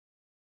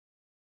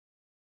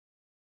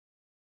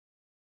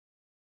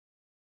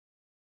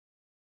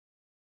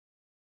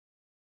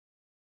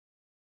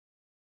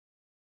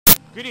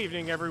Good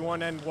evening,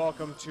 everyone, and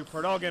welcome to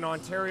Fri Dec,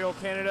 Ontario,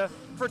 Canada,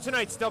 for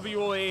tonight's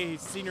WOAA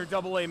Senior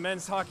AA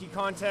Men's Hockey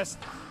Contest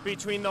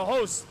between the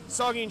hosts,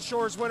 Saugeen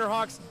Shores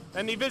Winterhawks,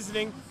 and the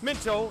visiting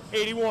Minto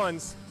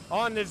 81s.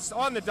 On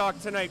the dock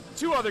tonight,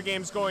 two other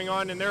games going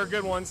on, and they're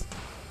good ones.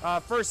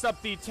 First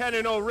up, the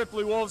 10-0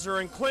 Ripley Wolves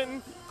are in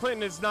Clinton.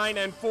 Clinton is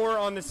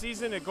 9-4 on the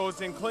season. It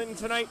goes in Clinton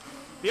tonight.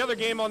 The other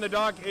game on the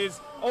dock is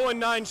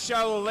 0-9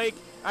 Shallow Lake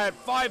at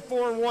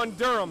 5-4-1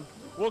 Durham.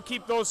 We'll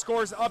keep those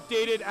scores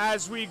updated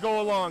as we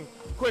go along.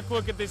 Quick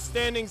look at the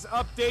standings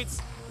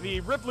updates.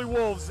 The Ripley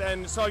Wolves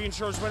and Saugeen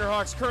Shores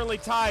Winterhawks currently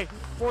tie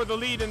for the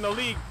lead in the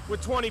league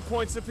with 20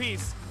 points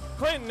apiece.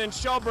 Clinton and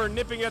Shelburne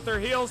nipping at their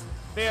heels.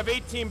 They have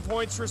 18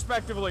 points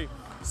respectively.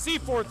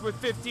 Seaforth with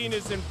 15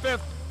 is in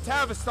 5th.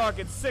 Tavistock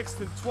at 6th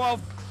and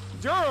 12th.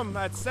 Durham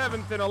at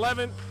 7th and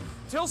 11th.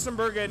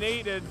 Tilsonburg at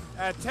 8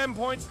 at 10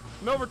 points.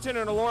 Milverton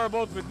and Elora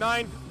both with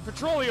 9.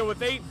 Petrolia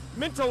with 8.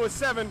 Minto with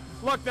 7.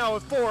 Lucknow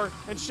with 4.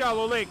 And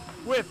Shallow Lake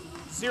with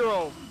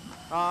 0.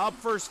 Up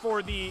first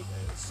for the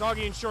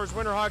Saugeen Shores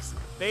Winterhawks.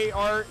 They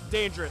are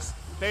dangerous.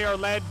 They are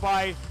led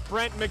by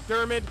Brent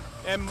McDermott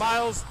and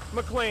Miles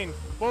McLean.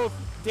 Both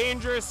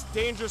dangerous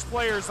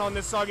players on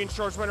this Saugeen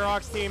Shores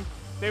Winterhawks team.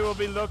 They will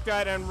be looked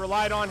at and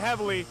relied on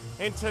heavily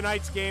in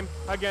tonight's game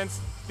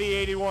against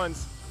the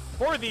 81s.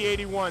 For the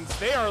 81s,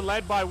 they are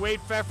led by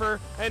Wade Pfeffer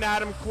and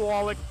Adam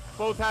Kowalik,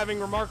 both having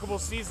remarkable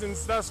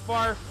seasons thus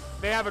far.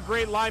 They have a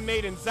great line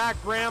mate in Zach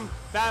Graham.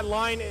 That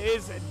line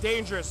is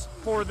dangerous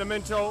for the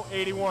Minto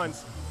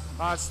 81s.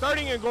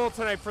 Starting in goal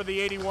tonight for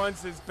the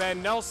 81s is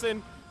Ben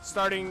Nelson.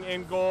 Starting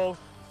in goal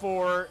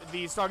for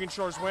the Saugeen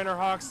Shores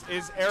Winterhawks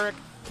is Eric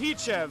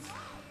Pichev.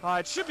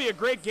 It should be a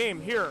great game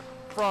here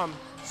from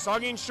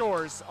Saugeen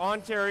Shores,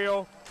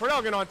 Ontario, Fri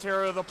Dec,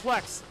 Ontario, the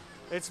Plex.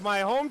 It's my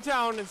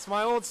hometown, it's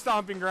my old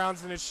stomping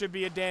grounds, and it should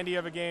be a dandy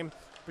of a game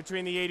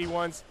between the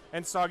 81s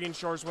and Saugeen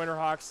Shores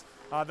Winterhawks.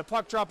 The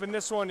puck drop in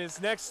this one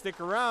is next. Stick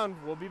around,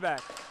 we'll be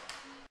back.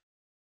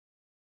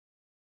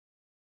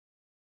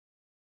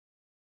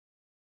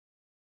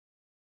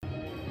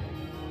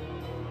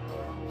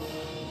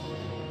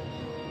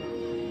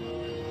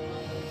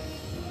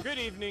 Good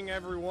evening,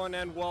 everyone,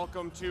 and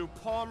welcome to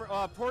Fri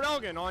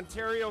Dec,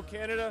 Ontario,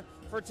 Canada,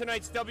 for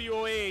tonight's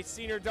WOAA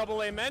Senior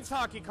AA Men's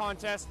Hockey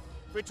Contest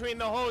between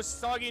the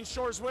hosts, Saugeen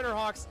Shores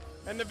Winterhawks,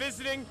 and the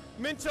visiting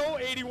Minto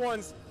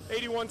 81s.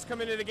 81s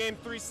come into the game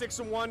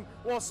 3-6-1,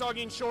 while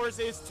Saugeen Shores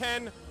is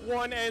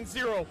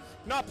 10-1-0.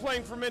 Not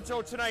playing for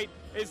Minto tonight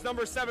is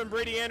number 7,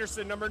 Brady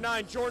Anderson, number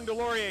 9, Jordan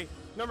Delorier,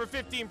 number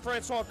 15,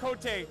 Francois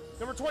Cote,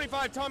 number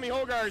 25, Tommy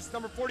Hogarth,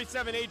 number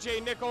 47,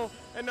 AJ Nickel,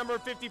 and number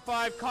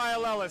 55,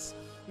 Kyle Ellis.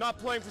 Not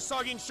playing for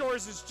Saugeen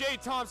Shores is Jay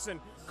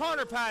Thompson,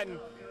 Connor Patton,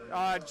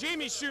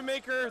 Jamie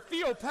Shoemaker,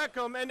 Theo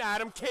Peckham, and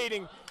Adam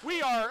Kading.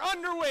 We are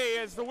underway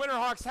as the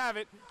Winterhawks have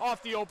it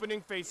off the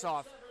opening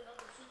faceoff.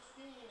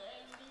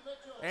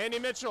 Andy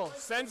Mitchell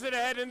sends it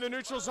ahead in the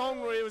neutral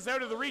zone where it was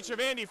out of the reach of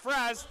Andy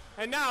Fraz,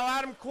 and now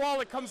Adam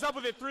Kowalik comes up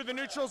with it through the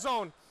neutral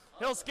zone.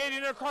 He'll skate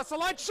it across the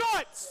line,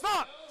 shot,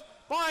 stopped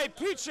by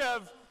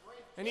Pichev,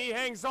 and he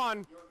hangs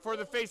on for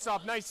the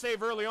faceoff. Nice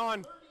save early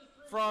on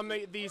from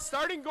the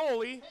starting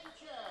goalie,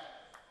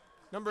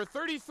 number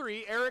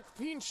 33, Eric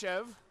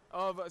Pichev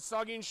of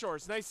Saugeen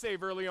Shores. Nice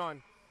save early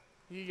on.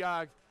 He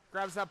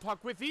grabs that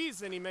puck with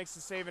ease, and he makes the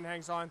save and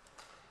hangs on.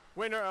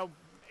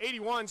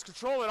 81s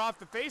control it off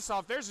the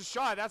faceoff. There's a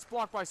shot. That's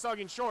blocked by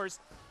Saugeen Shores,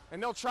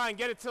 and they'll try and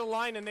get it to the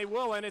line, and they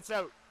will, and it's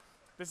out.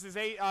 This is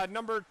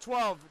number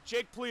 12,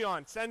 Jake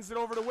Pleon, sends it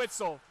over to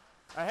Witzel.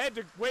 Ahead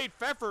to Wade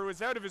Pfeffer, who is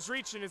out of his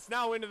reach, and it's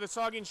now into the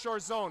Saugeen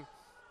Shores zone.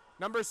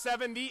 Number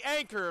 7, the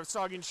anchor of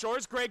Saugeen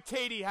Shores, Greg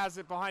Cady, has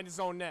it behind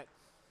his own net.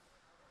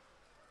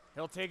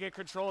 He'll take it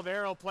control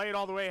there. He'll play it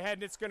all the way ahead,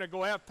 and it's going to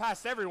go out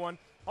past everyone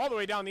all the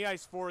way down the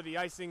ice for the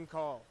icing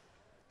call.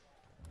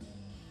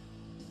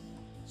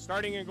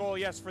 Starting in goal,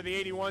 yes, for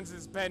the 81s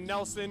is Ben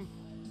Nelson.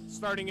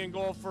 Starting in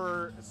goal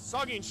for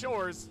Saugeen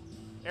Shores,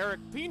 Eric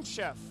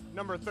Pichev,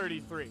 number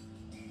 33.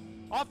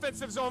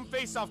 Offensive zone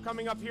faceoff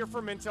coming up here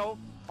for Minto.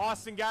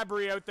 Austin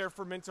Gabry out there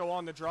for Minto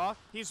on the draw.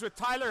 He's with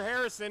Tyler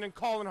Harrison and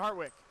Colin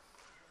Hartwick.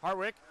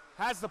 Hartwick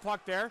has the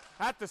puck there.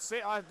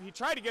 He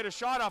tried to get a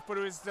shot off, but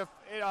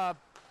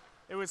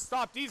it was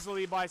stopped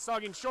easily by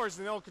Saugeen Shores,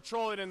 and they'll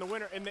control it in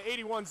the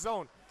 81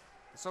 zone.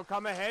 So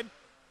come ahead.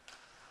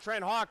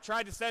 Trent Hawk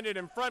tried to send it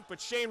in front, but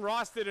Shane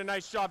Ross did a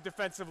nice job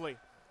defensively.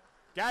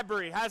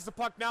 Gadbury has the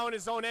puck now in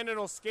his own end, and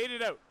he'll skate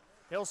it out.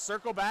 He'll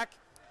circle back,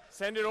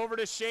 send it over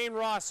to Shane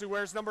Ross, who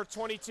wears number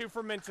 22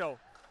 for Minto.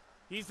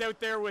 He's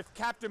out there with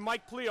Captain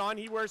Mike Pleon.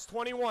 He wears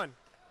 21.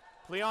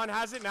 Pleon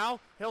has it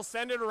now. He'll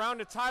send it around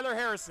to Tyler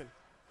Harrison.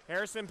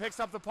 Harrison picks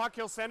up the puck.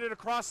 He'll send it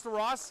across to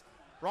Ross.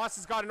 Ross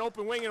has got an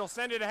open wing, and he'll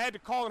send it ahead to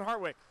Colin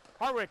Hartwick.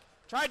 Hartwick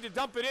tried to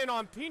dump it in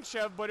on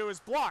Pichev, but it was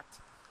blocked.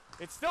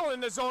 It's still in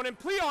the zone, and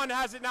Pleon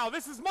has it now.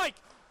 This is Mike.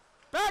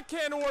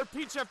 Backhand toward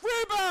Pichev.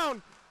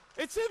 Rebound!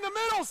 It's in the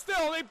middle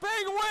still. They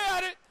bang away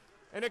at it,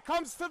 and it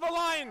comes to the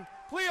line.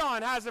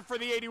 Pleon has it for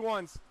the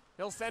 81s.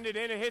 He'll send it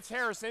in. It hits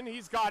Harrison.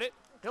 He's got it.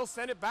 He'll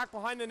send it back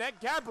behind the net.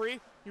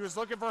 Gabry He was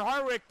looking for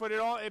Harwick, but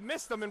it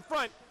missed him in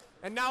front.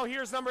 And now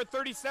here's number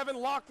 37,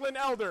 Lachlan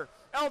Elder.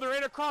 Elder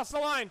in across the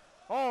line.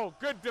 Oh,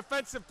 good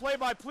defensive play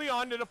by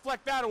Pleon to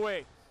deflect that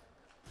away.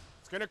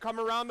 It's going to come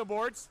around the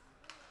boards.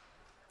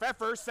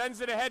 Pfeffer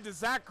sends it ahead to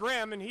Zach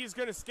Graham, and he's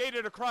going to skate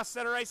it across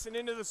center ice and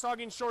into the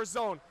Saugeen Shores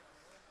zone.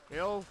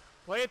 He'll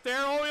play it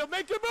there. Oh, he'll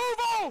make it move.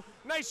 Oh,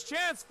 nice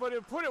chance, but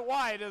he'll put it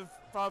wide of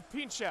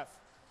Pinchef.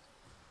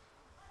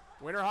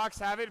 Winterhawks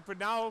have it, but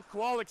now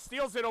Kowalik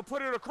steals it. He'll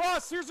put it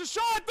across. Here's a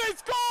shot. They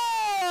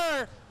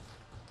score!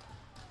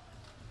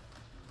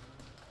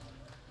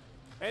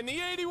 And the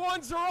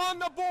 81s are on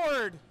the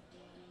board.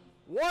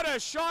 What a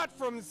shot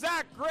from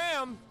Zach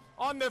Graham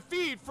on the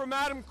feed from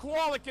Adam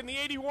Kowalik, and the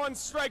 81s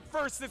strike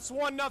first. It's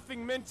 1-0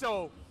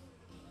 Minto.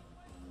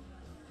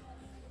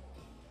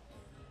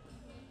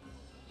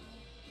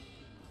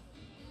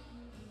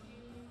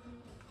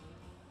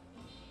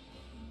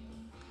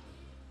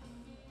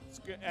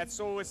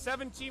 So with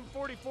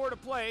 17:44 to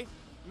play,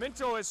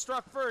 Minto has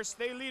struck first.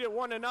 They lead it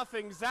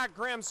 1-0. Zach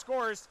Graham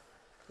scores.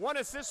 One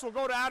assist will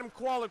go to Adam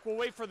Kowalik. We'll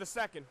wait for the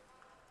second.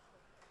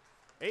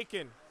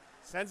 Aiken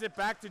sends it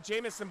back to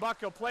Jamison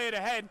Buck. He'll play it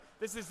ahead.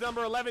 This is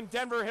number 11,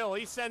 Denver Hill.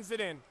 He sends it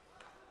in.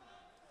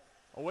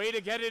 A way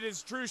to get it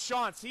is Drew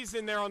Shantz. He's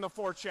in there on the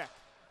forecheck.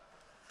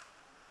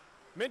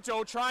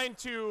 Minto trying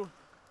to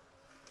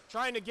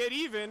get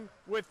even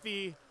with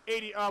the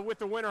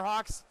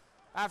Winterhawks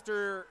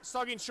after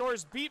Saugeen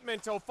Shores beat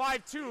Minto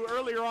 5-2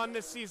 earlier on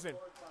this season.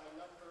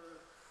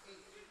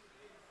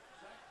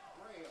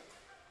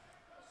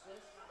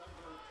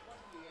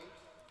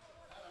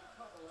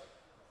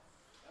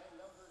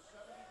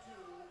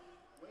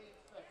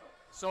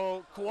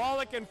 So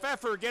Kowalik and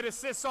Pfeffer get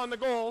assists on the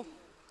goal,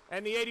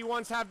 and the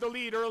 81s have the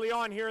lead early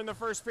on here in the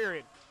first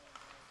period.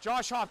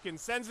 Josh Hopkins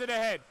sends it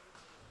ahead.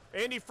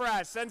 Andy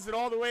Fraz sends it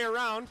all the way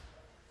around.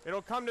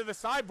 It'll come to the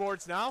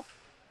sideboards now.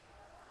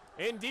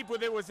 In deep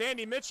with it was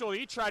Andy Mitchell.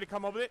 He tried to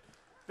come up with it.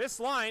 This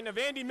line of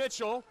Andy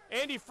Mitchell,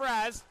 Andy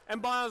Fraz,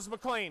 and Miles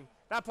McLean.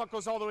 That puck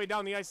goes all the way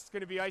down the ice. It's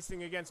going to be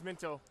icing against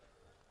Minto.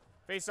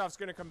 Faceoff's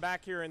going to come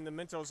back here in the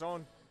Minto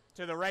zone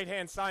to the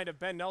right-hand side of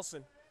Ben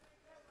Nelson.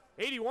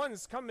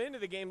 81s come into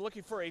the game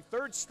looking for a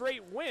third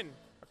straight win.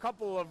 A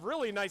couple of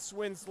really nice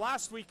wins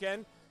last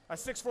weekend. A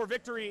 6-4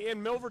 victory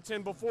in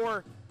Milverton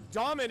before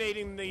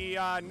dominating the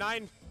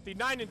 9-2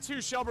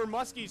 Shelburne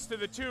Muskies to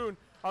the tune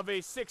of a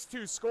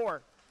 6-2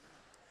 score.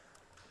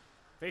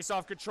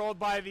 Faceoff controlled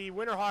by the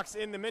Winterhawks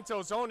in the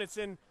Minto zone. It's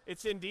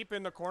in deep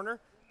in the corner.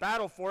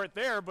 Battle for it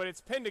there, but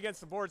it's pinned against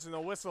the boards and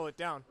they'll whistle it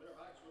down.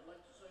 Winterhawks would like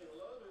to say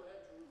hello to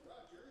Andrew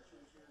Rogers,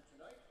 who's here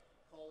tonight,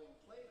 calling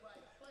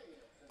play-by-play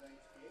of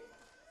tonight's game,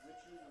 which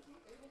you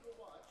will be able to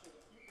watch in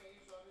a few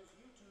days on his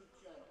YouTube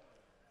channel.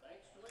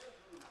 Thanks to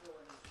Andrew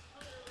for his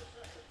tireless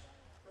efforts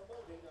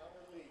promoting our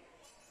league.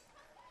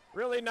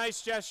 Really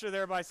nice gesture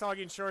there by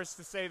Saugeen Shores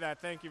to say that.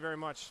 Thank you very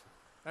much.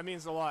 That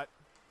means a lot.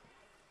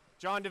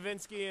 John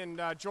Davinsky and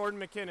Jordan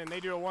McKinnon, they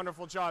do a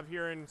wonderful job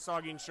here in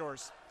Saugeen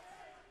Shores.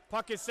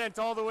 Puck is sent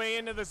all the way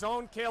into the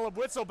zone. Caleb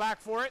Witzel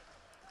back for it.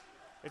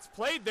 It's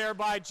played there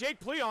by Jake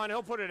Pleon.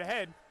 He'll put it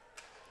ahead.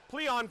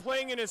 Pleon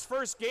playing in his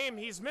first game.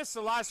 He's missed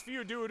the last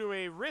few due to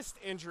a wrist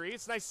injury.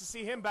 It's nice to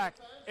see him back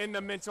in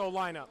the Minto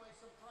lineup.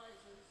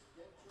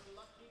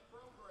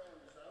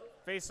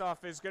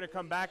 Faceoff is going to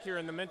come back here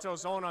in the Minto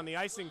zone on the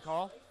icing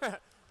call.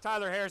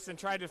 Tyler Harrison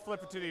tried to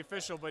flip it to the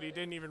official, but he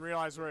didn't even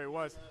realize where he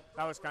was.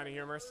 That was kind of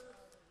humorous.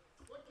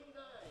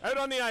 Out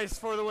on the ice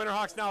for the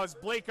Winterhawks now is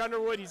Blake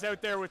Underwood. He's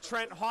out there with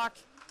Trent Hawk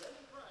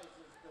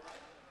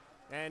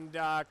and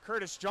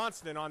Curtis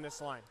Johnston on this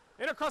line.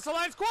 In across the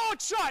lines,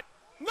 Kowalik shot!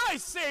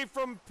 Nice save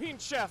from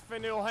Pinchef,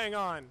 and it'll hang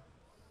on.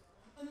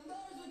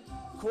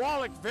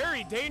 Kowalik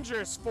very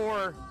dangerous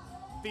for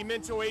the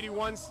Minto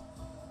 81s.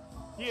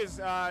 He is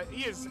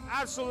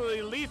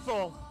absolutely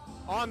lethal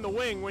on the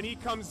wing when he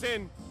comes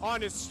in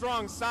on his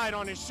strong side,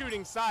 on his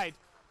shooting side.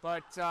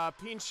 But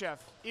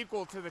Pinchef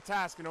equal to the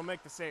task, and he'll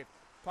make the save.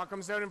 Puck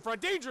comes out in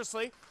front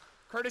dangerously.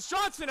 Curtis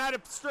Johnson had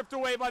it stripped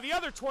away by the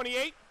other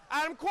 28.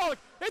 Adam Kowalik,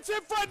 it's in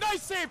front,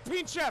 nice save,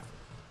 Pinchef.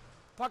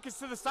 Puck is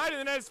to the side, and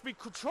then has to be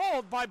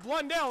controlled by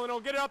Blundell, and he'll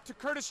get it up to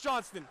Curtis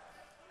Johnston.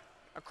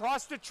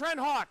 Across to Trent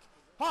Hawk.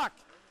 Hawk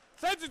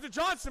sends it to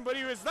Johnson, but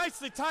he was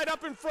nicely tied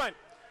up in front.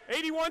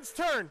 81's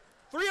turn.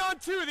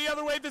 3-on-2 the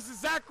other way. This is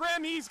Zach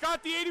Graham. He's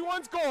got the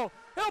 81's goal.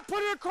 He'll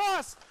put it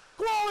across.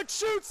 Kowalik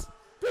shoots.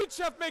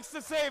 Pinchef makes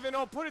the save, and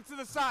he'll put it to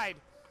the side.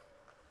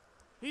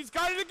 He's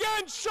got it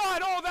again.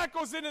 Shot. Oh, that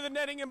goes into the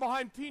netting and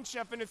behind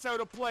Pinchef, and it's out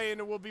of play,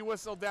 and it will be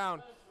whistled down.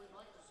 We'd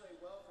like to say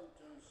welcome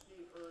to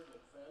Steve Hurd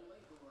and family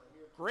who are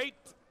here. Great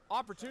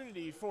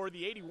opportunity for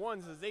the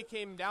 81s as they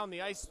came down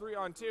the ice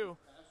 3-on-2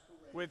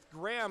 with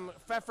Graham,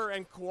 Pfeffer,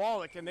 and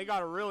Kowalik, and they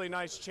got a really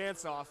nice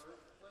chance off.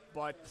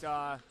 But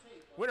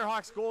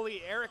Winterhawks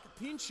goalie Eric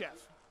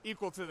Pinchef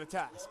equal to the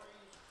task.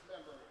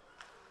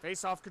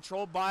 Face-off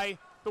controlled by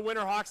the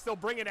Winterhawks. They'll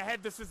bring it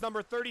ahead. This is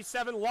number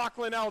 37,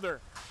 Lachlan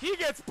Elder. He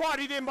gets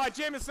bodied in by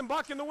Jamison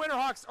Buck, and the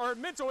Winterhawks, or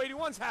Minto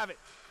 81s have it.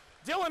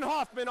 Dylan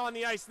Hoffman on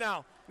the ice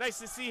now. Nice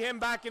to see him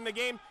back in the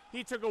game.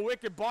 He took a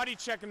wicked body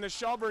check in the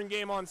Shelburne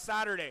game on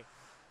Saturday.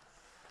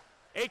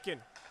 Aiken.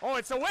 Oh,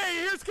 it's away.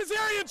 Here's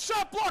Kazarian.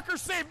 Shot blocker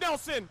save,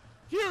 Nelson.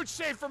 Huge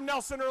save from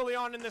Nelson early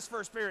on in this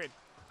first period.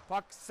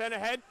 Puck sent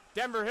ahead.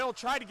 Denver Hill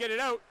tried to get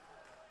it out.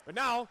 But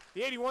now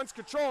the 81s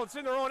control. It's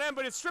in their own end,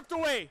 but it's stripped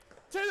away.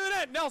 To the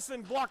net.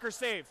 Nelson, blocker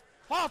save.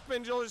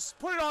 Hoffman will just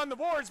put it on the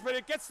boards, but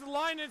it gets to the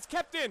line and it's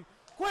kept in.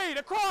 Quaid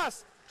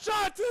across.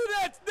 Shot to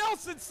the net.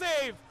 Nelson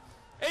save.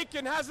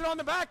 Aiken has it on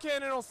the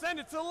backhand and he'll send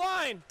it to the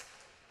line.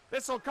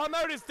 This will come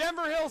out as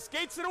Denver Hill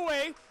skates it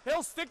away.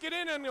 He'll stick it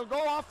in and he'll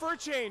go off for a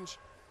change.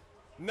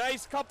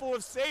 Nice couple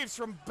of saves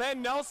from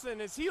Ben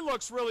Nelson as he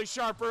looks really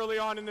sharp early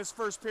on in this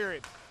first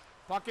period.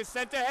 Puck is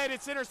sent ahead.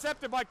 It's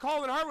intercepted by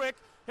Colin Hartwick.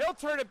 He'll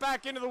turn it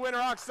back into the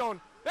Winterhawks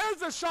zone.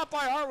 There's a shot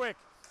by Hartwick.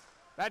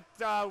 That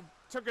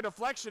took a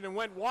deflection and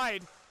went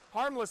wide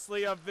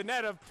harmlessly of the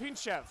net of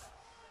Pinchev.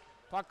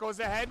 Puck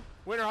goes ahead.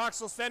 Winterhawks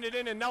will send it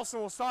in and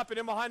Nelson will stop it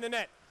in behind the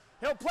net.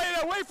 He'll play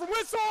it away from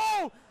Whistle.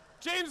 Oh!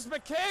 James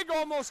McKaig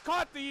almost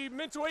caught the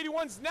Minto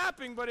 81s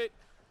napping, but it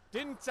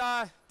didn't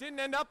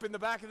end up in the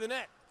back of the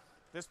net.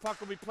 This puck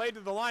will be played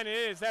to the line and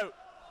it is out.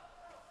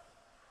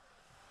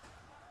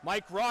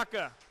 Mike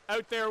Rocca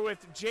out there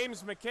with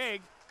James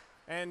McKaig,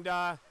 and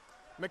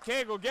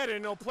McKaig will get it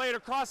and he'll play it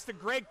across to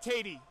Greg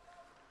Tatey,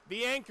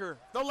 the anchor,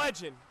 the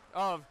legend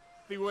of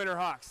the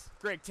Winterhawks.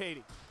 Greg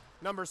Tatey,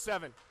 number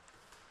 7.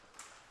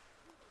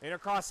 And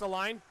across the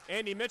line,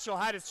 Andy Mitchell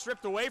had it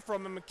stripped away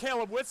from him, and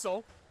Caleb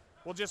Witzel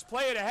will just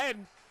play it ahead,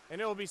 and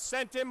it will be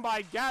sent in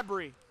by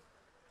Gabry.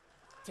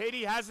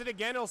 Tatey has it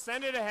again, he'll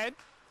send it ahead.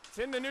 It's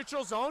in the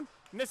neutral zone,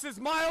 and this is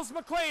Miles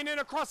McLean in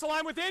across the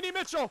line with Andy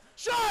Mitchell.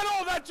 Shot,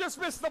 oh, that just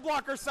missed the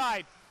blocker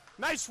side.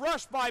 Nice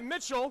rush by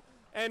Mitchell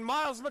and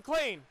Miles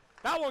McLean.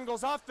 That one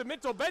goes off the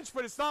Minto bench,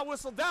 but it's not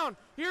whistled down.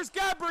 Here's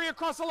Gabry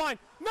across the line.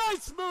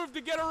 Nice move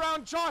to get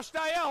around Josh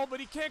Dial,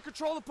 but he can't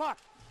control the puck.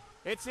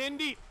 It's in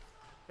deep.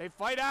 They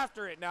fight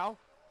after it now.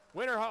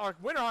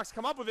 Winterhawks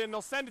come up with it, and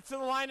they'll send it to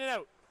the line and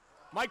out.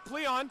 Mike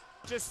Pleon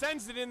just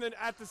sends it in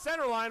at the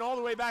center line all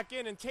the way back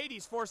in, and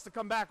Tatey's forced to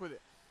come back with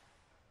it.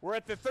 We're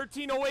at the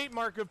 13:08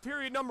 mark of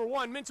period number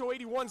 1. Minto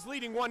 81's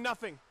leading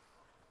 1-0.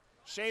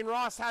 Shane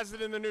Ross has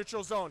it in the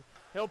neutral zone.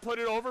 He'll put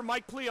it over.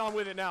 Mike Pleon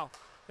with it now.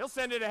 He'll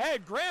send it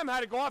ahead. Graham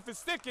had to go off his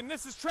stick, and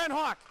this is Trent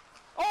Hawk.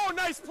 Oh,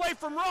 nice play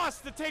from Ross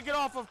to take it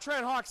off of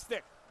Trent Hawk's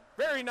stick.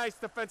 Very nice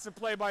defensive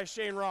play by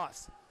Shane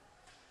Ross.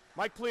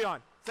 Mike Pleon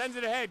sends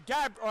it ahead.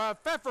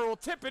 Pfeffer will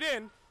tip it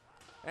in,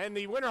 and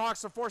the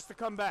Winterhawks are forced to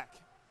come back.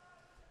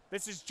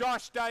 This is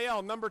Josh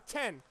Dial, number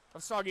 10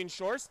 of Saugeen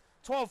Shores.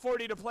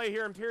 12:40 to play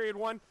here in period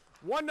 1.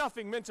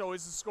 1-0 Minto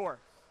is the score.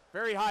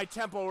 Very high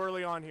tempo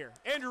early on here.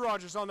 Andrew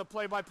Rogers on the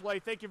play-by-play.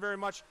 Thank you very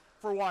much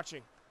for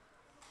watching.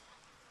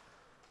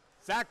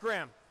 Zach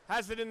Graham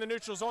has it in the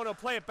neutral zone. He'll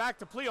play it back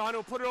to Pleon.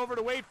 He'll put it over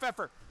to Wade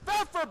Pfeffer.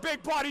 Pfeffer,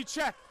 big body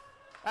check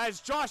as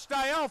Josh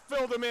Dial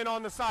filled him in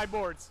on the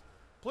sideboards.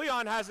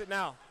 Pleon has it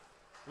now.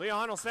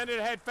 Leon will send it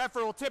ahead.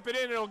 Pfeffer will tip it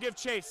in and it'll give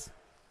chase.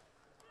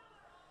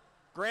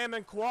 Graham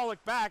and Kowalik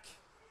back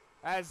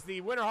as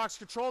the Winterhawks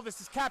control. This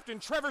is Captain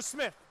Trevor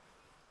Smith.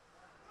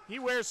 He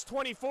wears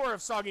 24 of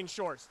Saugeen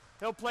Shores.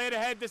 He'll play it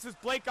ahead. This is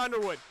Blake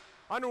Underwood.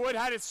 Underwood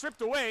had it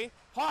stripped away.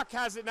 Hawk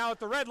has it now at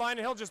the red line, and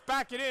he'll just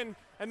back it in,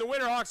 and the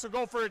Winterhawks will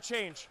go for a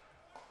change.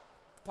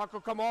 Puck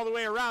will come all the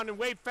way around, and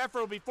Wade Pfeffer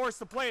will be forced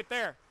to play it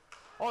there.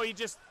 Oh, he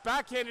just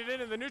backhanded it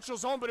in the neutral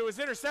zone, but it was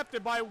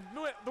intercepted by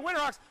the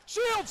Winterhawks.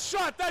 Shield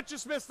shot, that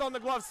just missed on the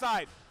glove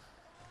side.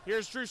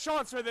 Here's Drew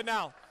Shantz with it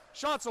now.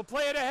 Shantz will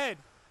play it ahead.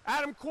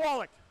 Adam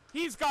Kowalik,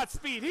 he's got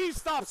speed. He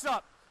stops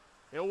up.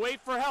 He'll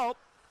wait for help.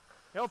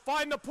 He'll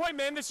find the point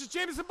man. This is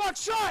Jameson Buck.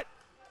 Shot!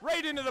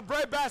 Right into the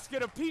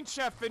breadbasket of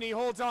Pinchev, and he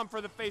holds on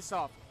for the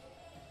faceoff.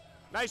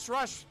 Nice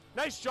rush.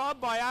 Nice job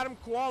by Adam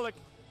Kowalik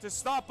to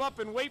stop up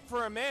and wait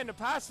for a man to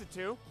pass it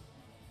to.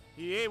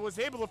 He was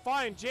able to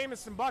find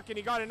Jameson Buck, and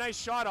he got a nice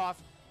shot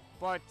off,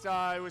 but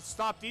it was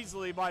stopped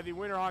easily by the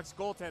Winterhawks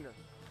goaltender.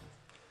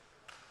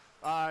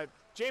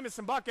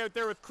 Jameson Buck out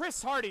there with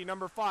Chris Hardy,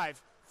 number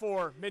 5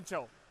 for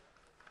Minto.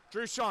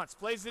 Drew Shantz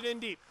plays it in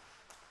deep.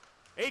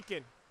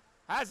 Aiken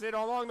has it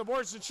along the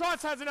boards, and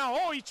Shantz has it now.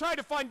 Oh, he tried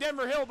to find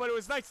Denver Hill, but it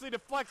was nicely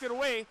deflected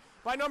away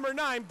by number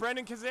 9,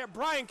 Brian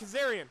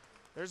Kazarian.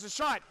 There's a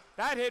shot.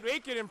 That hit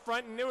Aiken in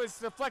front, and it was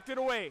deflected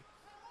away.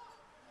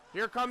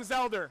 Here comes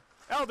Elder.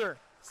 Elder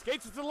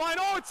skates it to the line.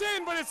 Oh, it's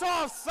in, but it's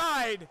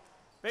offside.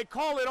 They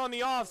call it on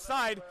the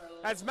offside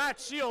as Matt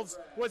Shields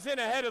was in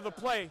ahead of the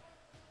play.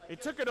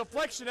 It took a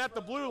deflection at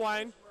the blue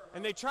line,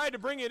 and they tried to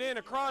bring it in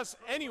across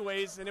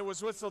anyways, and it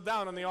was whistled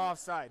down on the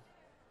offside.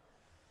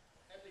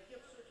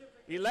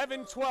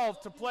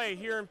 11-12 to play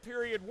here in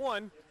period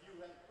 1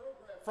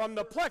 from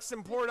the Plex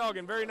in Port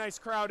Elgin. Very nice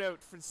crowd out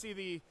to see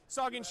the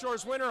Saugeen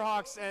Shores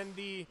Winterhawks and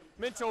the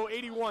Minto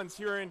 81s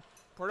here in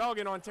Port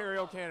Elgin,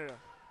 Ontario, Canada.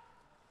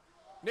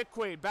 Nick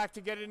Quaid back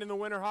to get it in the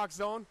Winterhawk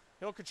zone.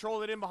 He'll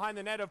control it in behind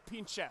the net of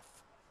Pinchev.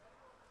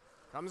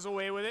 Comes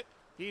away with it.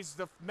 He's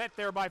met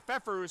there by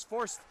Pfeffer, who's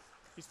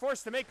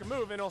forced to make a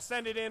move, and he'll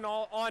send it in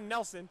all on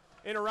Nelson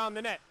in around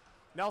the net.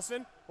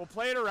 Nelson will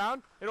play it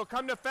around. It'll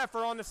come to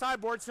Pfeffer on the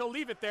sideboards. He'll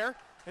leave it there.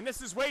 And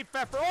this is Wade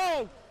Pfeffer.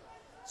 Oh!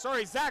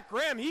 Sorry, Zach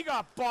Graham. He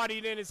got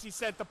bodied in as he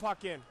sent the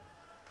puck in.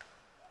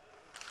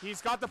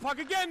 He's got the puck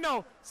again,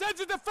 though.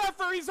 Sends it to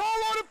Pfeffer. He's all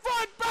out in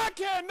front.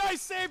 Backhand.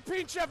 Nice save,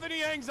 Pinchef, and he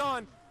hangs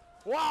on.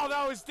 Wow,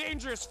 that was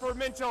dangerous for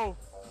Minto.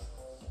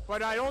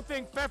 But I don't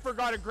think Pfeffer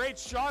got a great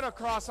shot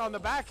across on the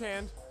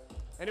backhand.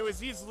 And it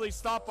was easily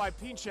stopped by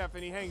Pinchef,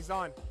 and he hangs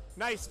on.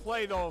 Nice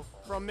play, though,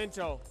 from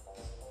Minto.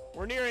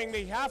 We're nearing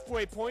the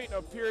halfway point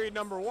of period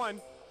number 1.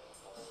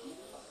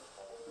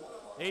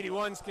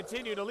 81s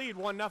continue to lead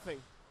 1-0.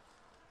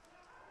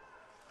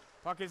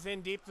 Puck is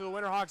in deep to the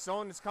Winterhawks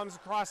zone. This comes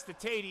across to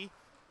Tatey.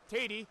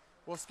 Tatey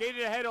will skate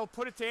it ahead. He'll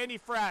put it to Andy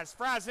Fraz.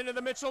 Fraz into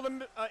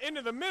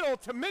the middle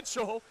to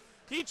Mitchell.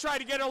 He tried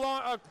to get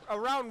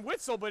around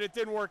Witzel, but it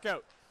didn't work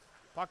out.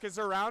 Puck is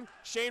around.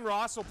 Shane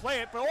Ross will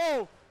play it, but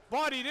oh,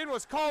 bodied in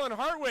was Colin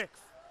Hartwick.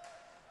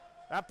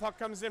 That puck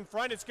comes in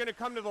front. It's going to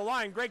come to the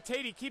line. Greg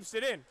Tatey keeps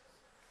it in.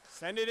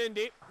 Send it in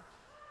deep.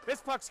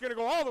 This puck's going to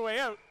go all the way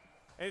out,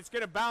 and it's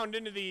going to bound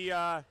into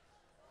the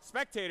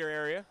spectator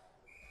area,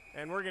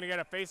 and we're going to get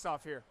a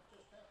face-off here.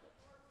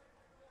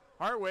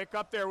 Hartwick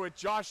up there with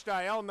Josh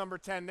Dial, number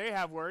 10. They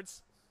have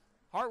words.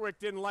 Hartwick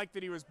didn't like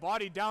that he was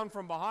bodied down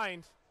from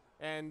behind,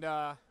 and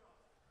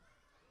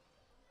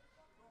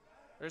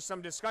there's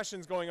some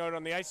discussions going out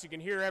on the ice. You can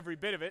hear every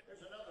bit of it.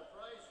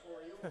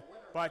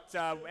 But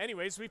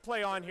anyways, we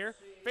play on here.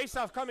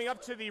 Face-off coming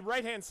up to the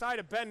right-hand side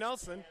of Ben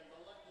Nelson.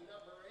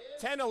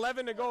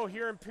 10-11 to go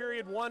here in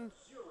period 1.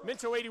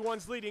 Minto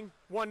 81's leading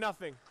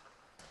 1-0.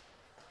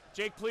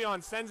 Jake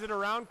Pleon sends it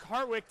around.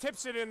 Hartwick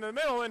tips it in the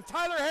middle, and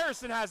Tyler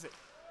Harrison has it.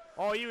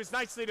 Oh, he was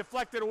nicely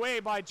deflected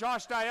away by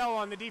Josh Dial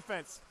on the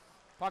defense.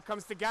 Puck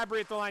comes to Gabry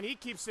at the line. He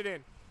keeps it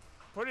in.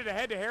 Put it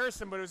ahead to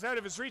Harrison, but it was out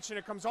of his reach, and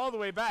it comes all the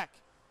way back.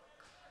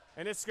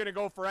 And it's going to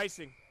go for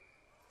icing.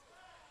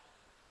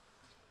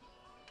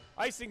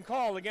 Icing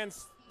call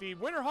against the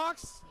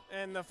Winterhawks,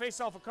 and the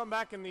faceoff will come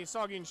back in the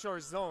Saugeen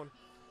Shores zone.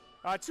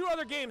 2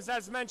 other games,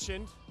 as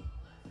mentioned,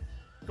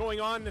 going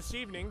on this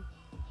evening.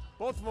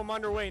 Both of them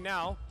underway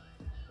now.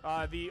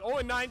 The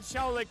 0-9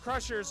 Shallow Lake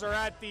Crushers are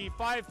at the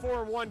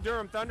 5-4-1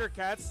 Durham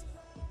Thundercats.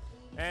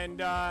 And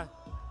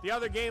the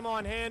other game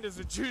on hand is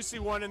a juicy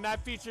one, and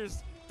that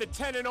features the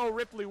 10-0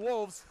 Ripley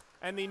Wolves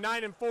and the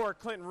 9-4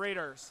 Clinton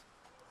Raiders.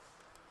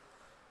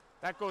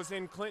 That goes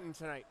in Clinton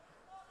tonight.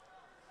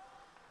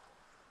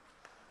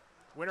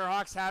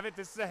 Winterhawks have it.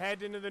 This is a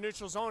head into the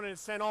neutral zone, and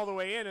it's sent all the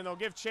way in, and they'll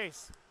give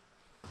chase.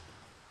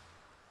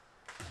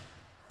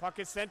 Puck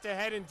is sent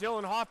ahead, and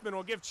Dylan Hoffman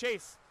will give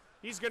chase.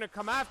 He's going to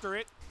come after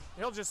it.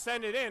 He'll just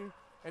send it in,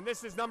 and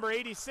this is number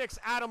 86,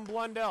 Adam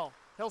Blundell.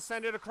 He'll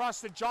send it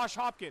across to Josh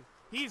Hopkin.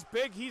 He's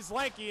big, he's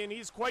lanky, and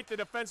he's quite the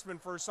defenseman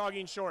for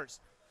Saugeen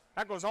Shores.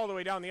 That goes all the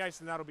way down the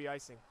ice, and that'll be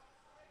icing.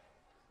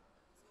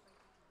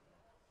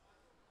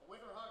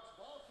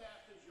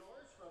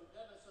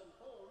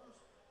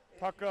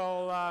 Puck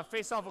will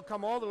face-off will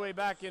come all the way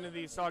back into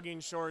the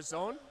Saugeen Shores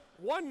zone.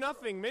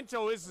 1-0,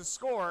 Minto is the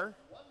scorer.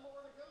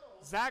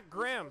 Zach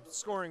Graham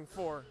scoring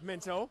for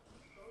Minto,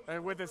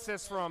 with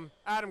assists from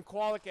Adam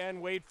Kwolek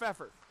and Wade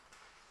Pfeffer.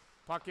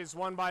 Puck is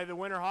won by the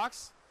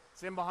Winterhawks.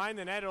 It's in behind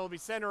the net. It'll be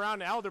sent around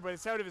to Elder, but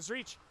it's out of his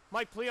reach.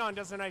 Mike Pleon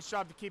does a nice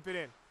job to keep it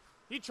in.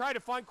 He tried to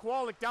find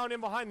Kwolek down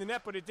in behind the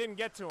net, but it didn't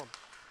get to him.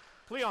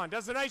 Pleon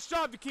does a nice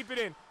job to keep it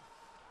in.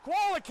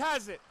 Kwolek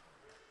has it.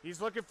 He's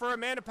looking for a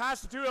man to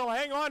pass it to. He'll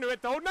hang on to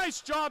it, though.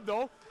 Nice job,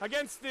 though,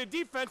 against the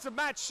defense of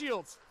Matt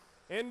Shields.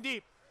 In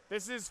deep.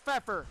 This is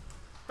Pfeffer.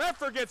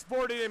 Pfeffer gets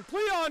boarded in.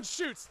 Pleon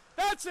shoots.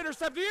 That's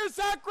intercepted. Here's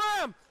Zach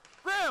Graham.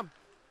 Graham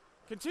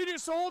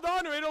continues to hold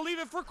on to it. He'll leave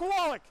it for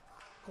Kwolek.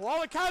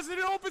 Kwolek has it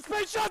in open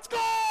space. Shot,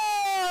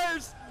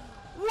 scores!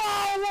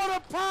 Wow, what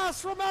a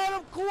pass from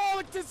Adam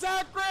Kwolek to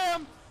Zach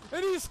Graham.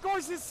 And he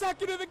scores his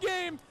second of the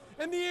game.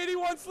 And the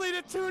 81s lead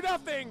at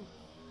 2-0.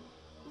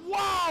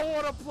 Wow,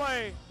 what a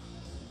play.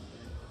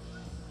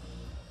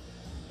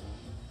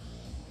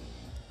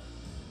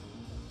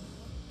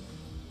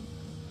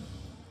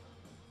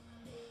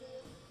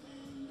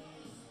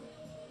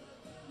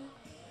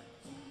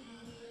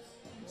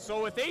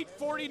 So with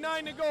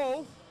 8:49 to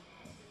go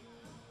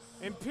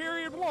in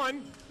period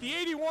 1, the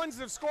 81s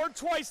have scored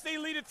twice. They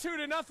lead it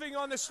 2-0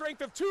 on the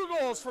strength of 2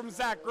 goals from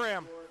Zach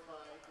Graham.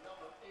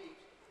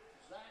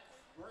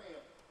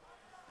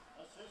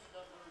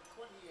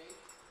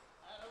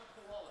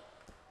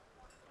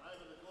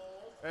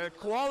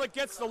 Kwolek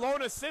gets the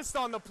lone assist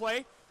on the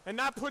play, and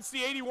that puts the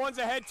 81s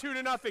ahead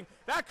 2-0.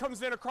 That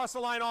comes in across the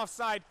line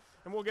offside,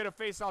 and we'll get a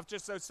face-off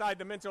just outside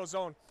the Minto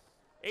zone.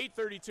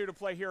 8:32 to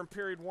play here in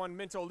period 1.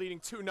 Minto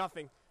leading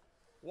 2-0.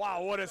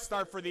 Wow, what a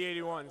start for the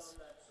 81s.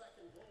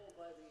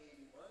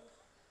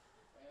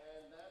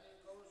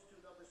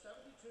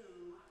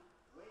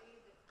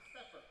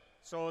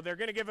 So they're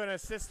going to give an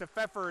assist to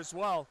Pfeffer as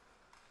well.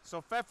 So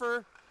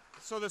Pfeffer,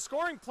 so the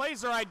scoring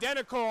plays are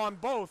identical on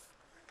both.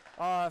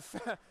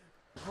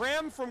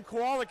 Graham from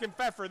Kwolek and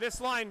Pfeffer.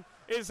 This line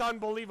is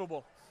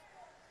unbelievable.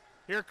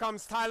 Here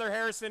comes Tyler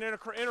Harrison in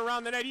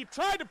around the net. He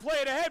tried to play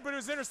it ahead, but it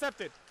was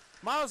intercepted.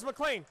 Miles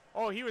McLean.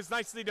 Oh, he was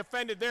nicely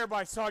defended there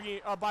by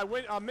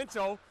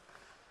Minto.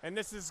 And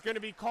this is going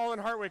to be Colin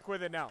Hartwick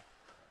with it now.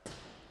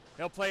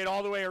 He'll play it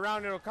all the way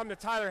around. It'll come to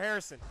Tyler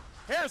Harrison.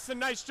 Harrison,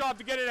 nice job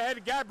to get it ahead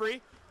of Gabri.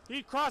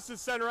 He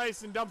crosses center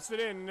ice and dumps it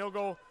in, and they'll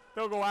go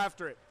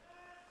after it.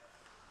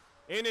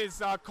 In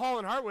is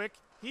Colin Hartwick.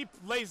 He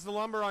lays the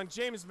lumber on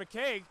James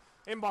McKaig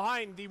in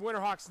behind the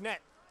Winterhawks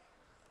net.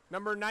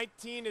 Number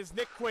 19 is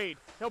Nick Quaid.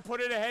 He'll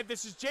put it ahead.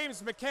 This is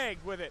James McKaig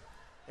with it.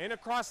 In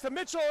across to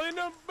Mitchell.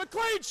 Into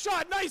McLean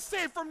shot. Nice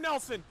save from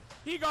Nelson.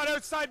 He got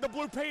outside the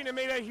blue paint and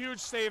made a huge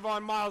save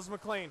on Miles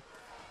McLean.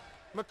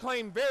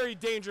 McLean very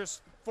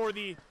dangerous for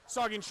the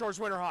Saugeen Shores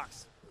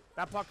Winterhawks.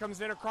 That puck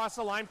comes in across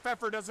the line.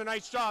 Pfeffer does a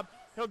nice job.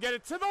 He'll get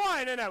it to the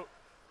line and out.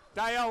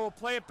 Dial will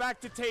play it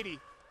back to Tatey.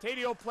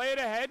 Tatey will play it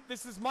ahead.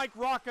 This is Mike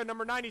Rocca,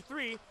 number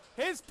 93.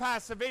 His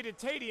pass evaded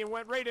Tatey and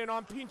went right in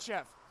on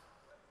Pinchev.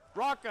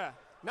 Rocca,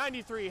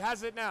 93,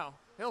 has it now.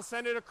 He'll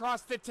send it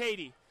across to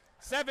Tatey.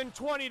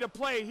 7:20 to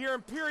play here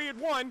in period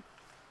 1.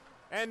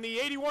 And the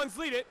 81s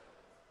lead it.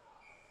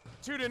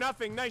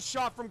 2-0. Nice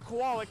shot from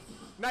Kowalik.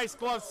 Nice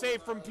glove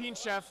save from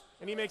Pinchev.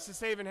 And he makes the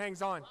save and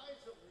hangs on.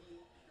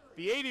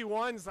 The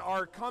 81s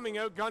are coming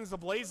out guns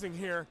a-blazing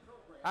here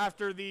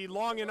after the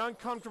long and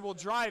uncomfortable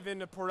drive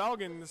into Port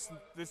Elgin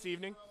this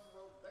evening.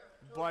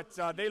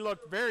 But they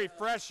look very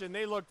fresh and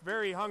they look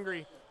very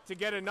hungry to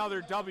get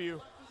another W.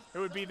 It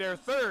would be their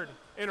 3rd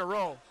in a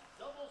row.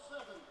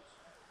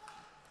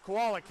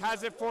 Kowalik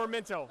has it for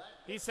Minto.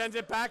 He sends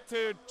it back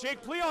to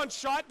Jake Pleon's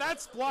shot.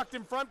 That's blocked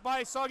in front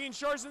by Saugeen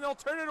Shores, and they'll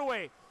turn it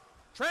away.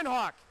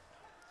 Trenhawk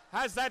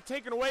has that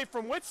taken away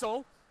from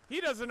Witzel.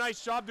 He does a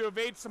nice job to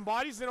evade some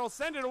bodies, and he'll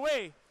send it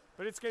away.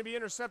 But it's going to be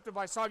intercepted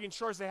by Saugeen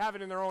Shores. They have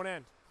it in their own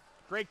end.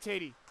 Greg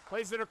Tatey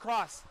plays it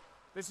across.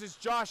 This is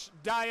Josh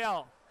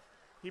Dial.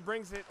 He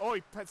brings it,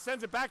 he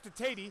sends it back to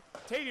Tatey.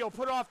 Tatey will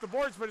put it off the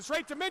boards, but it's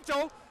right to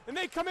Minto, and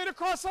they come in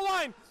across the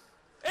line.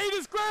 8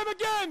 is Graham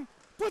again.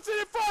 Puts it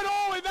in front.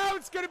 And now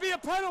it's going to be a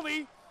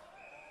penalty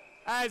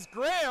as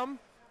Graham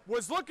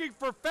was looking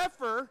for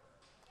Pfeffer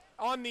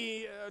on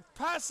the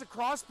pass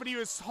across, but he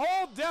was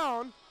hauled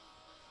down,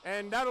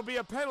 and that'll be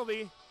a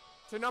penalty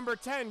to number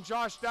 10,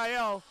 Josh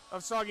Dial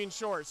of Saugeen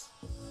Shores.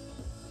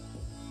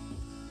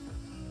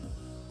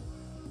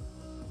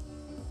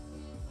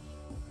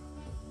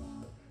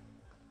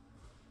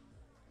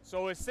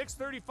 So with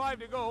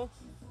 6:35 to go,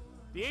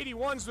 the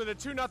 81s with a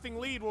 2-0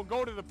 lead will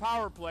go to the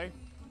power play.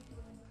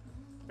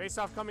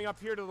 Face-off coming up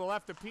here to the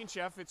left of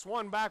Pinchev. It's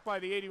won back by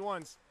the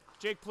 81s.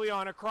 Jake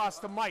Pleon across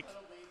to Mike.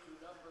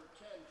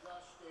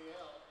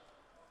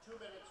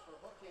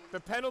 The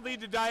penalty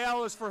to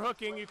Dial is for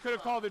hooking. You could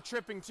have called it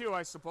tripping too,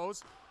 I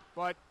suppose.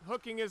 But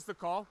hooking is the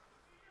call.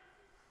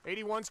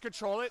 81s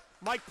control it.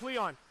 Mike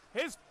Pleon.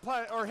 His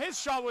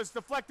shot was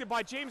deflected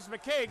by James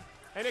McKaig,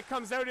 and it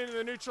comes out into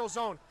the neutral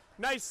zone.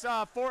 Nice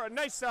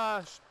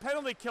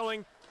penalty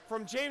killing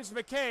from James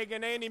McKaig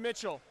and Andy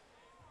Mitchell.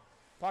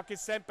 Puck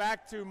is sent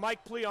back to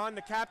Mike Pleon,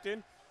 the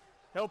captain.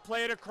 He'll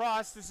play it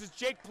across. This is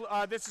Jake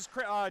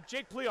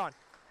Pleon.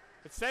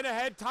 It's sent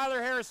ahead.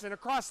 Tyler Harrison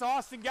across to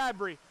Austin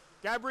Gabri.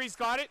 Gabri's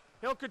got it.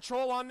 He'll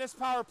control on this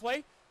power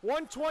play.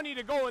 1:20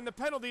 to go, and the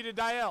penalty to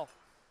Dial.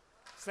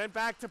 Sent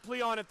back to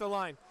Pleon at the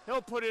line.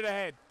 He'll put it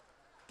ahead.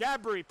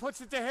 Gabri puts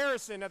it to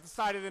Harrison at the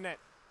side of the net.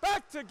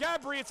 Back to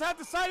Gabri. It's at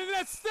the side of the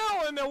net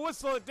still, and they'll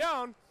whistle it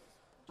down.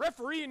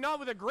 Referee not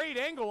with a great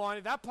angle on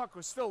it. That puck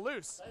was still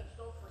loose.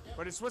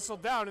 But it's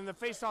whistled down, and the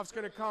faceoff's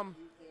going to come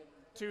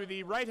to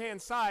the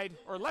right-hand side,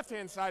 or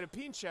left-hand side of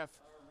Pinchev,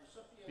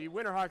 the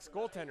Winterhawks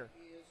goaltender.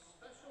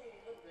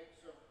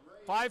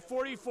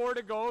 5:44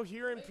 to go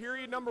here in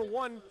period number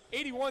 1.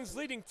 81's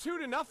leading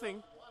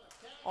 2-0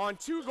 on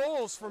 2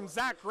 goals from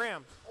Zach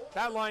Graham.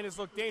 That line has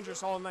looked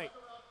dangerous all night.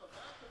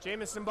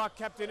 Jamison Buck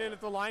kept it in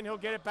at the line. He'll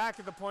get it back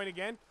at the point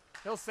again.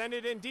 He'll send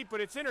it in deep,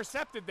 but it's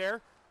intercepted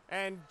there,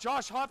 and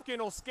Josh Hopkin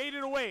will skate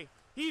it away.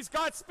 He's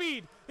got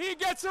speed. He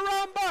gets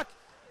around Buck.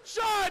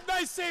 Shot!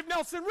 Nice save,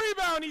 Nelson.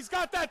 Rebound. He's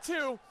got that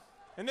too.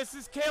 And this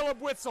is Caleb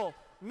Witzel.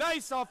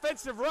 Nice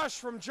offensive rush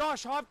from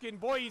Josh Hopkin.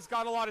 Boy, he's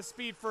got a lot of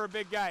speed for a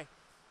big guy.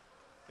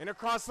 And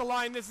across the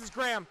line, this is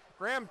Graham.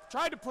 Graham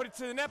tried to put it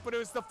to the net, but it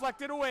was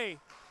deflected away.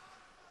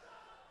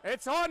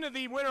 It's on to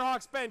the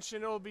Winterhawks bench,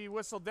 and it'll be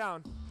whistled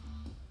down.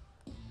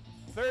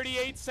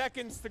 38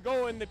 seconds to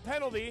go in the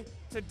penalty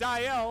to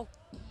Dial,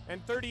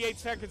 and 38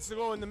 seconds to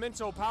go in the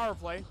Minto power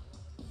play.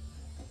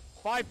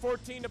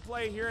 5:14 to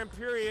play here in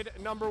period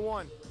number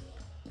 1.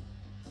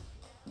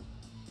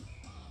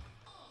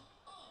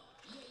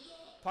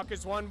 Puck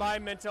is won by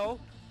Minto.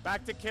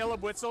 Back to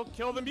Caleb Witzel.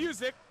 Kill the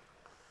music.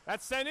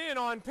 That's sent in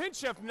on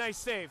Pinchev. Nice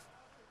save.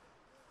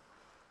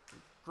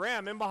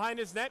 Graham in behind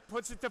his net.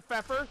 Puts it to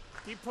Pfeffer.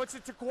 He puts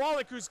it to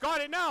Kowalik, who's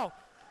got it now.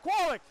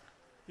 Kowalik.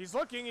 He's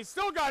looking. He's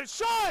still got it.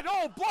 Shot!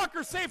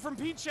 Blocker save from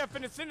Pinchev,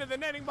 and it's into the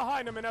netting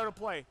behind him and out of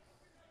play.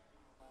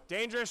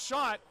 Dangerous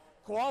shot.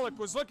 Kowalik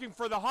was looking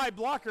for the high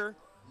blocker,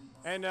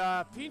 and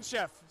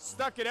Pinchev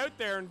stuck it out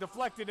there and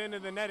deflected into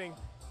the netting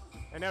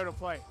and out of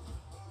play.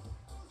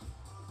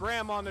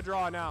 Graham on the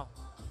draw now.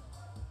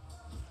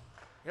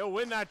 He'll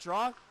win that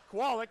draw.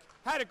 Kowalik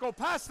had it go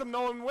past them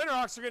though, and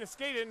Winterhawks are going to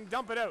skate it and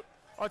dump it out.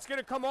 Oh, it's going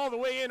to come all the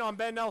way in on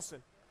Ben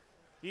Nelson.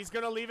 He's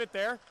going to leave it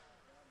there.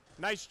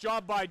 Nice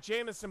job by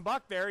Jamison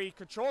Buck there. He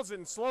controls it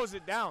and slows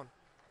it down.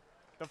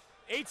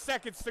 8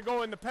 seconds to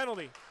go in the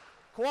penalty.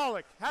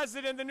 Kowalik has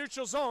it in the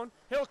neutral zone.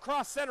 He'll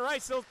cross center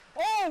ice.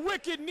 Oh,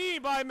 wicked knee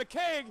by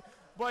McKaig,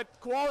 but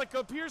Kowalik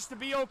appears to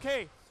be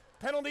okay.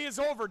 Penalty is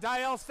over.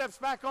 Dial steps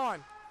back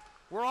on.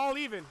 We're all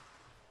even.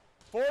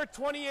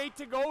 4:28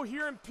 to go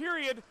here in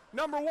period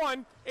number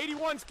 1.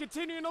 81's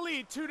continuing to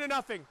lead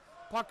 2-0.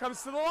 Puck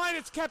comes to the line.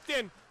 It's kept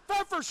in.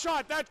 Pfeffer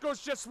shot. That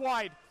goes just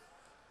wide.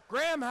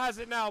 Graham has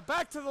it now.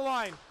 Back to the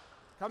line.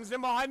 Comes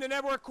in behind the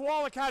net where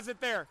Kowalik has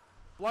it there.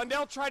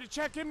 Blundell tried to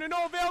check him to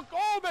no avail.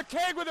 Oh,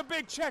 McKaig with a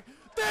big check.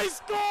 They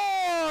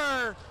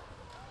score!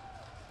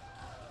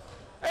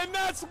 And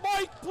that's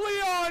Mike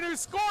Pleon who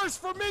scores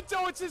for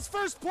Minto. It's his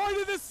first point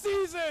of the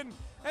season.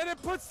 And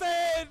it puts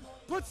the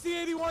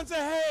 81s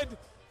ahead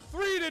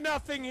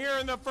 3-0 here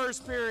in the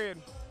first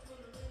period.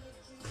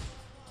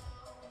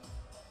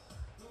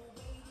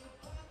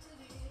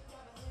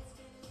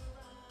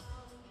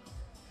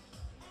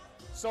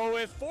 So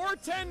with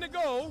 4:10 to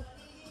go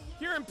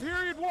here in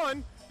period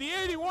 1, the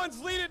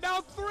 81s lead it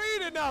now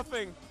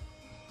 3-0.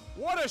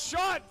 What a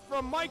shot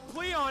from Mike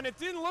Pleon. It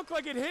didn't look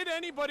like it hit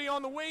anybody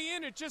on the way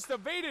in. It just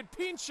evaded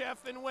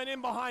Pinchef and went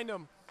in behind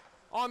him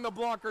on the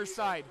blocker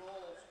side.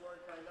 Goal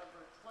scored by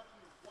number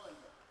 21,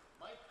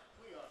 Mike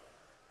Pleon.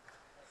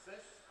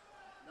 Assist,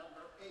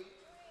 number 8,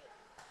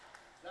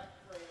 Zach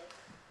Graham,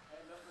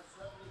 and number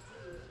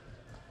 72,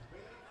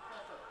 Willie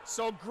Pfeffer.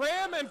 So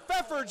Graham and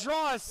Pfeffer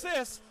draw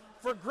assists.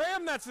 For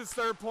Graham, that's his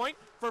 3rd point.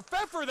 For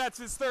Pfeffer, that's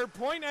his 3rd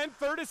point and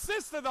 3rd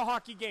assist of the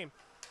hockey game.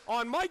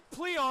 On Mike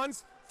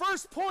Pleon's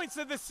first points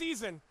of the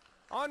season.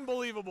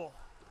 Unbelievable.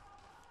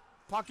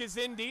 Puck is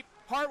in deep.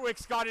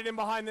 Hartwick's got it in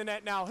behind the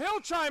net now.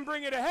 He'll try and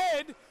bring it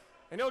ahead,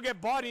 and he'll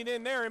get bodied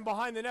in there in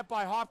behind the net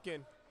by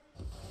Hopkin.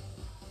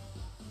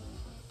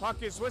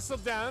 Puck is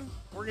whistled down.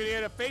 We're going to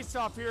get a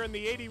face-off here in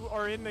the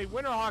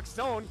Winterhawks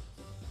zone.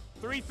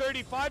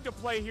 3:35 to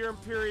play here in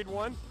period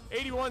 1.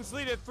 81's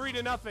lead at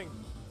 3-0.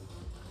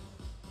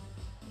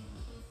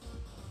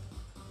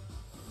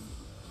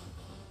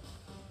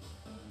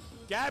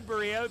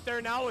 Gadbury out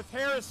there now with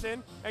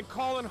Harrison and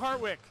Colin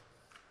Hartwick.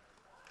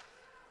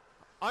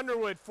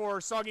 Underwood for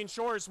Saugeen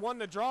Shores won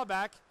the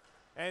drawback,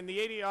 and the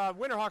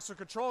Winterhawks will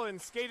control it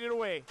and skate it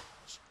away.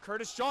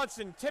 Curtis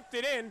Johnson tipped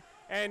it in,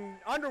 and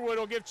Underwood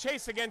will give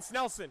chase against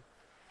Nelson.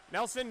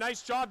 Nelson,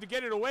 nice job to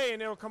get it away,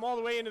 and it'll come all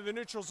the way into the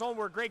neutral zone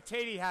where Greg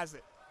Tatey has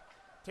it.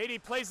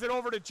 Tatey plays it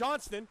over to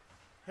Johnston.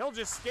 He'll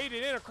just skate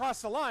it in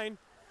across the line.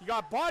 He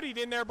got bodied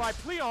in there by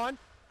Pleon,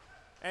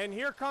 and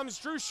here comes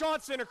Drew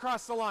Johnson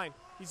across the line.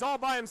 He's all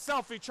by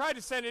himself. He tried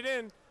to send it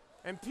in,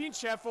 and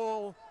Pinchef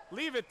will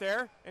leave it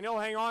there, and he'll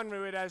hang on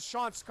to it as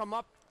Shantz come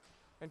up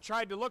and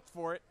tried to look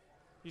for it.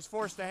 He's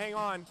forced to hang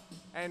on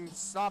and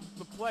stop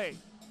the play.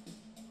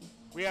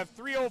 We have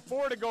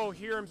 3:04 to go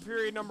here in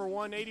period number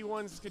 1.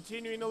 81's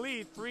continuing to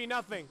lead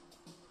 3-0.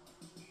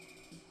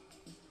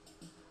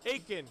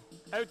 Aiken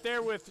out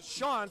there with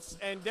Shantz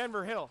and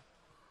Denver Hill.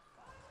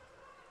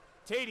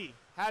 Tatey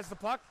has the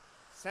puck,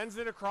 sends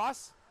it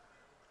across.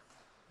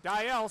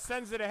 Dial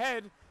sends it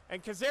ahead,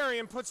 and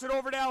Kazarian puts it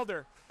over to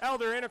Elder.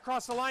 Elder in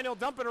across the line. He'll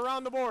dump it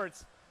around the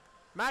boards.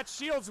 Matt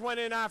Shields went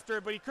in after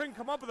it, but he couldn't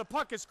come up with a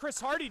puck as Chris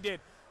Hardy did.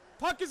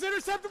 Puck is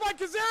intercepted by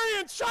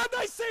Kazarian. Shot,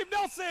 nice save,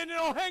 Nelson, and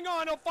he'll hang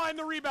on. He'll find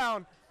the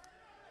rebound.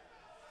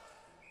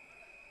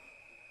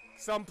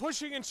 Some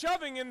pushing and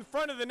shoving in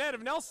front of the net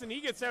of Nelson.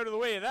 He gets out of the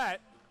way of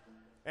that.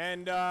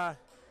 And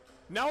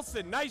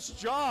Nelson, nice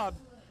job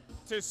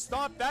to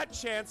stop that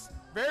chance.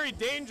 Very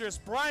dangerous.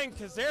 Brian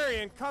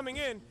Kazarian coming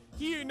in.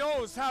 He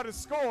knows how to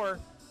score.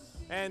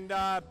 And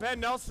Ben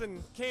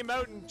Nelson came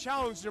out and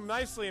challenged him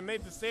nicely and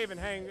made the save and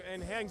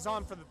hangs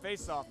on for the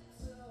faceoff.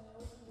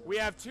 We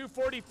have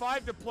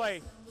 2:45 to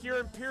play here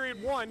in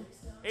period 1.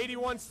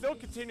 81 still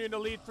continuing to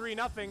lead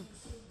 3-0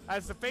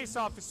 as the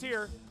faceoff is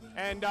here.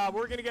 And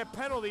we're going to get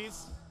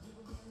penalties.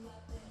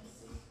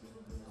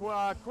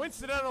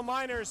 Coincidental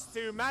minors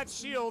to Matt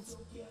Shields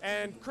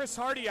and Chris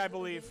Hardy, I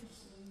believe.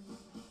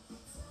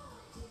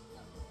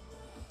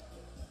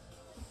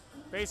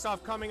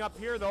 Faceoff coming up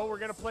here, though. We're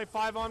going to play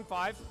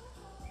 5-on-5.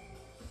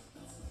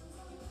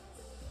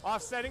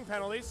 Offsetting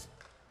penalties.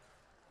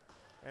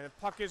 And the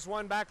puck is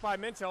won back by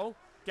Minto.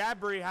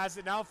 Gadbury has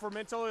it now for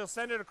Minto. He'll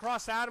send it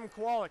across to Adam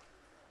Kowalik.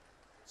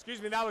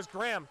 Excuse me, that was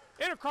Graham.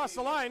 In across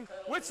the line.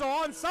 Whistle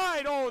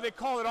onside. Oh, they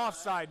call it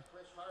offside.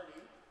 Chris Hardy,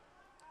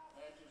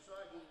 and to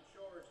Saugeen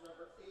Shores,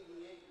 number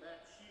 88,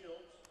 Matt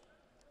Shields,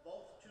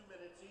 both 2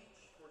 minutes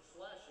each for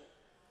slashing.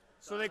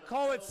 So they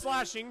call it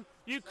slashing.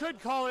 You could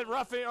call it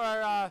roughing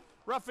or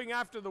roughing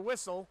after the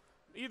whistle.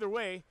 Either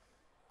way,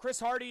 Chris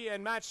Hardy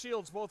and Matt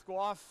Shields both go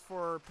off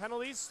for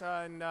penalties,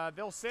 and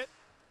they'll sit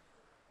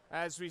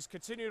as we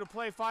continue to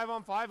play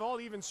 5-on-5, all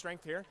even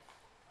strength here.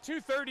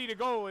 2:30 to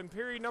go in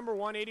period number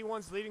 1.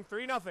 81's leading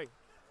 3-0.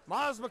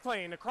 Miles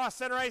McLean across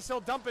center ice.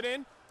 He'll dump it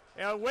in.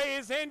 Away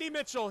is Andy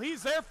Mitchell.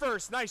 He's there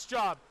first. Nice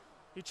job.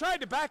 He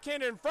tried to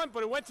backhand it in front,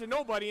 but it went to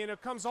nobody, and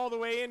it comes all the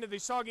way into the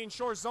Saugeen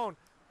Shores zone.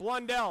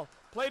 Blundell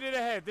played it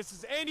ahead. This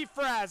is Andy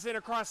Fraz in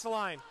across the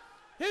line.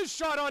 His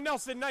shot on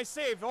Nelson, nice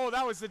save. Oh,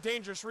 that was a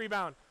dangerous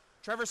rebound.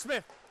 Trevor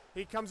Smith,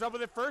 he comes up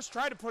with it first,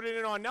 tried to put it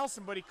in on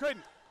Nelson, but he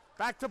couldn't.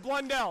 Back to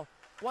Blundell.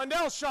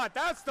 Blundell's shot,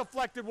 that's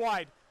deflected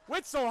wide.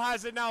 Witzel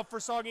has it now for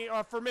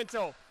for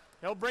Minto.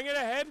 He'll bring it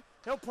ahead.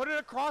 He'll put it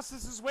across.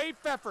 This is Wade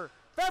Pfeffer.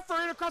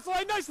 Pfeffer in across the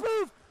line, nice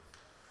move.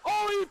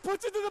 Oh, he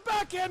puts it to the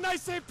backhand,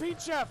 nice save,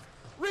 Pinchef.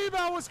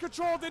 Rebound was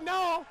controlled, and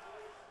now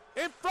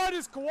in front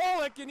is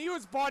Kowalik, and he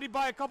was bodied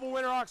by a couple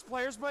Winterhawks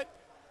players, but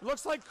it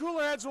looks like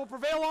cooler heads will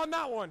prevail on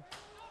that one.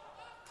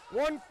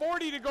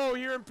 1:40 to go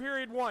here in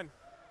period one.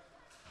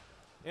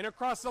 In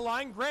across the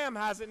line, Graham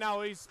has it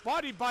now. He's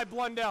bodied by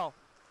Blundell.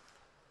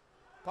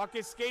 Puck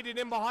is skated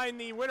in behind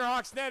the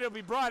Winterhawks net. It'll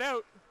be brought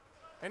out,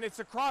 and it's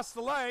across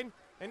the line,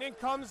 and in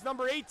comes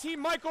number 18,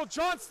 Michael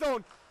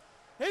Johnstone.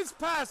 His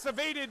pass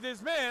evaded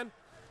his man.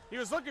 He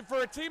was looking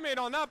for a teammate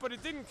on that, but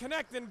it didn't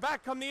connect, and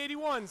back come the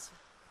 81s.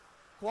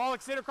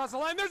 Kowalik's in across the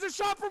line. There's a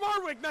shot from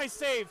Harwick. Nice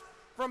save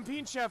from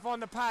Pinchef on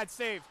the pad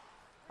save.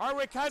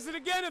 Harwick has it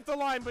again at the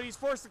line, but he's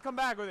forced to come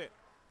back with it.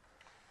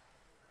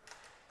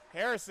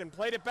 Harrison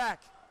played it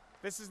back.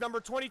 This is number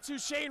 22,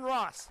 Shane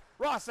Ross.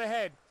 Ross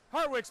ahead.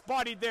 Harwick's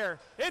bodied there.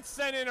 It's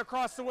sent in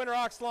across the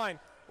Winterhawks line.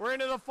 We're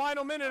into the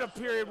final minute of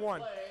period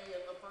one.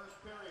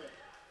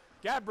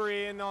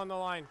 Gabry in on the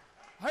line.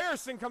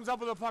 Harrison comes up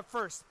with the puck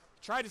first.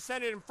 Tried to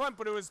send it in front,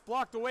 but it was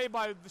blocked away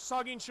by the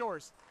Saugeen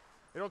Shores.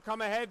 It'll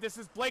come ahead. This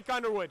is Blake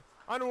Underwood.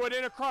 Underwood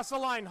in across the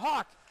line.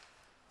 Hawk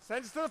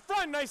sends it to the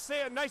front.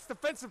 Nice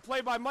defensive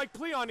play by Mike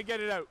Pleon to get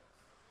it out.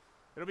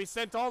 It'll be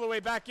sent all the way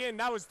back in.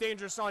 That was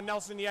dangerous on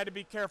Nelson. He had to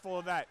be careful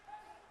of that.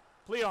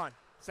 Pleon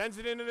sends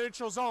it into the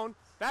neutral zone.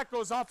 That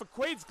goes off of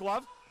Quaid's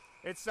glove.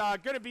 It's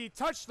going to be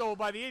touched, though,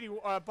 by the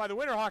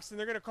Winterhawks, and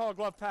they're going to call a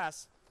glove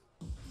pass.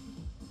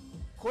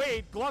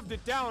 Quaid gloved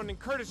it down, and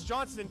Curtis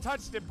Johnston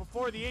touched it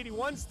before the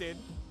 81s did.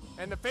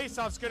 And the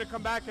faceoff's going to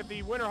come back at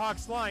the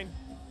Winterhawks line.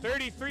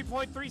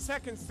 33.3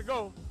 seconds to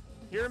go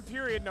here in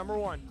period number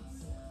one.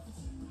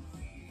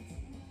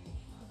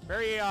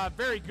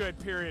 Very good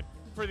period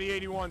for the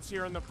 81s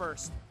here in the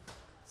first.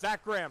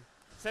 Zach Graham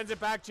sends it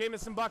back.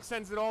 Jamison Buck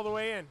sends it all the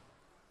way in.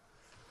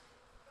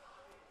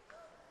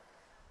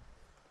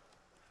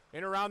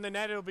 In around the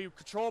net, it'll be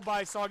controlled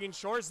by Saugeen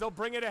Shores. They'll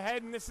bring it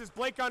ahead, and this is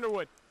Blake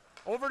Underwood.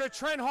 Over to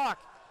Trent Hawk.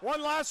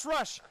 One last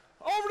rush.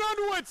 Over to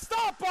Underwood.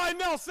 Stopped by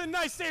Nelson.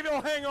 Nice save.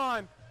 He'll hang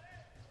on.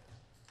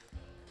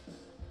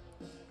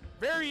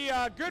 Very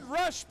good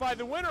rush by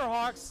the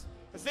Winterhawks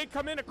as they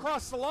come in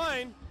across the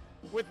line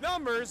with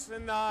numbers.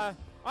 And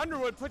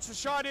Underwood puts a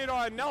shot in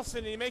on Nelson,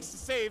 and he makes the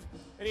save,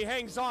 and he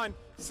hangs on.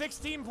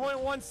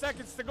 16.1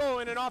 seconds to go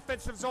in an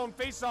offensive zone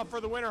faceoff for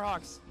the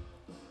Winterhawks.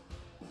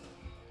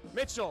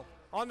 Mitchell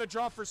on the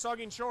draw for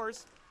Saugeen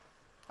Shores.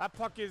 That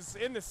puck is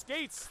in the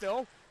skates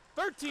still.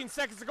 13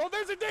 seconds to go.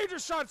 There's a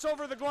dangerous shot. It's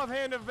over the glove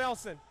hand of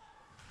Nelson.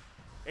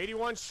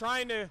 81's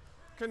trying to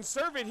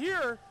conserve it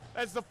here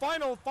as the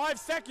final 5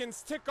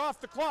 seconds tick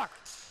off the clock.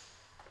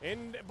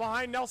 In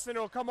behind Nelson,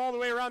 it'll come all the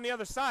way around the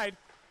other side,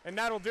 and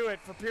that'll do it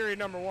for period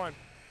number one.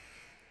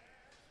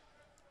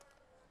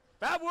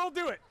 That will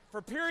do it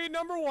for period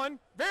number one.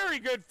 Very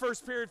good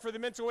first period for the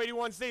Minto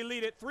 81s. They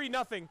lead it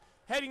 3-0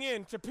 heading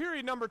into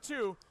period number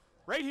two.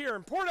 Right here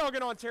in Port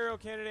Elgin, Ontario,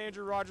 Canada.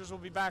 Andrew Rogers will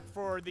be back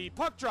for the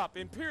puck drop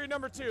in period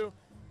number two.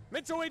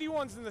 Minto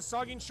 81s and the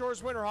Saugeen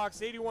Shores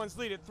Winterhawks. 81s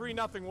lead it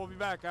 3-0. We'll be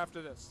back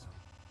after this.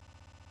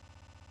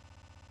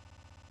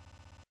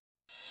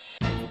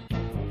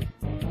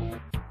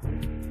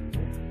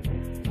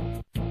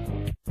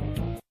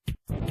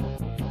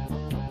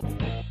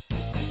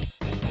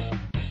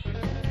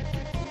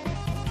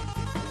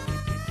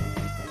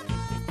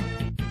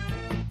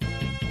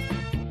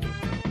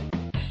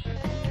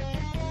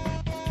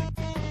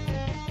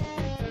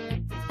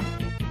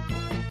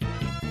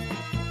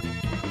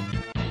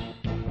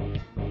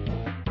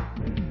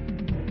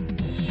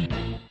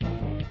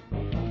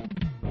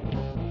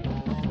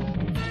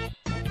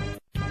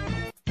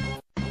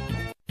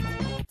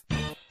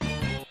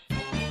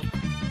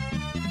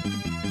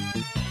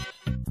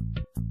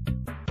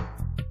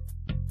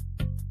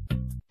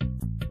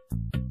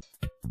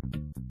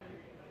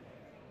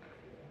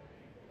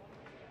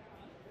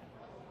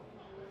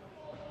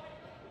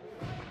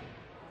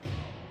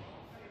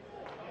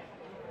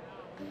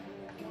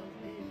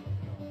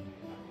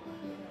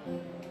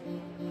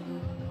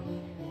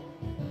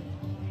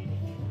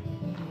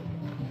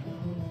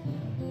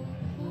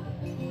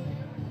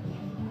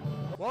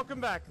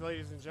 Welcome back,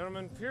 ladies and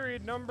gentlemen.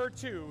 Period number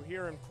two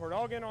here in Port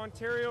Elgin,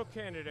 Ontario,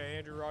 Canada.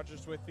 Andrew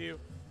Rogers with you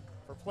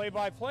for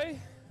play-by-play.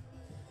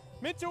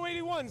 Minto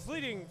 81's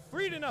leading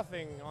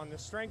 3-0 on the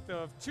strength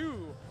of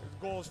 2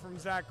 goals from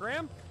Zach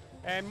Graham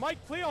and Mike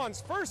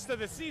Pleon's first of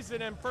the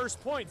season and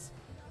first points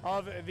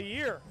of the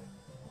year.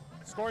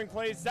 Scoring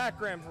plays Zach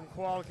Graham from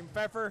Kowalik and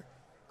Pfeffer,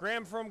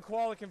 Graham from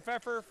Kowalik and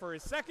Pfeffer for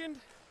his second,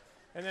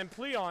 and then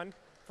Pleon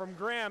from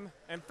Graham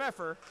and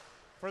Pfeffer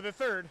for the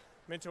third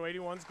Minto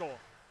 81's goal.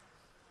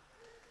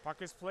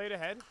 Puck is played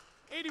ahead.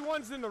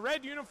 81's in the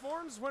red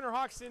uniforms,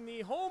 Winterhawks in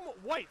the home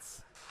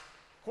whites.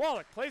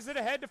 Kowalik plays it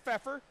ahead to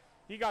Pfeffer.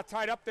 He got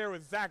tied up there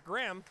with Zach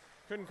Graham.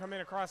 Couldn't come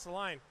in across the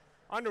line.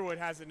 Underwood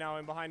has it now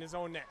in behind his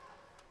own net.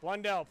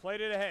 Blundell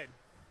played it ahead.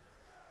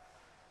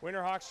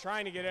 Winterhawks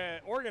trying to get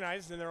it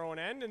organized in their own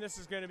end, and this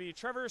is going to be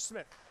Trevor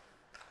Smith.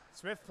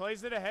 Smith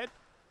plays it ahead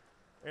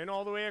and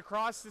all the way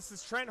across. This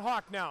is Trent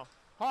Hawk now.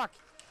 Hawk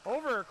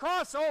over,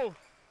 across. Oh,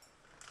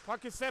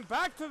 puck is sent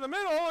back to the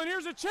middle, and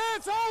here's a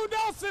chance. Oh,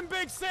 Nelson,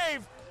 big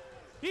save.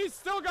 He's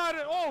still got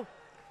it. Oh,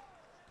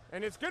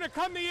 and it's going to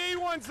come the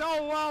 81s.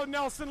 Oh, wow,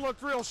 Nelson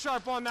looked real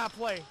sharp on that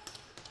play.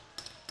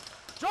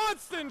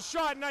 Johnston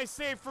shot, nice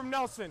save from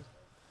Nelson.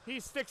 He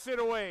sticks it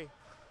away.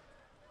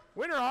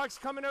 Winterhawks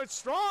coming out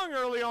strong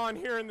early on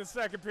here in the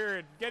second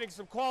period, getting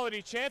some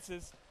quality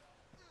chances.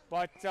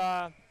 But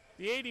the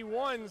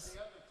 81s,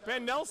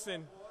 Ben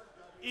Nelson,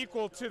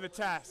 equal to the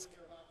task.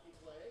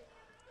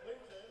 Clinton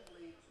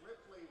leads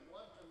Ripley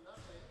 1-0,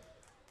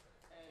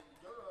 and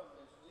Durham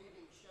is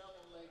leading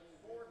Shallow Lake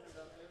 4-0,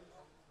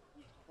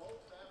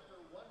 both after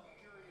one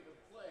period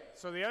of play.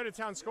 So the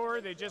out-of-town scorer,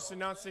 they just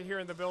announced it here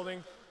in the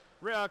building.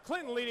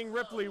 Clinton leading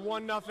Ripley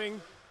 1-0,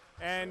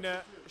 and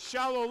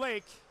Shallow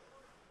Lake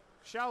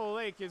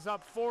is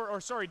up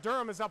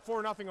Durham is up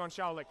 4-0 on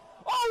Shallow Lake.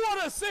 Oh,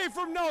 what a save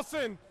from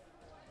Nelson!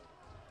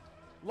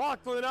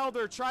 Lachlan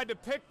Elder tried to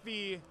pick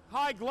the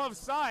high glove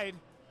side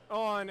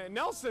on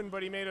Nelson,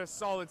 but he made a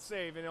solid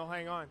save, and he'll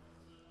hang on.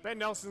 Ben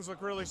Nelson's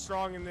looked really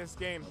strong in this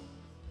game.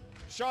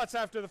 Shots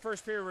after the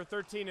first period were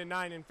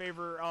 13-9 in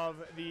favor of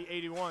the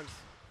 81s.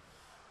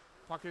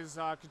 Puck is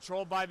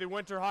controlled by the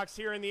Winterhawks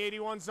here in the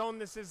 81 zone.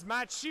 This is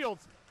Matt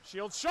Shields.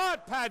 Shields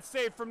shot, pad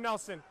save from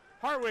Nelson.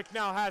 Hartwick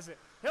now has it.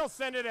 He'll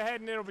send it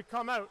ahead and it'll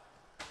come out.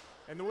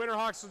 And the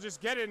Winterhawks will just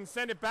get it and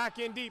send it back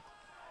in deep.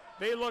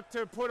 They look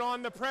to put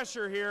on the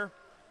pressure here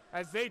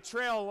as they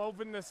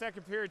open the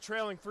second period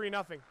trailing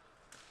 3-0.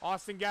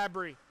 Austin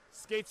Gabry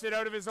skates it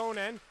out of his own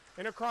end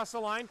and across the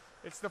line.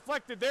 It's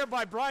deflected there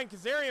by Brian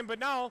Kazarian, but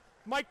now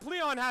Mike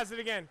Pleon has it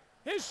again.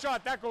 His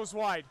shot, that goes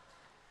wide.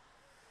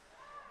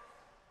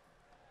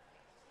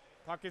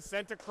 Puck is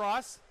sent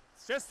across.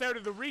 It's just out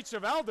of the reach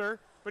of Elder,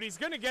 but he's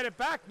going to get it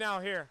back now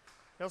here.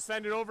 He'll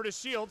send it over to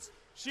Shields.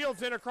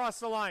 Shields in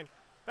across the line.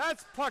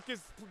 That puck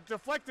is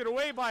deflected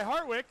away by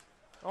Hartwick.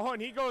 Oh,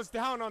 and he goes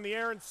down on the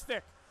errant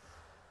stick.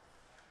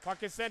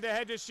 Puck is sent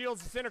ahead to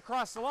Shields. It's in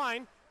across the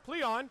line.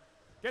 Pleon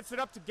gets it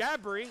up to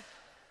Gabry.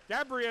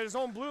 Gabry at his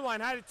own blue line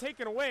had it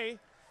taken away.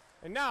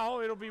 And now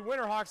it'll be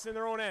Winterhawks in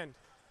their own end.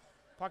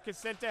 Puck is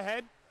sent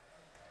ahead.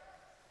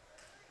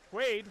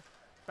 Quaid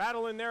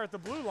battling there at the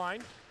blue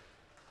line.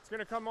 It's going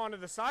to come onto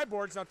the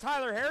sideboards. Now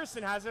Tyler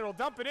Harrison has it. He'll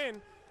dump it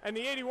in. And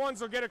the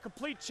 81s will get a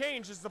complete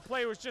change as the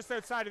play was just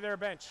outside of their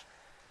bench.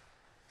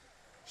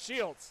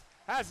 Shields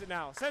has it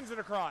now. Sends it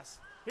across.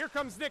 Here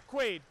comes Nick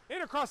Quaid.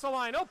 In across the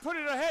line. He'll put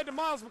it ahead to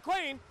Miles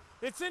McLean.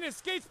 It's in his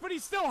skates, but he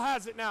still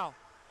has it now.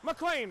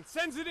 McLean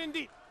sends it in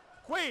deep.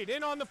 Quaid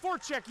in on the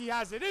forecheck. He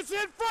has it. It's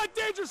in front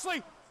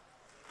dangerously.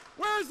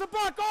 Where is the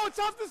puck? Oh, it's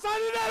off the side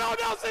of the net. Oh,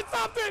 Nelson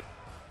stopped it.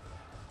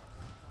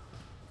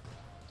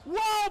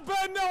 Wow,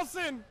 Ben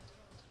Nelson.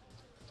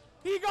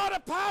 He got a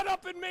pad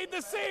up and made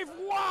the save.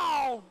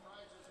 Wow.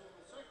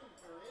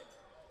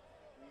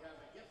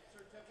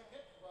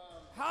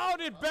 How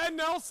did Ben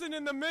Nelson,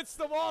 in the midst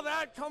of all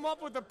that, come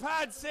up with a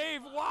pad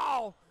save?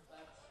 Wow.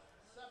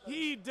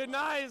 He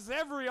denies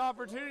every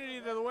opportunity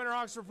that the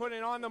Winterhawks were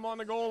putting on them on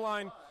the goal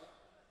line.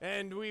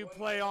 And we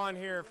play on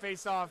here.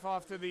 Face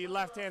off to the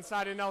left-hand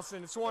side of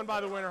Nelson. It's won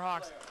by the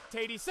Winterhawks.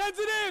 Tatey sends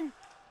it in.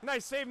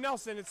 Nice save,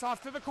 Nelson. It's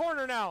off to the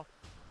corner now.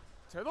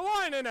 To the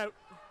line and out.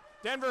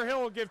 Denver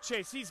Hill will give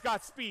chase. He's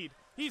got speed.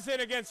 He's in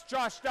against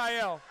Josh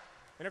Dial.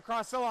 And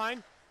across the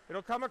line.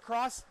 It'll come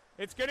across.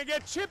 It's going to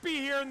get chippy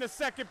here in the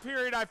second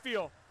period, I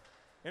feel.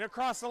 And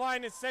across the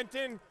line, it's sent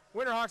in.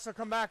 Winterhawks will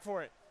come back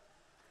for it.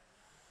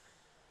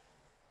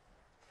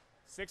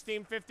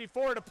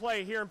 16:54 to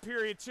play here in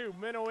period 2.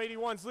 Minto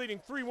 81's leading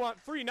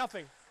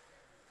 3-0.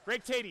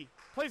 Greg Tatey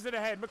plays it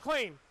ahead.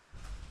 McLean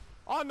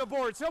on the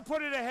boards. He'll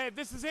put it ahead.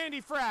 This is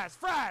Andy Fraz.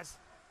 Fraz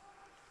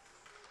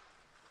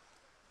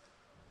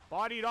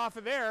bodied off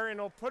of there, and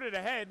he'll put it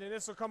ahead, and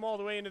this will come all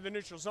the way into the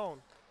neutral zone.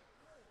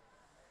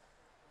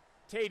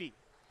 Tatey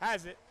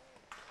has it.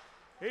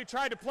 He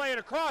tried to play it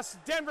across.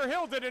 Denver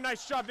Hill did a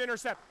nice job to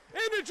intercept.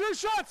 Into Drew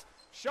Shots.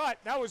 Shot.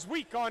 That was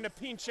weak on to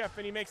Pinchef,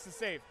 and he makes the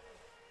save.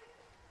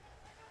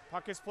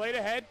 Puck is played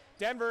ahead.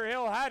 Denver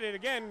Hill had it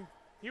again.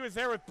 He was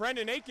there with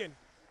Brendan Aiken.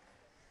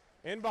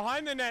 In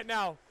behind the net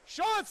now.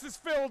 Shots is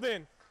filled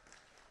in.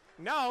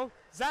 Now,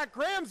 Zach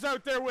Graham's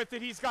out there with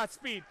it. He's got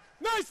speed.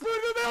 Nice move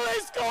to the middle. They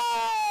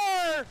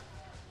score!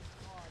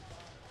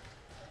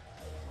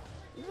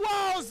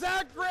 Wow,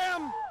 Zach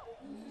Graham.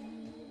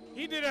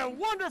 He did a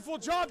wonderful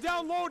job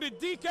down low to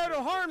deke out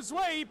of harm's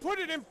way. He put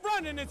it in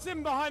front, and it's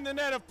in behind the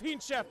net of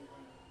Pinchef.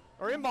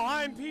 Or in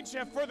behind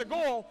Pinchef for the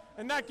goal,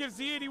 and that gives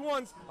the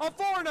 81s a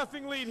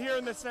 4-0 lead here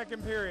in the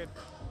second period.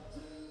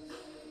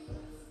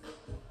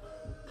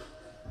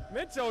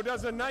 Minto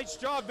does a nice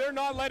job. They're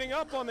not letting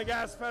up on the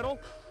gas pedal.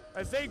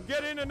 as they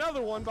get in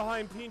another one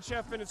behind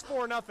Pinchef, and it's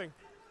 4-0.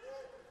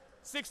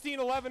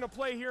 16-11 to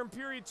play here in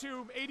period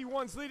 2.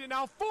 81's lead it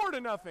now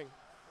 4-0.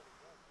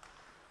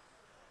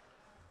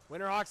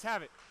 Winterhawks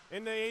have it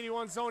in the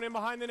 81 zone in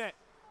behind the net.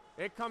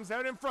 It comes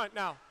out in front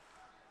now.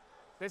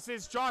 This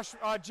is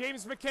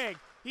James McKeag.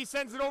 He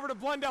sends it over to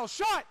Blundell.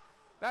 Shot!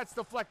 That's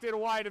deflected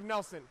wide of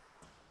Nelson.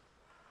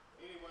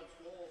 81's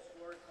goal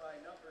scored by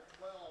number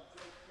 12,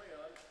 Jake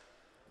Leon.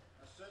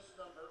 Assist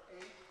number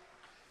 8,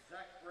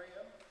 Zach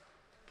Graham.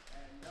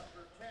 And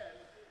number 10,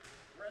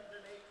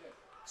 Brendan Aiken.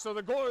 So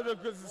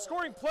the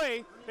scoring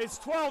play is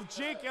 12,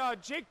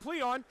 Jake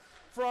Pleon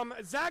from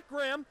Zach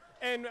Graham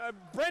and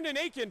Brendan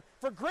Aiken.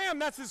 For Graham,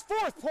 that's his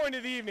 4th point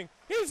of the evening.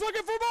 He's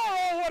looking for more.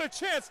 Oh, what a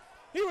chance.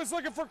 He was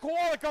looking for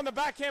Kowalik on the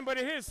backhand, but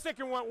it hit his stick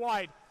and went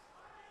wide.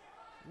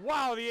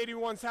 Wow, the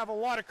 81s have a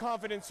lot of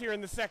confidence here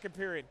in the second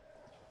period.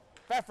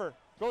 Pfeffer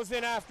goes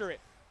in after it.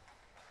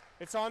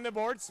 It's on the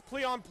boards.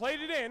 Pleon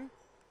played it in.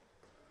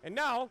 And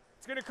now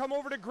it's going to come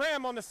over to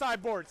Graham on the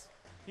sideboards.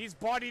 He's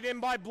bodied in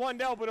by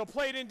Blundell, but he'll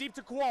play it in deep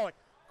to Kowalik.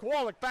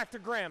 Kowalik back to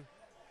Graham.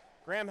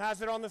 Graham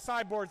has it on the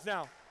sideboards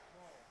now.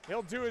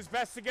 He'll do his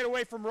best to get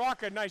away from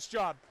Rocca. Nice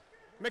job.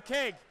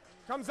 McKeag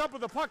comes up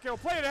with the puck. He'll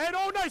play it ahead.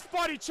 Oh, nice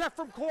body check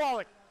from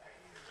Kowalik.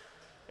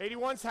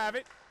 81s have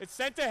it. It's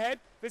sent ahead.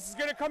 This is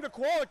going to come to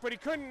Kowalik, but he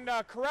couldn't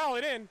corral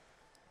it in.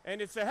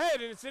 And it's ahead,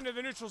 and it's into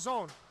the neutral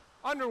zone.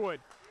 Underwood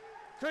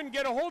couldn't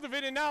get a hold of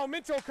it, and now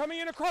Minto coming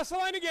in across the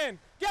line again.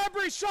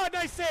 Gabry shot,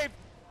 nice save.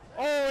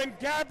 Oh, and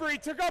Gabry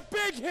took a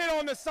big hit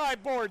on the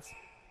sideboards.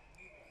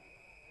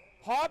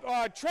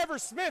 Trevor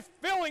Smith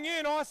filling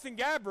in Austin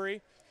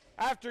Gabry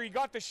after he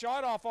got the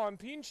shot off on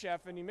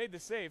Pinchef, and he made the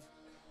save.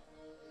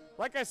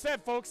 Like I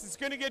said, folks, it's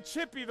going to get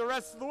chippy the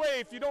rest of the way.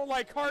 If you don't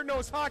like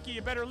hard-nosed hockey,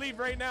 you better leave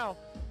right now.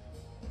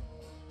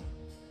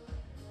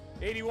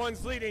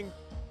 81's leading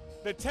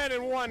the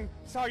 10-1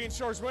 Saugeen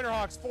Shores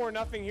Winterhawks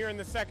 4-0 here in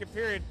the second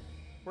period.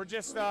 We're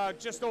just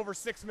over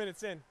 6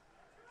 minutes in.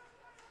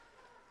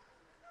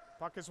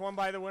 Puck is won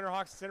by the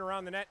Winterhawks. It's in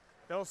around the net.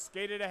 They'll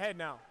skate it ahead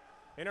now.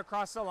 In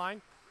across the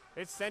line.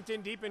 It's sent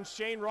in deep, and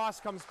Shane Ross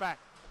comes back.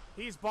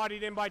 He's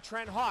bodied in by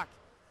Trent Hawk.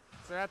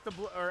 So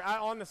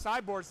on the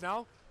sideboards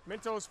now.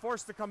 Minto is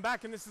forced to come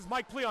back, and this is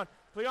Mike Pleon.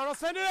 Pleon will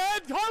send it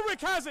ahead. Hardwick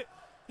has it.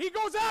 He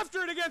goes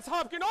after it against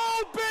Hopkins.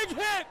 Oh, big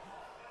hit!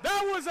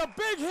 That was a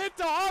big hit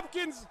to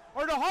Hopkins,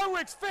 or to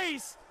Hardwick's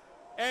face.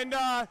 And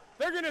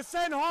they're going to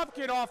send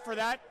Hopkins off for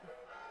that.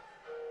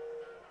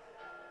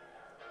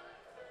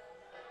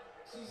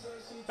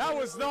 That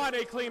was not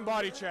a clean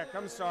body check.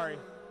 I'm sorry.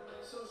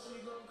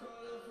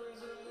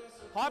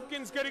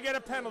 Hopkins going to get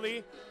a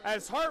penalty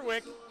as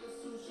Hardwick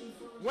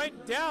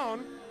went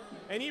down,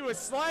 and he was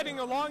sliding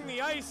along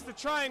the ice to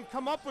try and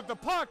come up with the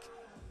puck,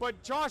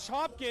 but Josh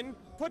Hopkins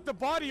put the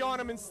body on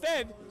him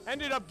instead,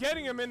 ended up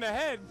getting him in the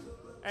head,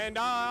 and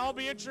I'll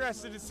be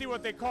interested to see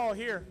what they call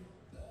here.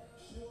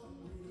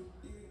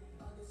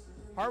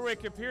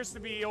 Hardwick appears to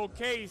be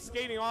okay. He's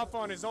skating off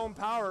on his own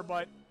power,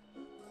 but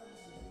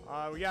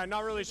yeah,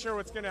 not really sure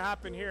what's going to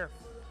happen here.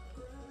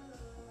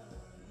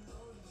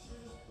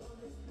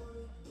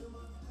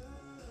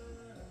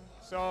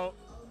 So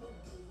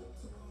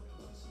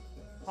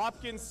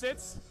Hopkins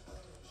sits.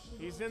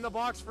 He's in the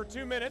box for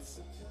 2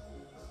 minutes.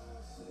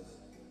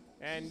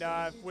 And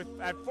at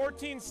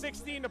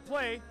 14:16 to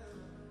play,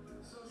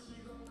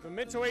 the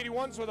Minto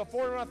 81s with a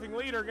 4-0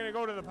 lead are going to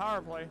go to the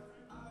power play.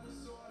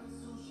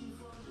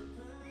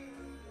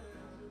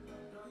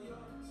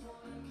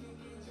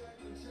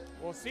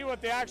 We'll see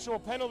what the actual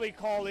penalty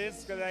call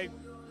is, because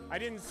I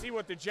didn't see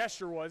what the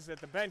gesture was at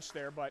the bench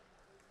there, but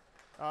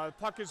the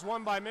puck is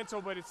won by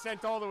Minto, but it's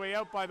sent all the way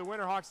out by the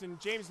Winterhawks, and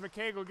James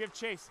McKeag will give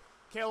chase.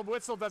 Caleb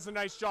Witzel does a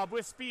nice job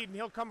with speed, and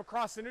he'll come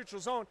across the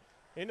neutral zone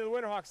into the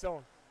Winterhawks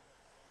zone.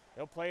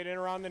 He'll play it in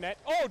around the net.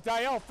 Oh,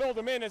 Dial filled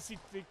him in as he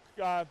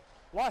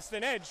lost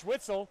an edge.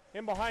 Witzel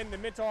in behind the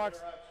Winterhawks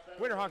bench.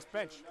 Number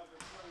 29,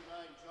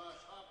 Josh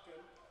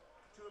Hopkins,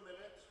 2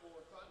 minutes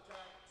for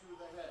contact to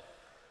the head.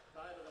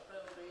 Time of the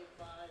penalty,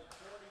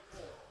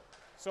 5:44.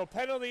 So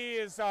penalty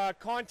is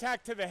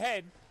contact to the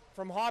head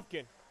from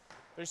Hopkins.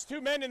 There's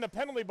 2 men in the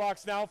penalty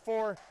box now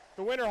for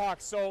the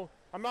Winterhawks, so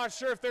I'm not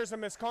sure if there's a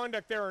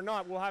misconduct there or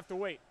not. We'll have to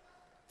wait.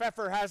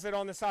 Pfeffer has it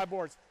on the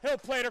sideboards. He'll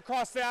play it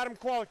across to Adam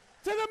Kowalik.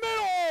 To the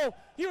middle!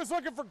 He was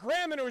looking for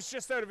Graham, and it was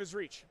just out of his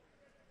reach.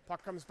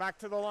 Puck comes back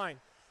to the line.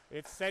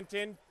 It's sent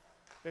in.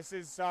 This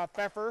is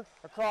Pfeffer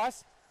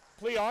across.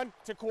 Pleon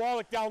to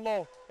Kowalik down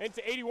low.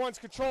 Into 81's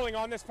controlling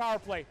on this power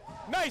play.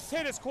 Nice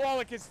hit as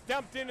Kowalik is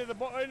dumped into the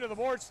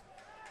boards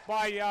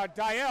by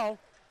Dial.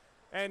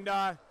 And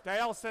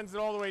Dial sends it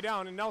all the way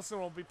down, and Nelson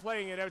will be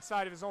playing it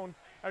outside of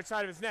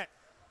his net.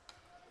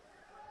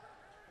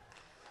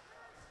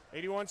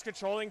 81's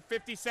controlling.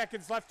 50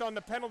 seconds left on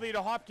the penalty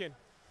to Hopkins.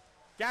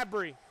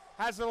 Gabry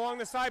has it along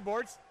the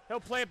sideboards. He'll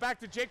play it back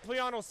to Jake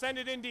Pleon. He'll send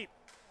it in deep.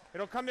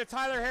 It'll come to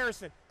Tyler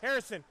Harrison.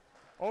 Harrison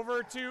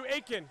over to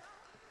Aiken.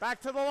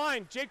 Back to the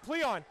line. Jake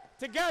Pleon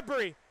to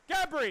Gabry.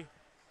 Gabry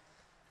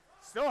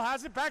still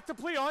has it back to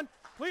Pleon.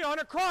 Pleon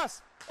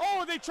across.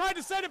 Oh, they tried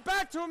to send it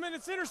back to him, and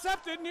it's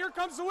intercepted, and here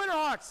comes the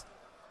Winterhawks.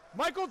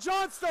 Michael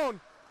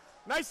Johnstone.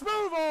 Nice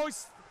move. Oh,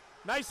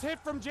 nice hit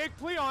from Jake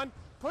Pleon.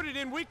 Put it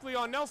in weakly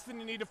on Nelson,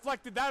 and he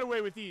deflected that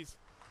away with ease.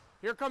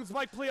 Here comes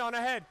Mike Pleon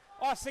ahead.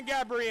 Austin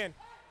Gabriel.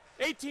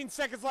 18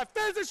 seconds left.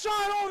 There's a shot.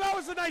 Oh, that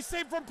was a nice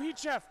save from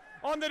Peachef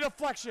on the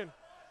deflection.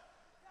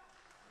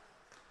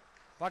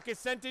 Puck is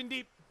sent in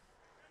deep.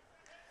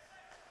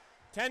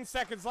 10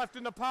 seconds left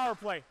in the power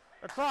play.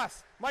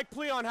 Across. Mike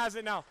Pleon has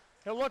it now.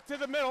 He'll look to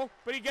the middle,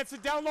 but he gets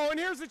it down low, and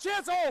here's the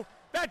chance. Oh,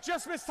 that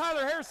just missed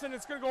Tyler Harrison.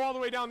 It's going to go all the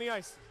way down the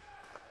ice.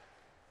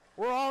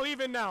 We're all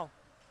even now.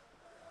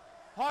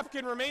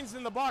 Hopkin remains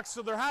in the box,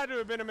 so there had to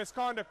have been a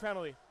misconduct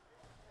penalty.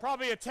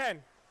 Probably a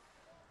 10.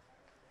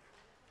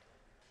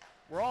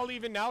 We're all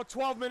even now.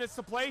 12 minutes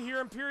to play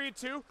here in period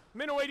 2.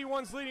 Minto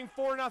 81's leading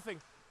 4-0.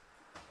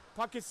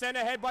 Puck is sent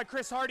ahead by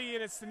Chris Hardy,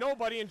 and it's to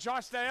nobody, and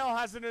Josh Dael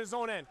has it in his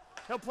own end.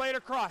 He'll play it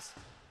across.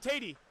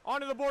 Tatey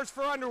onto the boards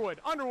for Underwood.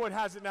 Underwood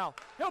has it now.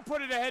 He'll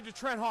put it ahead to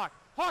Trent Hawk.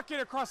 Hawk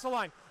in across the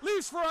line.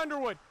 Leaves for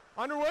Underwood.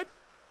 Underwood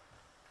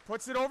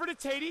puts it over to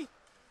Tatey.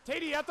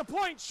 Tatey at the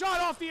point.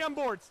 Shot off the end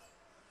boards.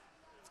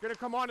 It's going to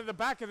come onto the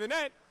back of the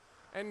net,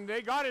 and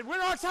they got it.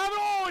 Winterhawks have it.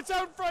 Oh, it's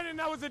out in front, and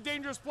that was a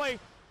dangerous play,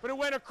 but it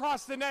went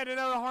across the net and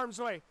out of harm's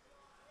way.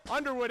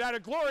 Underwood had a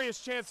glorious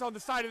chance on the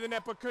side of the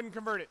net, but couldn't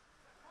convert it.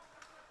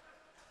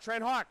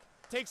 Trent Hawk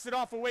takes it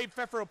off of Wade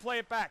Pfeffer. Will play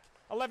it back.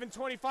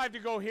 11:25 to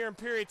go here in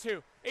period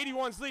 2.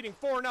 81's leading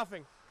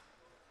 4-0.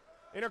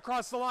 In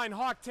across the line,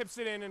 Hawk tips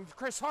it in, and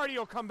Chris Hardy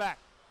will come back.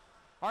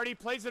 Hardy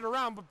plays it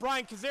around, but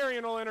Brian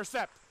Kazarian will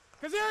intercept.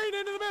 Kazarian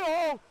into the middle.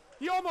 Oh,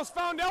 he almost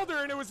found Elder,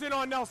 and it was in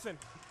on Nelson.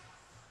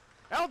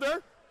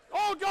 Elder,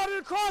 oh, got it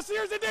across.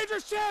 Here's a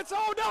dangerous chance.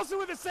 Oh, Nelson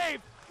with a save.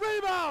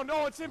 Rebound.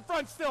 Oh, it's in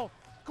front still.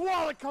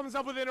 Kowalik comes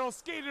up with it and will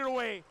skate it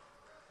away.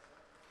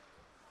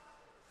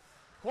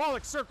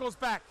 Kowalik circles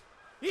back.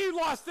 He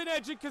lost an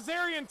edge, and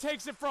Kazarian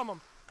takes it from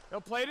him.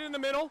 He'll play it in the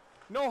middle.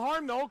 No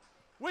harm, though.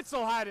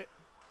 Witzel had it.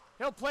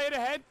 He'll play it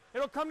ahead.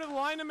 It'll come to the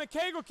line, and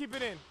McKay will keep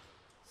it in.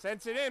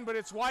 Sends it in, but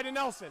it's wide to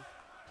Nelson.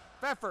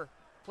 Pfeffer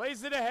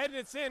plays it ahead, and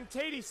it's in.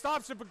 Tatey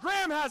stops it, but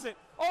Graham has it.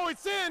 Oh,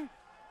 it's in,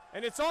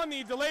 and it's on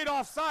the delayed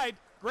offside.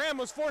 Graham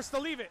was forced to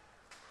leave it.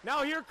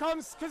 Now here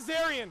comes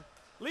Kazarian.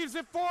 Leaves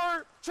it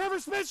for Trevor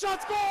Smith.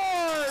 Shot,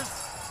 scores!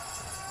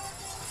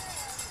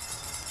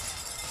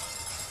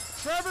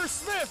 Trevor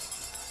Smith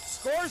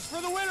scores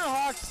for the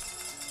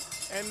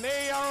Winterhawks, and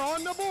they are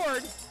on the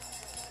board.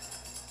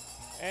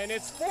 And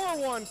it's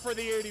 4-1 for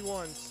the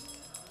 81s.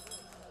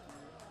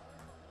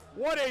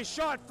 What a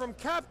shot from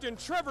Captain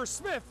Trevor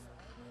Smith.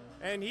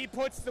 And he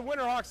puts the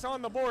Winterhawks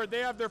on the board. They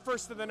have their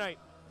first of the night.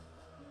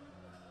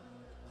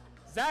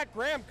 Zach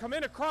Graham come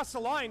in across the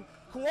line.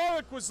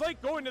 Kowalik was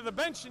late going to the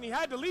bench, and he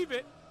had to leave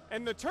it.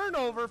 And the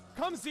turnover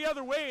comes the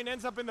other way and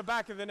ends up in the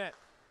back of the net.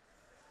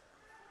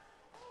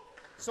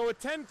 So with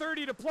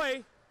 10:30 to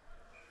play,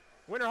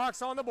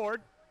 Winterhawks on the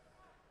board.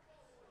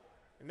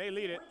 And they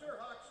lead it.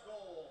 Winterhawks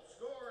goal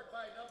scored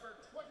by number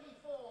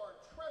 24,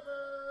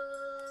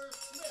 Trevor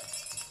Smith.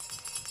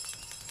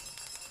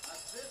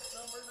 Assist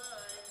number 9,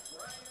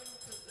 Brian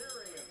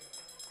Kazarian.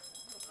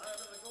 Out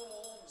of the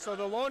goal. So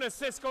the lone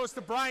assist goes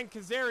to Brian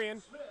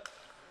Kazarian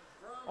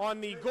on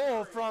the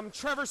goal from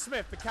Trevor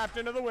Smith, the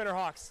captain of the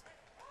Winterhawks.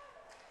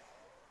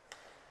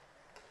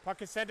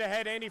 Puck is sent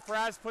ahead. Andy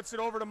Fraz puts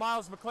it over to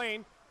Miles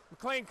McLean.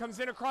 McLean comes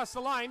in across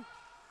the line.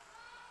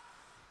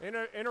 In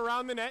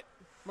around the net.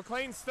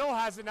 McLean still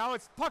has it now.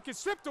 Its puck is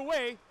stripped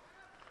away.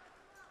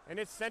 And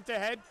it's sent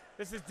ahead.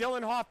 This is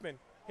Dylan Hoffman.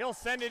 He'll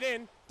send it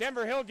in.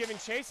 Denver Hill giving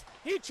chase.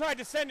 He tried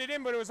to send it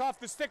in, but it was off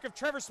the stick of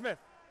Trevor Smith.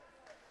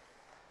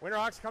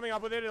 Winterhawks coming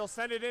up with it. He'll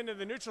send it into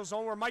the neutral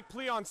zone where Mike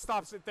Pleon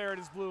stops it there at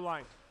his blue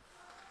line.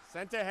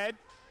 Sent ahead.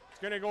 It's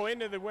going to go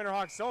into the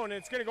Winterhawks zone, and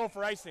it's going to go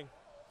for icing.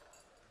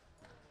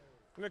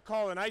 I'm going to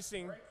call an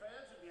icing. Fans,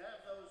 if you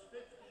have those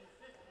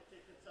 50-50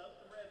 tickets out,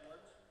 the red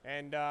ones.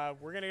 And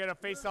we're going to get a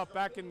face-off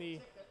back in the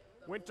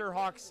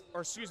Winterhawks,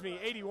 or excuse me,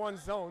 81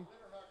 zone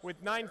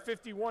with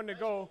 9:51 to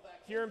go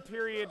here in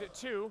period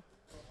 2.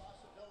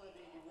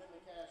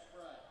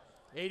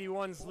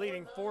 81's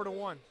leading 4-1.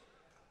 2-3-6-4.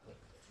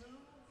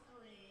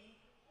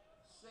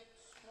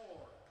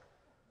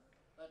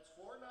 That's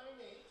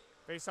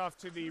 4-9-8. Face-off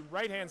to the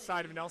right-hand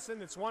side of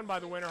Nelson. It's won by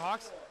the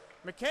Winterhawks.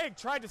 McKaig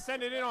tried to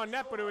send it in on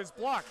net, but it was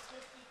blocked.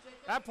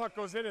 That puck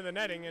goes into the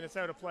netting, and it's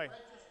out of play.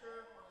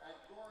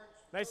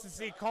 Nice to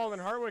see Colin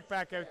Hartwick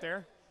back out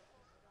there,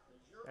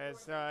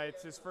 as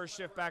it's his first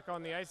shift back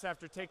on the ice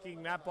after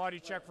taking that body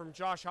check from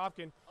Josh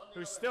Hopkin,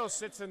 who still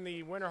sits in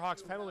the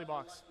Winterhawks penalty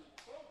box.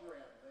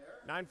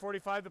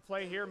 9:45 to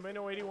play here.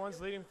 Minto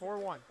 81's leading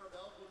 4-1.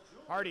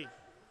 Hardy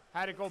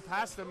had to go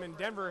past him, and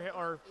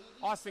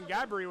Austin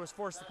Gabry was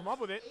forced to come up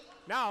with it.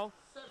 Now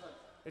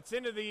it's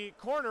into the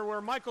corner where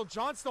Michael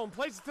Johnstone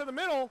plays it to the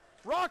middle.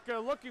 Rocca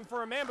looking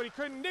for a man, but he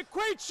couldn't. Nick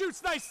Quaid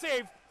shoots. Nice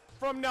save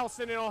from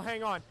Nelson, and he'll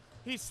hang on.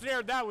 He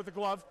snared that with the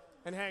glove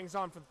and hangs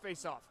on for the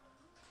face-off.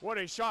 What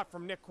a shot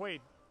from Nick Quaid.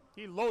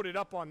 He loaded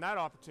up on that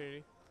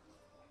opportunity,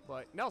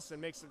 but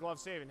Nelson makes the glove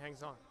save and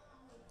hangs on.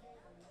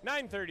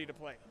 9:30 to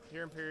play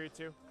here in period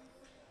 2.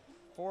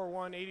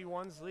 4-1,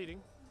 81's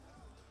leading.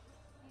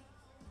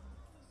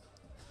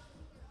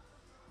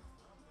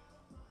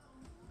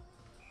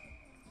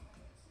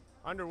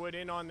 Underwood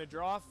in on the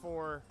draw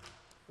for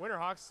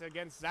Winterhawks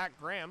against Zach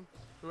Graham,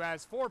 who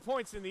has 4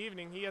 points in the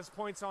evening. He has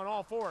points on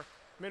all 4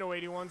 Minto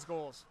 81's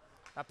goals.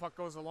 That puck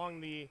goes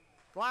along the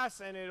glass,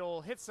 and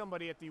it'll hit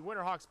somebody at the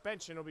Winterhawks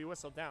bench, and it'll be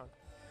whistled down.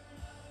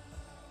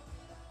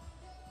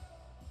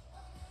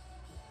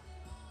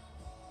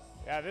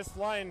 Yeah, this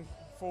line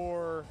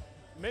for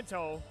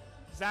Minto,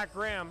 Zach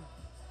Graham,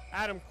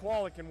 Adam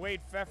Kwolek, and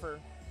Wade Pfeffer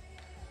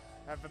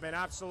have been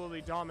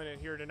absolutely dominant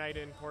here tonight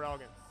in Port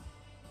Elgin.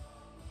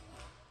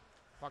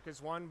 Puck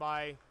is won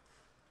by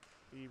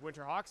the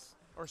Winterhawks,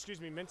 or excuse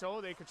me,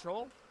 Minto. They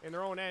control in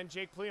their own end.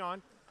 Jake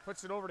Pleon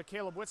puts it over to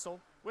Caleb Witzel,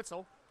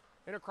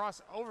 in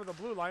across over the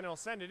blue line, and he'll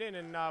send it in,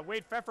 and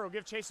Wade Pfeffer will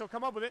give chase. He'll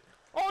come up with it.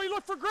 Oh, he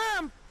looked for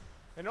Graham,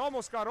 and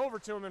almost got over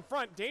to him in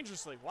front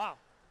dangerously. Wow,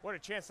 what a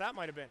chance that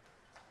might have been.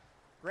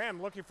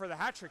 Graham looking for the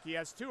hat trick. He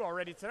has 2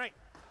 already tonight.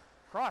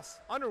 Cross,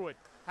 Underwood,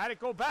 had it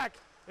go back.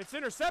 It's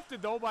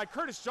intercepted, though, by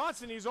Curtis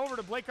Johnson. He's over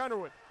to Blake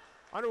Underwood.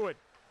 Underwood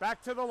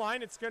back to the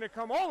line. It's going to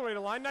come all the way to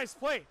the line. Nice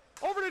play.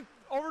 Over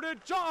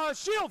to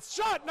Shields.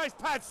 Shot. Nice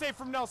pad save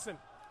from Nelson.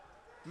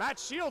 Matt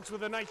Shields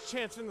with a nice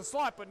chance in the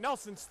slot, but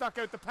Nelson stuck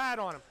out the pad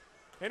on him.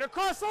 And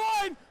across the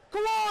line,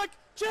 Kowalik,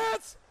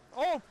 chance.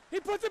 Oh, he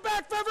puts it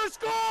back. Pfeffer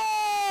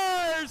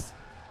scores!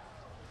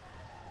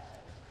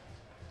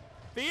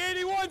 The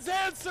 81's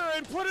answer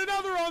and put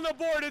another on the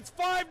board. It's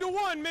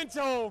 5-1,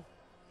 Minto.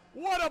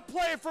 What a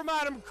play from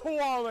Adam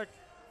Kowalik.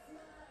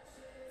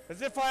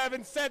 As if I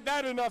haven't said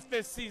that enough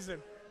this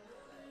season.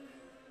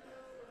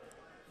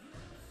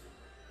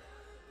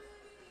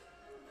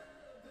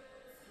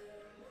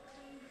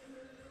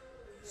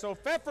 So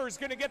Pfeffer's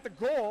going to get the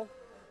goal,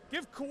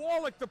 give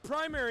Kowalik the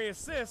primary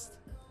assist,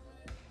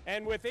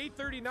 and with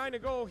 8:39 to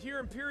go here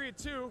in period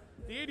 2,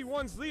 the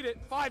 81's lead it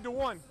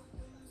 5-1.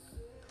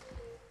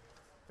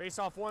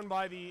 Face-off won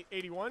by the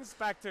 81's.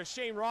 Back to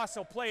Shane Ross.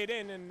 He'll play it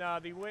in, and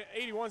the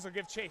 81's will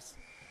give chase.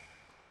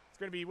 It's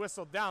going to be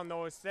whistled down,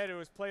 though. Instead, it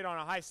was played on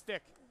a high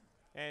stick,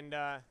 and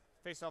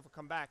face-off will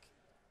come back.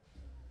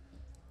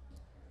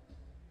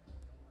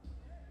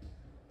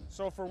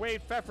 So for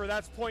Wade Pfeffer,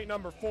 that's point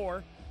number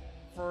 4.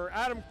 For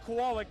Adam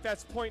Kowalik,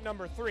 that's point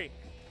number 3.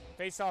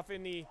 Face-off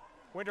in the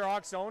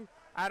Winterhawks zone.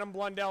 Adam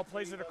Blundell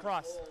plays it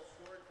across.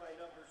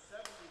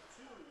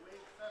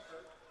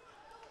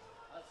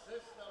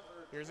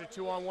 Here's a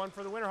 2-on-1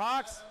 for the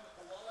Winterhawks.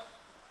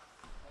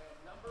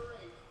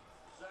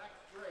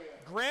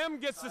 Graham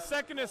gets the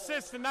second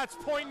assist, and that's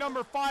point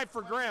number 5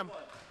 for Graham.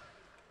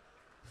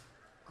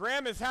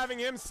 Graham is having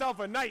himself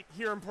a night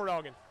here in Port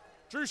Elgin.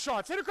 Drew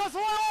shots, hit across the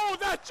line. Oh,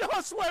 that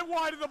just went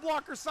wide of the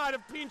blocker side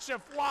of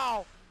Pinchef.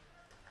 Wow.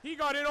 He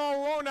got in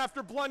all alone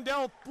after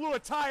Blundell blew a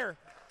tire.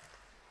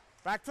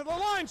 Back to the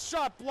line,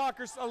 shot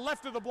blockers,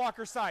 left of the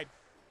blocker side.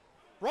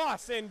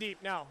 Ross in deep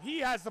now. He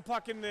has the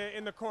puck in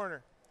the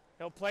corner.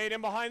 He'll play it in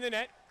behind the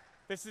net.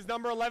 This is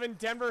number 11,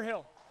 Denver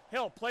Hill.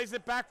 Hill plays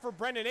it back for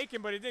Brendan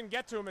Aiken, but it didn't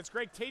get to him. It's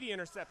Greg Tatey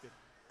intercepted.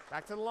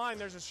 Back to the line,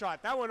 there's a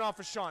shot. That went off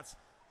of Shantz.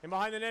 In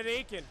behind the net,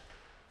 Aiken.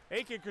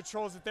 Aiken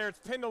controls it there. It's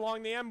pinned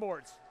along the end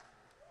boards.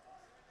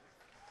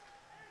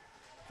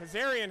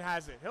 Kazarian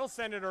has it. He'll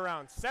send it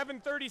around.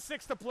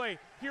 7:36 to play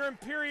here in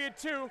period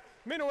 2.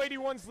 Minto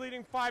 81's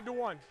leading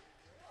 5-1.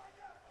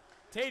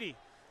 Tatey.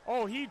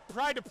 Oh, he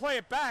tried to play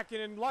it back,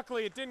 and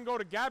luckily it didn't go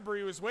to Gadbury.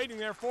 He was waiting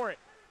there for it.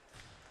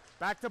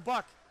 Back to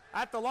Buck.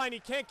 At the line, he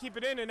can't keep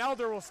it in, and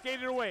Elder will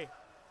skate it away.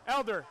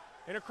 Elder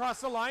in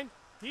across the line.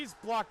 He's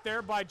blocked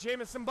there by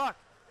Jamison Buck.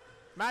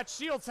 Matt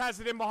Shields has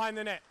it in behind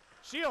the net.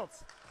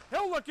 Shields.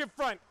 He'll look in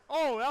front.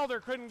 Oh, Elder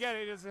couldn't get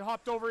it as it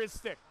hopped over his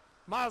stick.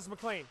 Miles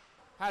McLean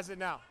has it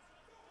now.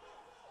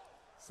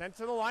 Sent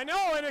to the line.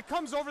 Oh, and it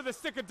comes over the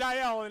stick of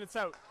Dial, and it's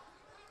out.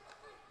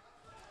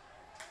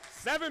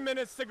 7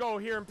 minutes to go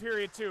here in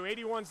period 2.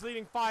 81's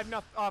leading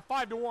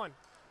 5-1.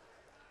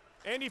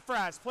 Andy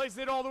Fraz plays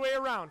it all the way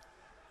around.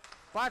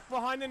 Back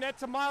behind the net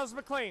to Miles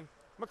McLean.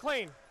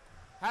 McLean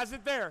has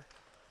it there.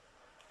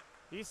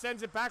 He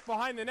sends it back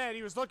behind the net.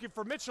 He was looking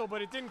for Mitchell,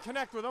 but it didn't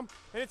connect with him.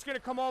 And it's going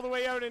to come all the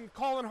way out, and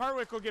Colin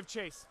Hartwick will give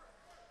chase.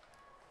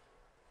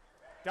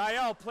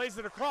 Dial plays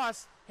it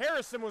across.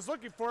 Harrison was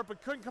looking for it,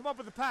 but couldn't come up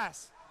with the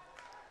pass.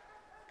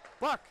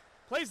 Buck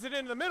plays it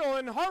into the middle,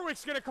 and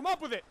Hartwick's going to come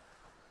up with it.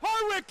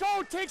 Hartwick,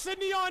 oh, takes a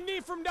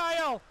knee-on-knee from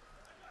Dial.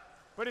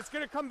 But it's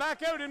going to come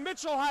back out, and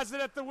Mitchell has it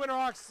at the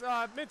Winterhawks,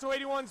 Minto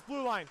 81's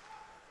blue line.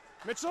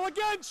 Mitchell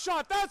again,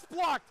 shot, that's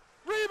blocked.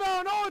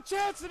 Rebound, oh, a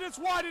chance, and it's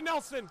wide to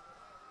Nelson.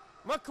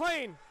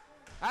 McLean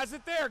has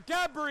it there.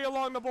 Gadbury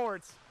along the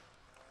boards.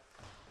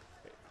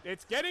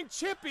 It's getting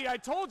chippy. I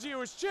told you it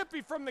was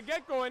chippy from the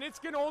get-go, and it's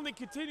going to only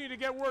continue to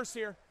get worse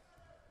here.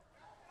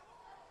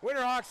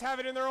 Winterhawks have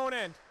it in their own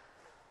end.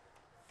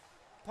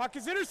 Puck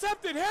is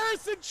intercepted.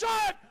 Harrison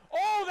shot.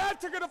 Oh,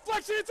 that took a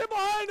deflection. It's in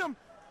behind him.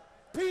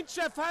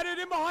 Pinchef had it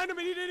in behind him,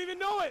 and he didn't even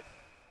know it.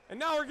 And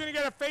now we're going to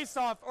get a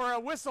face-off or a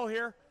whistle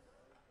here.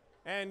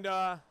 And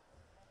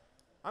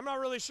I'm not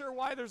really sure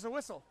why there's a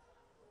whistle.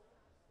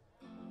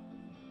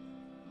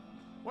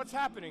 What's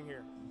happening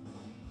here?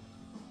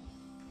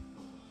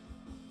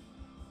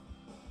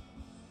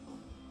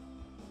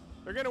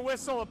 They're going to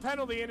whistle a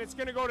penalty, and it's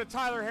going to go to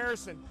Tyler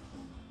Harrison.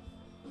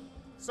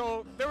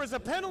 So there was a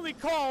penalty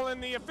call,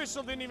 and the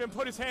official didn't even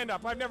put his hand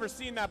up. I've never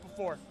seen that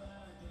before.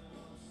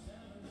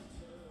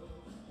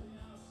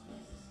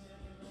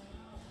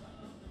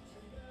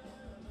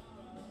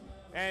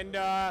 And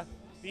the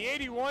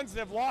 81s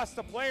have lost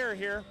a player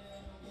here.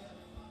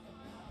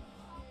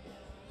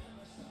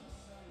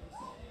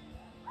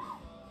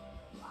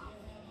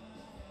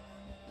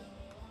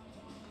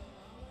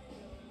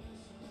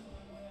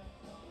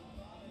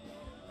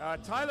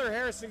 Tyler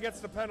Harrison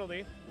gets the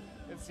penalty.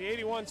 It's the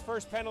 81's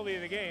first penalty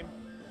of the game.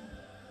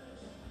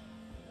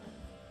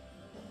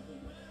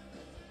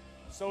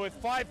 So with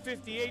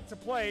 5:58 to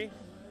play,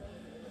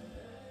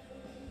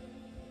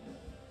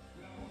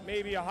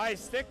 maybe a high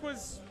stick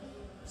was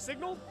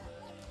signaled,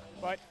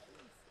 but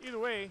either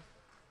way,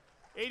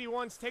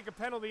 81s take a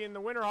penalty and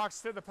the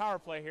Winterhawks to the power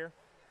play here.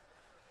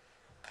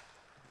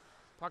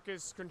 Puck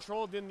is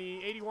controlled in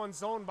the 81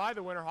 zone by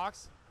the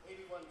Winterhawks.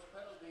 81's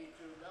penalty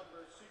to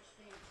number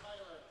 16,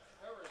 Tyler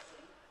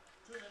Harrison.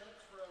 2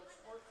 minutes for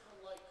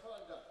unsportsmanlike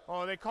conduct.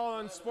 Oh, they call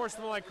it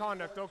unsportsmanlike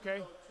conduct,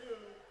 okay.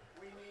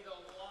 We need a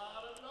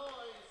lot of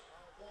noise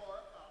for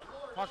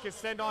Puck is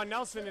sent on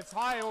Nelson. It's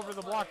high over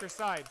the blocker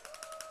side.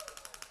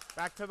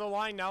 Back to the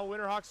line now.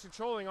 Winterhawks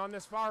controlling on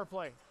this power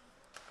play.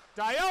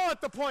 Dial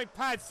at the point.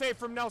 Pad save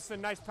from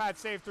Nelson. Nice pad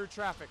save through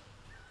traffic.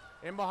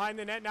 In behind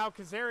the net now,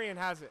 Kazarian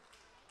has it.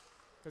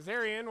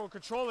 Kazarian will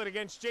control it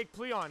against Jake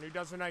Pleon, who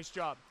does a nice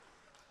job.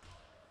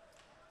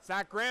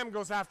 Zach Graham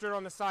goes after it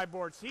on the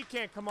sideboards. He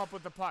can't come up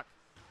with the puck.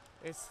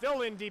 It's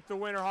still in deep. The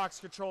Winterhawks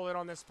control it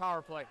on this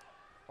power play.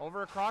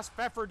 Over across.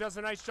 Pfeffer does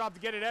a nice job to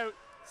get it out.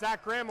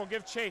 Zach Graham will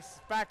give chase.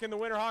 Back in the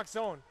Winterhawks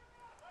zone.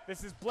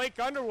 This is Blake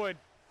Underwood.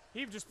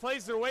 He just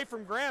plays it away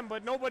from Graham,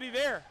 but nobody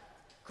there.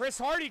 Chris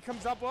Hardy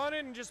comes up on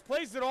it and just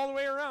plays it all the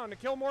way around to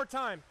kill more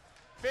time.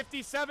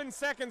 57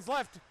 seconds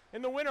left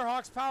in the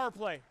Winterhawks power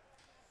play.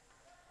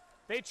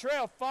 They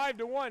trail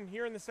 5-1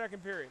 here in the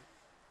second period.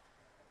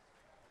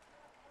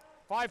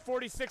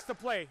 5:46 to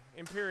play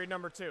in period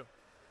number 2.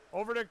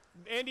 Over to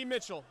Andy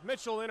Mitchell.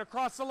 Mitchell in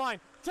across the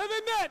line. To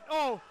the net!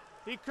 Oh,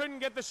 he couldn't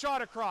get the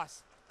shot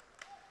across.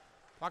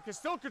 Puck is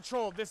still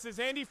controlled. This is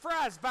Andy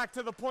Fraz back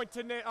to the point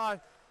to Nick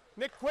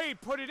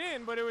Quaid put it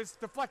in, but it was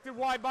deflected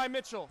wide by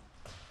Mitchell.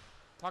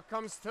 Puck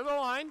comes to the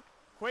line.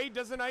 Quaid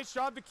does a nice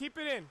job to keep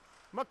it in.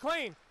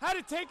 McLean had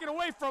it taken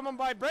away from him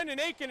by Brendan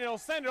Aiken, and he'll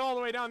send it all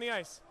the way down the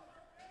ice.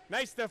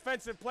 Nice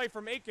defensive play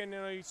from Aiken,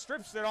 and he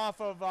strips it off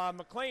of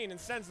McLean and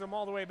sends them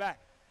all the way back.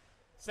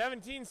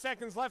 17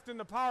 seconds left in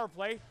the power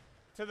play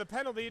to the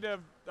penalty to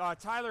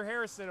Tyler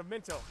Harrison of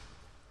Minto.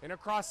 And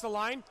across the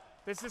line,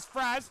 this is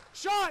Fraz.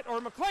 Shot,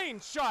 or McLean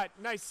shot.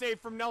 Nice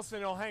save from Nelson,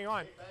 he'll hang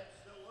on.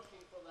 Still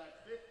looking for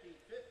that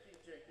 50-50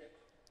 ticket.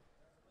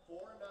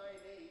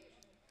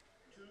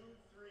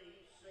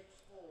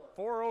 498-2364.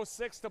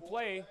 4:06 to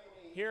play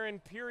here in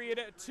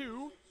period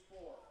 2.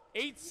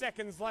 8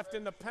 seconds left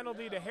in the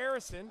penalty to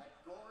Harrison.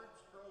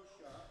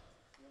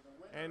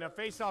 And a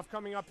face-off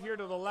coming up here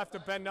to the left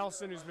of Ben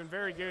Nelson, who's been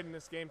very good in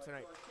this game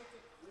tonight.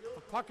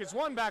 The puck is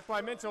won back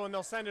by Minto, and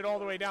they'll send it all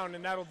the way down,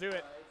 and that'll do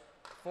it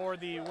for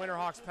the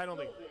Winterhawks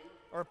penalty,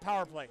 or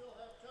power play.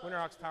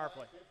 Winterhawks power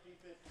play.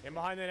 In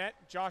behind the net,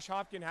 Josh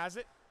Hopkins has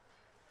it.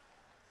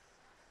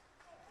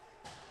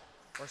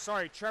 Or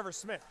sorry, Trevor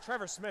Smith.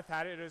 Trevor Smith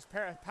had it. His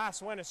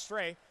pass went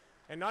astray,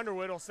 and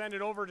Underwood will send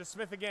it over to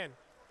Smith again.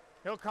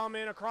 He'll come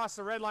in across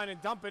the red line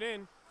and dump it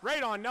in.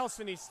 Right on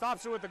Nelson. He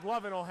stops it with the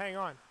glove and he'll hang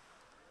on.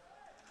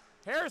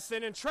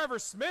 Harrison and Trevor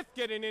Smith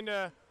getting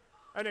into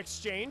an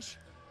exchange.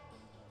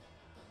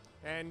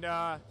 And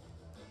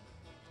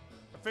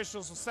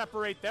officials will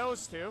separate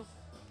those two.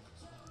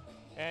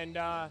 And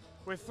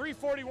with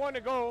 3:41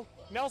 to go,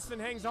 Nelson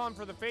hangs on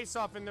for the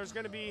faceoff, and there's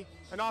going to be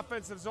an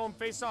offensive zone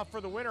faceoff for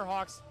the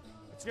Winterhawks.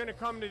 It's going to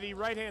come to the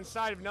right-hand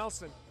side of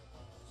Nelson.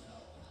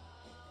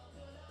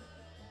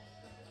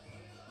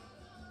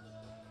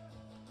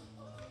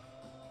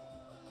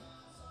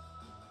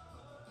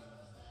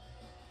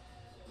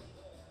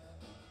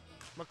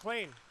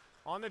 McLean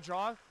on the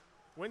draw,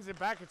 wins it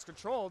back. It's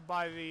controlled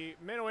by the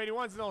Minto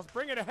 81s, and they'll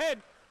bring it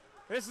ahead.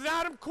 This is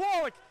Adam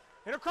Kowalik,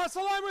 and across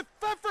the line with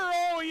Pfeffer.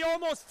 Oh, he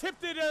almost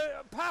tipped it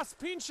past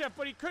Pinchef,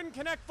 but he couldn't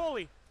connect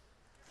fully.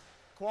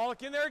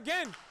 Kowalik in there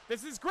again.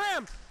 This is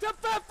Graham to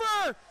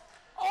Pfeffer.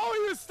 Oh,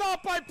 he was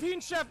stopped by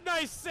Pinchef.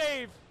 Nice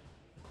save.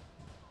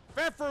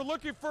 Pfeffer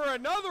looking for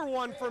another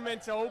one for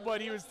Minto, but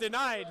he was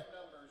denied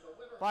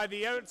by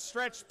the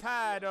outstretched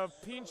pad of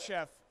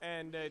Pinchef,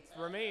 and it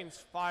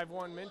remains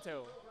 5-1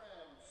 Minto.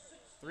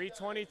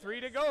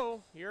 3:23 to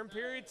go here in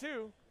period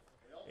 2.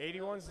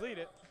 81s lead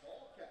it.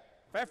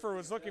 Pfeffer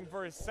was looking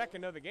for his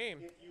second of the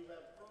game.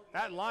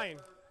 That line,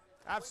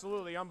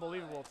 absolutely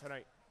unbelievable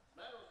tonight.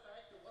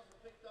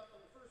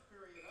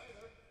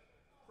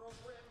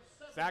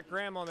 Zach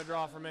Graham on the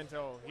draw for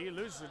Minto. He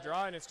loses the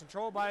draw, and it's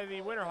controlled by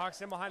the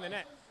Winterhawks in behind the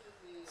net.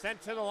 Sent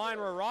to the line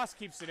where Ross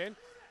keeps it in.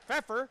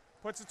 Pfeffer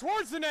puts it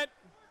towards the net.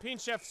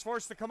 Pienchef's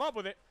forced to come up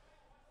with it.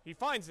 He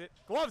finds it,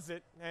 gloves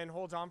it, and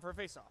holds on for a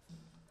faceoff.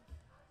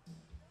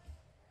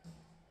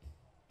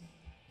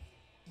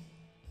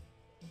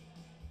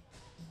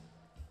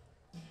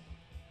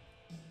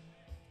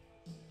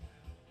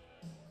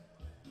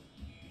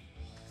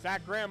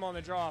 Zach Graham on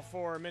the draw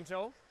for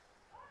Minto.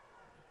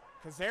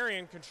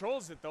 Kazarian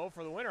controls it, though,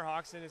 for the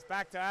Winterhawks, and it's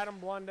back to Adam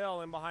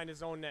Blundell in behind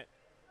his own net.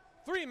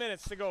 3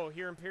 minutes to go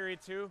here in period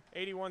 2.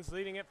 81's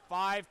leading it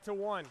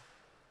 5-1.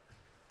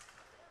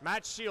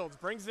 Matt Shields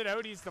brings it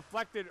out. He's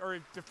deflected or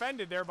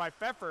defended there by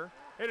Pfeffer.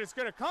 It is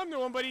going to come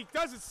to him, but he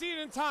doesn't see it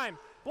in time.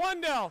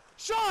 Blundell,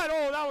 shot!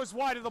 Oh, that was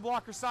wide of the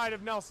blocker side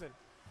of Nelson.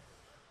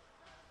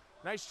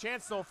 Nice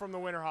chance, though, from the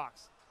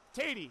Winterhawks.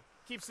 Tatey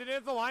keeps it in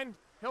at the line.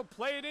 He'll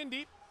play it in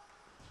deep.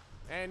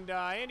 And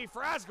Andy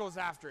Faraz goes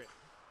after it.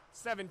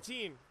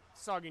 17,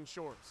 Saugeen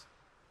Shores.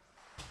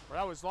 Well,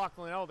 that was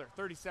Lachlan Elder,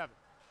 37.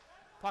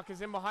 Puck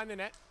is in behind the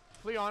net.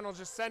 Cleon will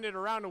just send it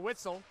around to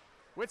Witzel.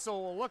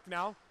 Witzel will look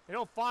now, and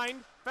he'll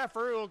find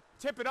Pfeffer, who will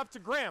tip it up to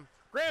Graham.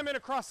 Graham in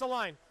across the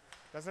line.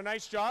 Does a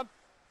nice job.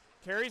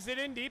 Carries it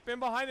in deep, in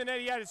behind the net.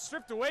 He had it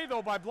stripped away,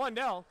 though, by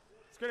Blundell.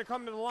 It's going to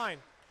come to the line.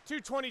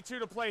 2:22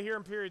 to play here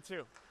in period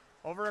 2.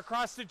 Over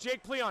across to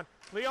Jake Pleon.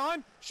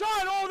 Pleon, shot!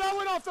 Oh, that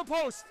went off the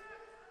post.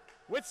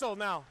 Witzel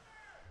now.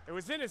 It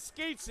was in his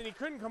skates, and he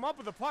couldn't come up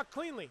with the puck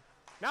cleanly.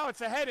 Now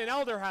it's ahead, and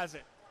Elder has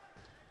it.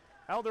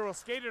 Elder will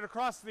skate it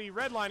across the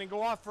red line and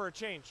go off for a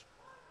change.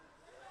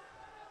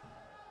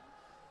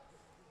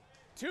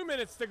 2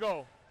 minutes to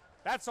go.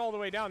 That's all the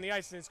way down the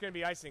ice, and it's going to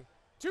be icing.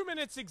 2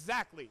 minutes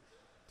exactly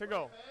to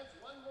go.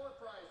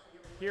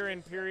 Here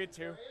in period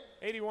 2.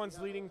 81's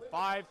leading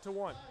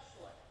 5-1.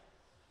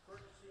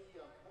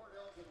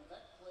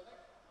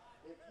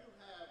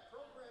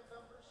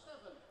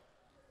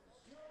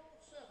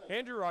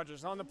 Andrew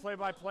Rogers on the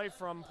play-by-play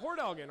from Port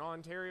Elgin,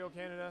 Ontario,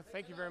 Canada.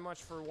 Thank you very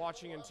much for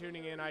watching and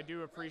tuning in. I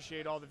do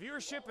appreciate all the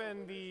viewership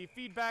and the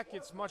feedback.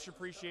 It's much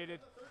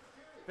appreciated.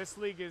 This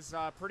league is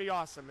pretty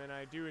awesome, and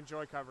I do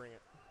enjoy covering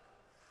it.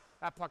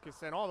 That puck is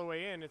sent all the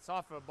way in. It's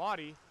off a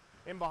body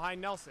in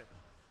behind Nelson.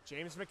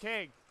 James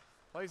McCaig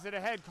plays it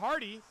ahead.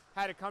 Cardy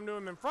had it come to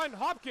him in front.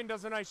 Hopkin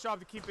does a nice job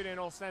to keep it in.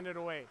 He'll send it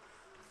away.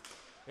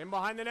 In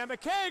behind the net,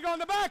 McCaig on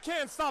the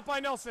backhand. Stopped by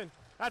Nelson.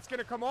 That's going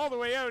to come all the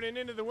way out and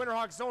into the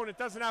Winterhawk zone. It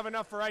doesn't have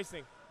enough for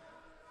icing.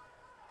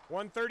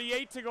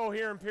 1:38 to go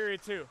here in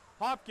period 2.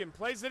 Hopkin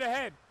plays it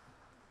ahead.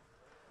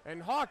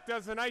 And Hawk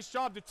does a nice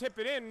job to tip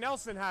it in.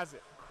 Nelson has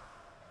it.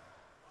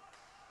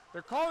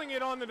 They're calling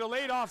it on the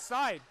delayed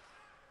offside.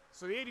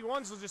 So the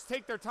 81s will just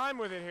take their time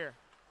with it here.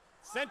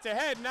 Sent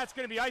ahead, and that's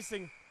going to be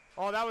icing.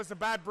 Oh, that was a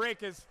bad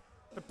break, as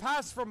the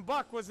pass from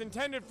Buck was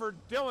intended for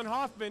Dylan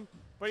Hoffman,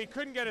 but he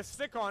couldn't get a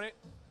stick on it.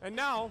 And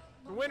now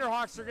the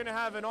Winterhawks are going to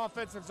have an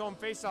offensive zone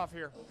faceoff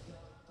here.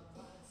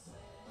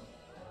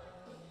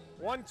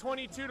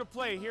 1:22 to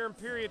play here in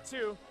period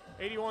 2.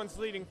 81's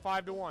leading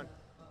 5-1.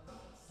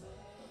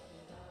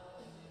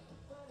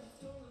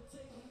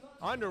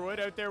 Underwood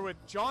out there with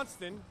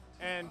Johnston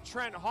and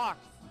Trent Hawk.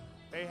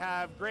 They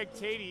have Greg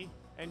Tatey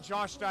and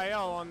Josh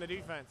Dial on the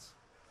defense.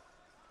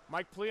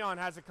 Mike Pleon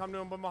has it come to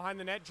him from behind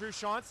the net. Drew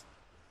Shantz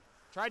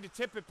tried to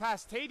tip it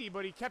past Tatey,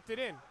 but he kept it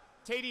in.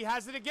 Tatey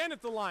has it again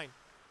at the line.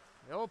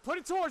 He'll put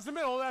it towards the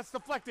middle. That's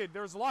deflected.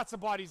 There's lots of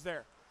bodies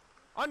there.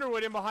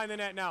 Underwood in behind the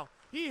net now.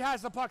 He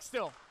has the puck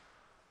still.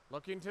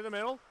 Looking to the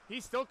middle.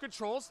 He still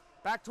controls.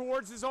 Back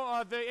towards his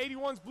own, the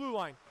 81's blue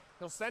line.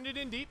 He'll send it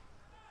in deep.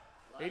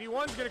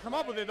 81's going to come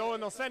up with it, though,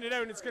 and they'll send it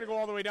out, and it's going to go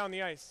all the way down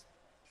the ice.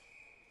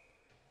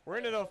 We're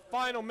into the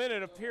final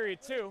minute of period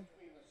 2.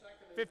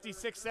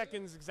 56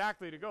 seconds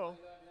exactly to go.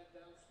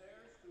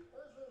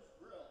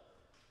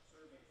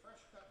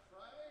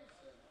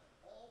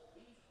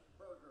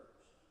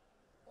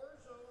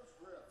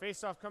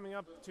 Face-off coming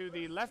up to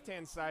the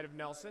left-hand side of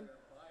Nelson.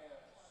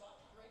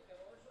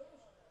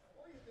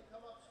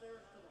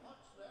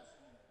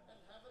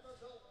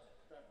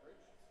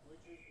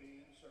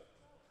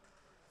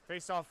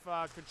 Face-off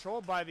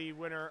controlled by the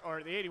winner,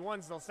 or the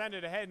 81s. They'll send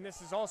it ahead, and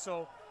this is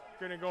also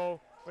going to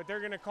go, but they're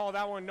going to call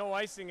that one no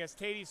icing as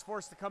Tatey's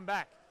forced to come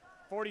back.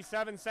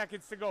 47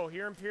 seconds to go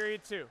here in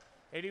period 2.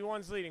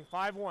 81's leading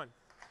 5-1.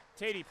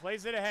 Tatey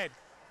plays it ahead.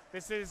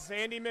 This is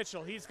Andy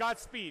Mitchell. He's got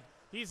speed.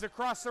 He's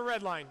across the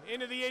red line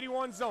into the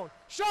 81 zone.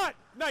 Shot!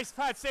 Nice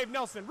pad save,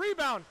 Nelson.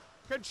 Rebound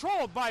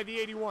controlled by the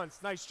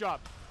 81s. Nice job.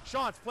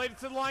 Shantz played it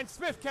to the line.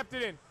 Smith kept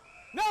it in.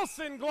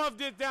 Nelson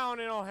gloved it down,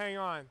 and it'll hang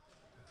on.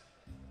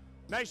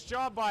 Nice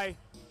job by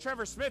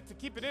Trevor Smith to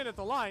keep it in at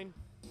the line.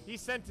 He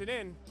sent it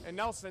in, and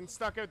Nelson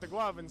stuck out the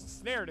glove and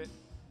snared it,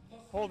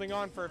 holding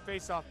on for a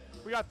faceoff.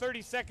 We got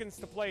 30 seconds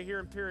to play here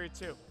in period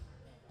 2.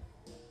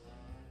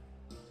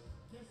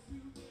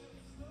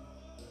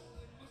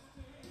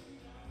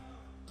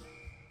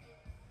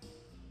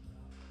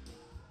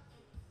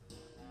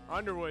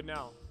 Underwood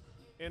now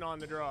in on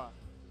the draw.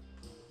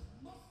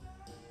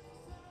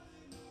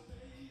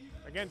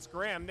 Against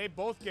Graham, they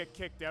both get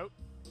kicked out.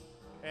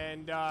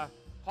 And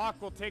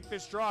Hawk will take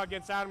this draw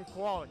against Adam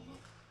Kowalik.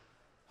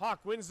 Hawk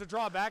wins the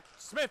drawback.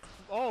 Smith,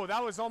 oh,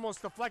 that was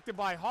almost deflected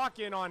by Hawk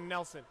in on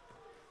Nelson.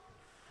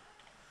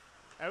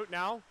 Out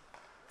now.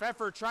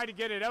 Pfeffer tried to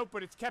get it out,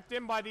 but it's kept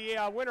in by the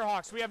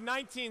Winterhawks. We have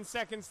 19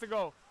 seconds to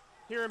go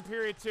here in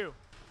period 2.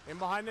 In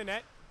behind the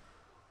net.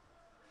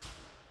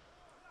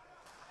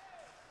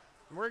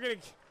 We're going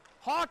to...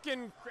 Hawk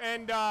and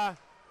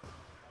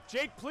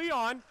Jake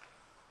Pleon,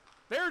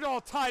 they're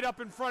all tied up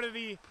in front of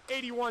the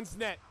 81's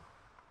net.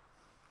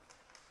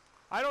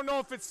 I don't know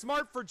if it's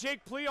smart for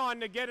Jake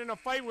Pleon to get in a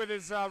fight with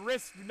his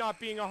wrist not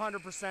being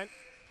 100%.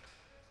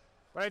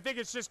 But I think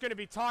it's just going to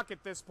be talk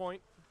at this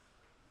point.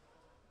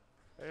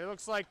 It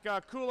looks like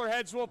cooler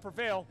heads will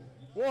prevail.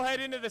 We'll head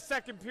into the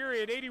second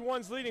period.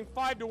 81's leading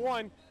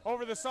 5-1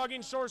 over the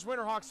Saugeen Shores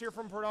Winterhawks here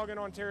from Port Elgin,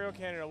 Ontario,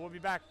 Canada. We'll be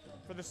back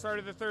for the start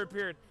of the third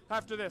period.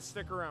 After this,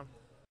 stick around.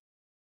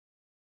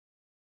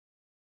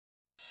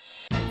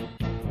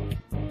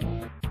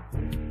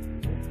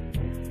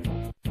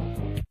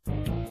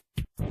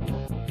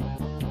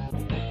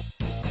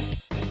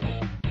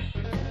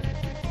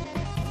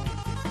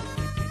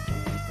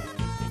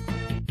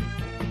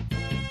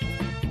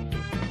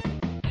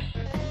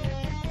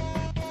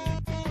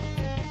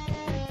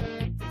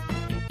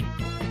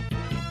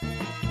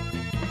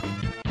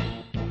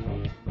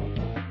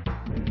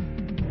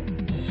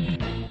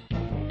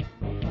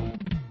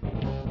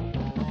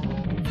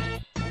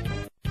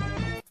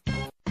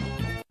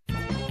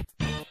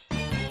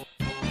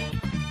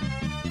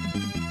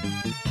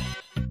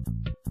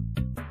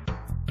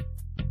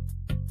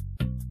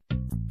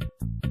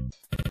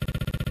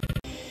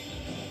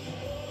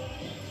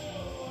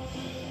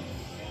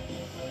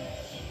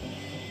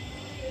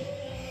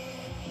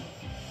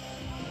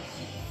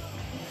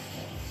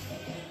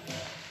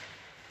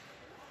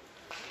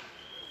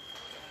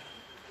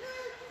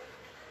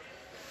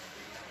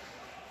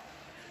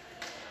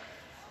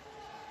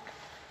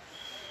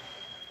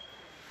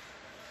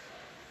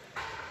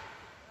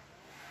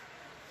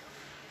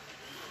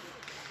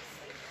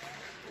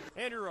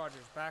 Andrew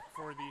Rogers back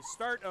for the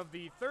start of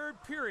the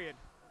third period.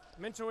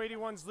 Minto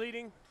 81's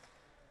leading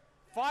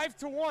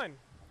 5-1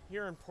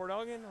 here in Port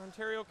Elgin,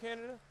 Ontario,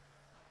 Canada.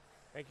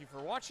 Thank you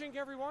for watching,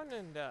 everyone,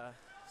 and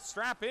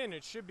strap in.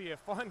 It should be a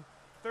fun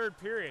third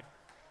period.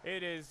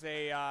 It is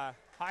a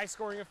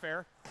high-scoring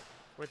affair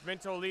with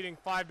Minto leading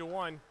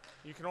 5-1.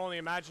 You can only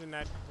imagine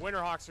that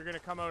Winterhawks are going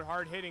to come out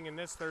hard-hitting in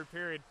this third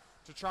period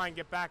to try and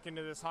get back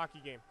into this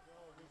hockey game.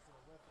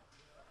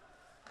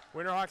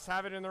 Winterhawks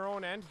have it in their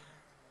own end.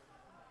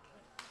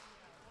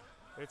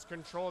 It's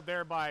controlled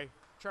there by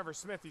Trevor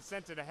Smith. He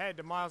sent it ahead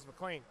to Miles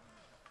McLean.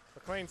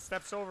 McLean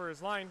steps over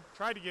his line,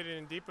 tried to get it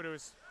in deep, but it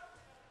was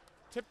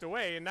tipped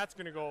away, and that's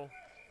going to go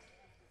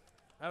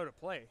out of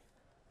play.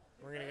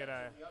 We're going to get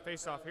a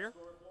face-off here.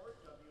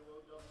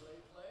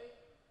 WOAA play.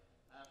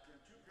 After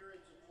 2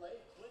 periods of play,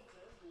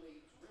 Clinton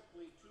leads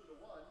Ripley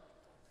 2-1.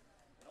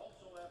 And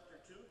also after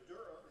 2,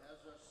 Durham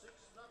has a 6-0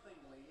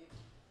 lead.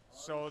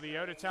 So the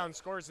out-of-town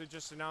scores, they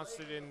just announced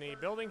it in the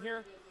building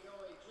here.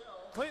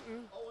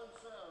 Clinton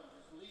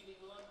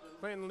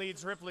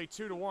leads Ripley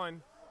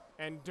 2-1,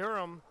 and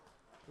Durham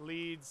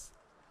leads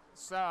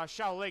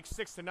Shell Lake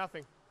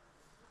 6-0.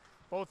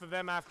 Both of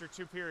them after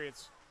 2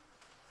 periods.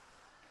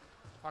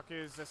 Puck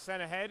is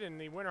sent ahead,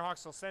 and the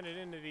Winterhawks will send it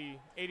into the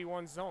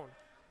 81 zone.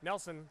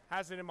 Nelson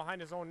has it in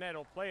behind his own net.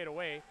 He'll play it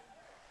away.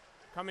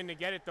 Coming to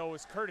get it though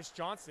is Curtis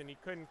Johnson. He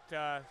couldn't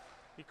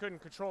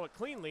control it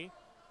cleanly,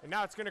 and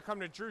now it's going to come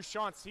to Drew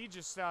Shantz. He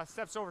just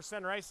steps over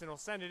center ice and will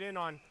send it in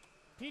on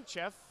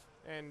Pinchev,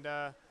 and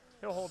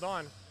he'll hold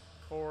on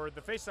for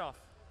the face-off.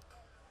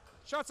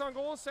 Shots on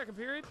goal, second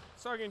period.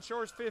 Saugeen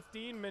Shores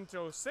 15,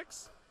 Minto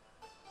 6.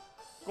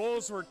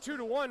 Goals were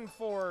 2-1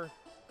 for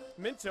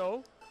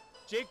Minto.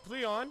 Jake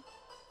Pleon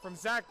from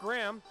Zach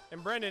Graham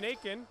and Brendan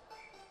Aiken.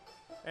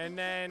 And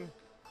then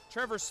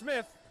Trevor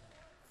Smith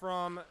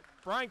from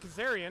Brian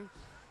Kazarian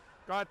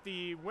got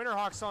the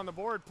Winterhawks on the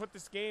board, put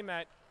this game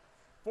at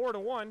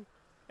 4-1.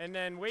 And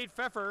then Wade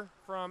Pfeffer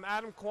from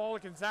Adam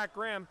Kowalik and Zach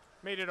Graham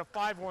made it a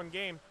 5-1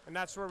 game. And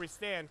that's where we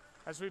stand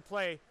as we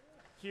play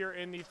here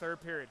in the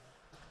third period.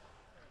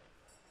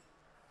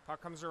 Puck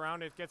comes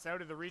around, it gets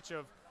out of the reach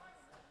of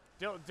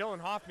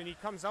Dylan Hoffman. He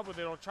comes up with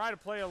it, he'll try to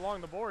play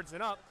along the boards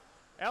and up.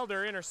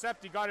 Elder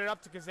intercept, he got it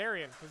up to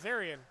Kazarian.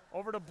 Kazarian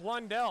over to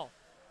Blundell.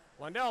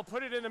 Blundell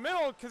put it in the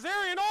middle,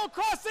 Kazarian all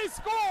across, they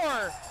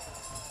score!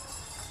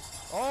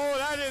 Oh,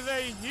 that is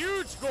a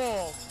huge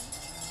goal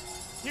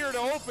here to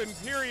open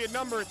period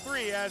number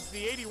 3 as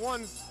the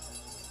 81s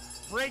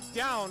break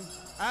down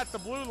at the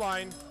blue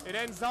line. It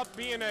ends up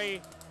being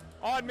a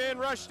odd man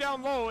rush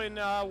down low, and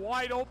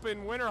wide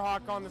open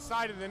Winterhawk on the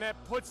side of the net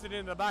puts it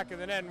in the back of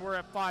the net, and we're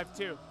at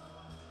 5-2.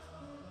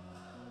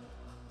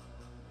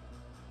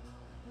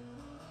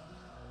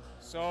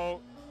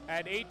 So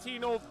at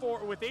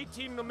 18:04, with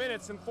 18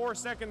 minutes and 4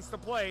 seconds to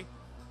play,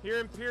 here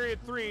in period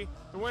 3,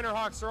 the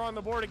Winterhawks are on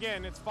the board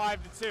again. It's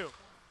 5-2.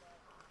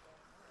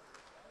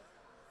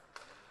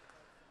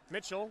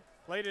 Mitchell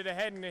played it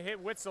ahead and it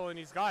hit Witzel, and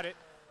he's got it.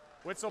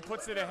 Witzel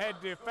puts it ahead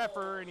to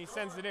Pfeffer, and he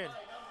sends it in.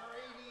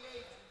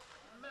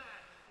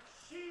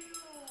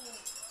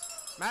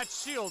 Matt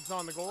Shields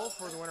on the goal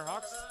for the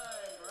Winterhawks.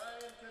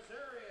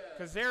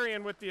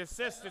 Kazarian with the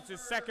assist. It's his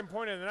second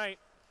point of the night.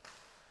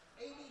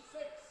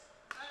 86,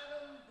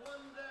 Adam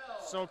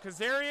Blundell. So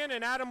Kazarian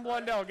and Adam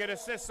Blundell get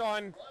assists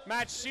on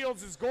Matt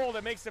Shields' goal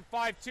that makes it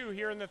 5-2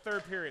 here in the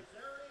third period.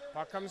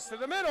 Puck comes to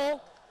the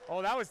middle.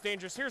 Oh, that was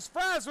dangerous. Here's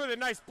Fraz with a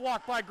nice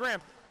block by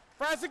Graham.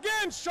 Fraz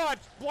again, shot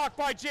blocked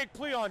by Jake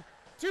Pleon.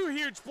 Two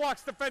huge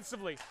blocks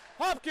defensively.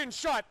 Hopkins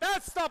shot.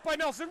 That's stopped by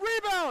Nelson.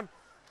 Rebound.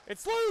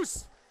 It's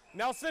loose.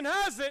 Nelson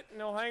has it.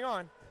 No, hang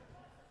on.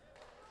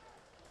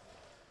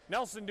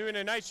 Nelson doing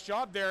a nice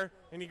job there,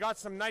 and he got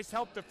some nice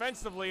help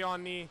defensively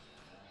on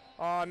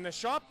the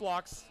shot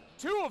blocks.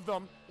 Two of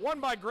them,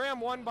 one by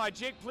Graham, one by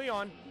Jake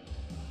Pleon,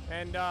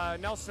 and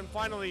Nelson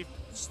finally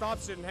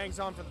stops it and hangs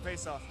on for the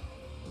faceoff.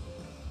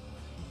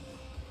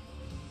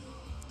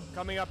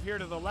 Coming up here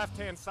to the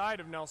left-hand side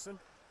of Nelson,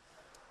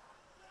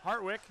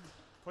 Hartwick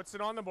puts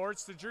it on the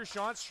boards to Drew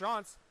Shantz.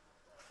 Shantz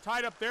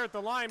tied up there at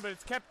the line, but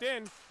it's kept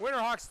in.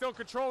 Winterhawks still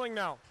controlling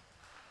now.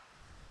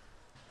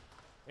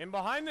 In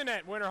behind the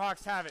net,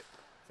 Winterhawks have it.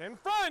 It's in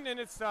front, and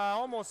it's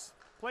almost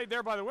played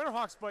there by the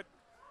Winterhawks, but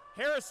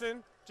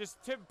Harrison just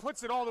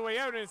puts it all the way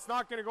out, and it's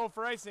not going to go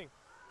for icing.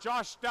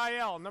 Josh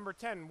Dial, number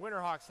 10,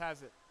 Winterhawks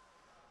has it.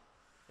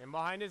 In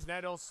behind his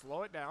net, he'll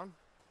slow it down.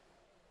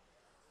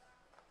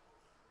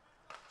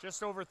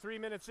 Just over 3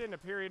 minutes into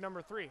period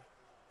number 3.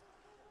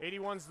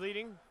 81's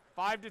leading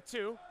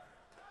 5-2.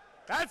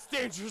 That's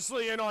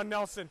dangerously in on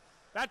Nelson.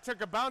 That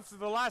took a bounce at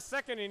the last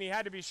second, and he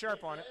had to be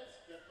sharp on it.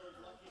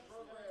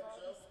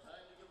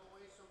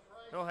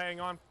 He'll hang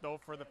on, though,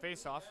 for the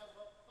face-off. A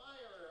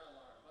fire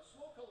alarm, a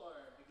smoke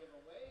alarm to give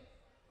away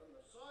from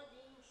the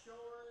Saugeen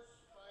Shores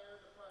Fire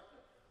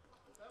Department.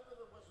 Remember,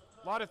 there was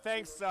a A lot of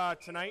thanks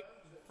tonight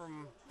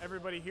from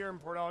everybody here in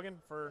Port Elgin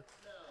for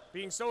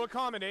being so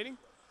accommodating.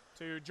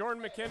 To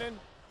Jordan McKinnon,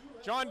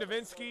 John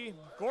Davinsky,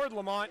 Gord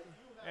Lamont,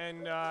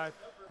 and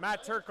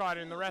Matt Turcott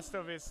and the rest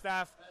of his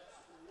staff.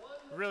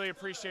 Really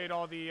appreciate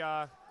all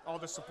the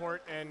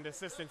support and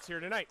assistance here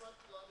tonight.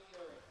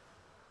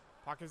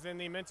 Puck is in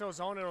the Minto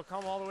zone. It'll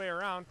come all the way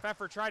around.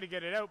 Pfeffer tried to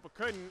get it out, but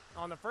couldn't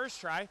on the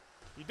first try.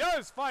 He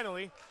does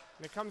finally,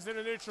 and it comes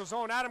into neutral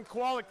zone. Adam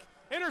Kowalik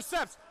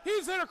intercepts.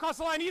 He's in across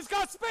the line. He's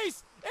got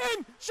space.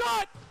 In,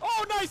 shot.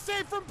 Oh, nice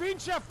save from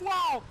Pinchef.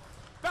 Wow,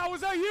 that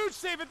was a huge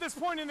save at this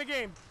point in the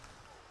game.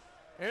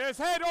 In his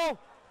head, oh,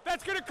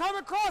 that's going to come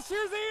across.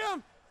 Here's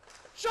the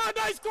shot,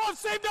 nice glove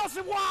save,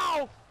 Nelson.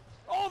 Wow.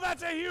 Oh,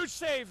 that's a huge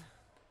save.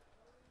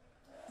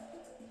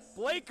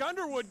 Blake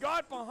Underwood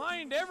got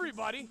behind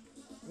everybody.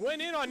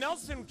 Went in on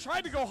Nelson,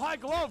 tried to go high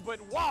glove, but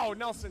wow,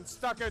 Nelson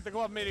stuck out the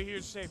glove, made a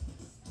huge save.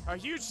 A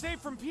huge save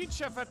from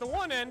Pinchef at the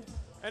one end,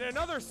 and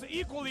another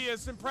equally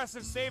as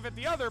impressive save at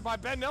the other by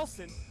Ben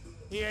Nelson.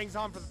 He hangs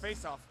on for the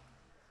faceoff.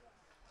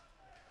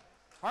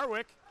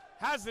 Hartwick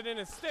has it in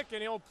his stick,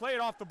 and he'll play it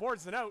off the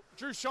boards and out.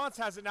 Drew Shantz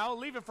has it now.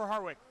 Leave it for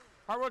Hartwick.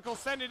 Hartwick will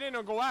send it in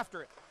and go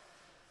after it.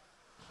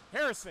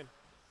 Harrison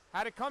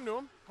had it come to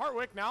him.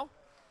 Hartwick now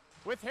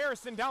with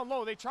Harrison down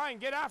low. They try and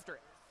get after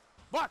it.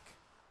 Buck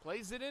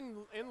plays it in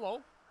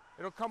low.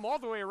 It'll come all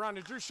the way around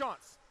to Drew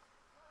Shantz.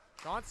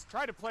 Shantz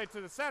tried to play it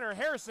to the center.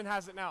 Harrison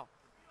has it now.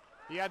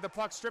 He had the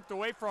puck stripped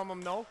away from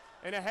him, though,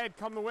 and ahead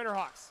come the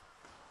Winterhawks.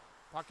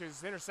 Puck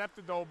is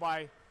intercepted, though,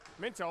 by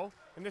Minto,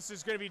 and this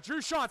is going to be Drew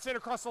Shantz in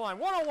across the line.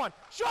 One-on-one.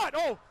 Shot!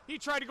 Oh, he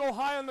tried to go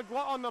high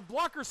on the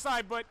blocker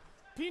side, but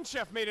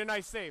Pinchef made a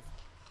nice save.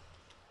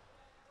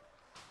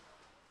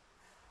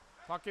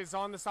 Puck is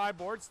on the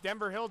sideboards.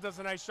 Denver Hill does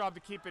a nice job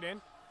to keep it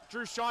in.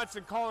 Drew Shantz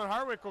and Colin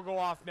Hartwick will go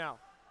off now.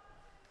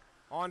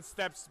 On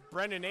steps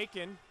Brendan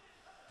Aiken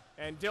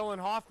and Dylan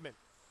Hoffman.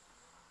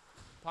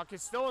 Puck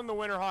is still in the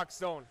Winterhawks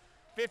zone.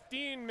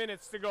 15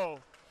 minutes to go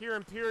here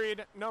in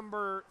period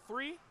number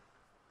 3.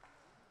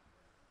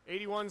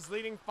 81's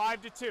leading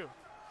 5-2.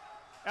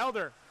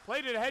 Elder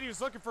played it ahead. He was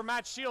looking for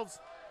Matt Shields.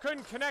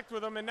 Couldn't connect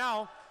with him, and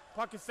now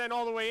puck is sent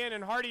all the way in,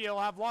 and Hardy will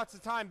have lots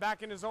of time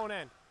back in his own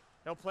end.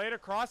 He'll play it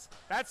across.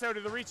 That's out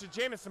of the reach of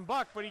Jamison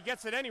Buck, but he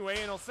gets it anyway,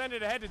 and he'll send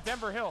it ahead to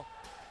Denver Hill.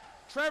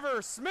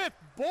 Trevor Smith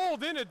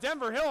bowled into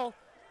Denver Hill,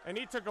 and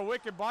he took a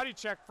wicked body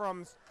check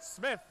from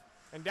Smith,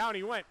 and down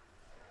he went.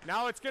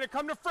 Now it's going to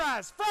come to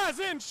Fraz. Fraz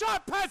in,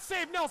 shot, pad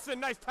save, Nelson.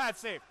 Nice pad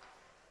save.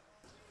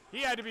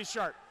 He had to be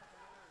sharp.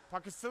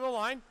 Puck is to the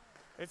line.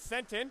 It's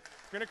sent in.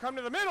 It's going to come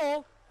to the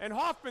middle, and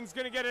Hoffman's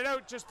going to get it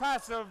out just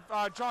past of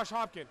Josh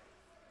Hopkins.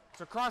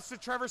 It's across to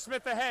Trevor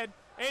Smith ahead.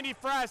 Andy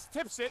Fraz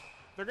tips it.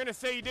 They're going to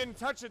say he didn't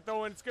touch it,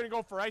 though, and it's going to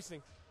go for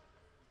icing.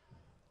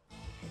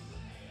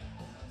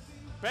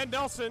 Ben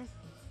Nelson,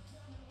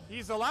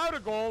 he's allowed a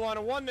goal on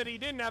a one that he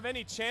didn't have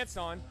any chance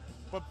on,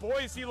 but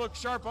boys, he looked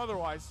sharp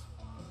otherwise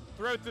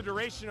throughout the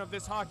duration of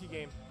this hockey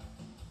game.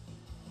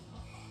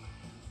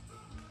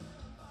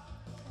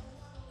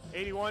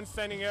 81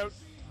 sending out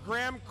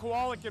Graham,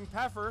 Kowalik, and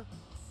Pfeffer.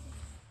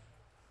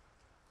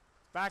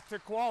 Back to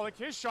Kowalik.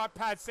 His shot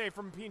pad save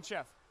from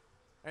Pinchef.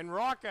 And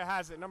Rocca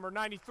has it, number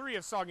 93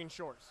 of Saugeen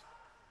Shores.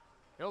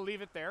 He'll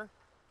leave it there.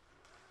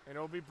 And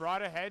it'll be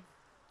brought ahead.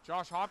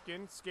 Josh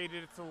Hopkins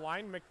skated it to the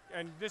line.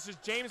 And this is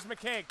James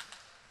McKeag.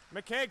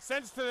 McKegg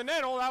sends to the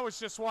net. Oh, that was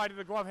just wide of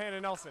the glove hand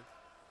of Nelson.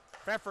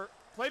 Pfeffer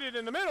played it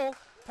in the middle.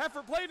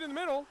 Pfeffer played in the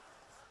middle.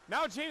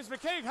 Now James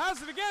McKegg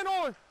has it again.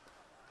 Oh,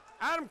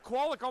 Adam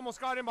Kowalik almost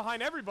got in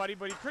behind everybody,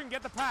 but he couldn't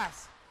get the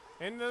pass.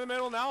 Into the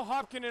middle now.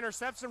 Hopkin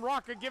intercepts and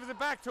Rocket gives it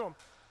back to him.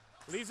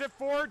 Leaves it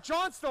for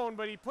Johnstone,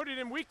 but he put it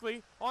in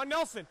weakly on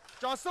Nelson.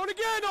 Johnstone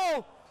again.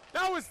 Oh,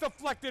 that was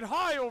deflected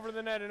high over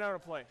the net and out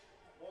of play.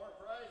 More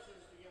prizes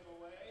to give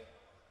away.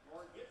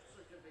 More gift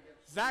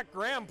certificates. Zach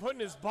Graham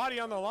putting his body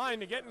on the line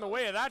to get in the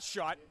way of that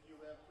shot.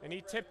 And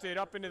he tipped it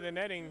up into the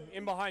netting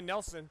in behind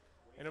Nelson.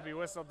 And it'll be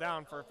whistled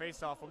down for a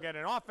faceoff. We'll get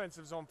an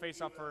offensive zone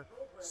faceoff for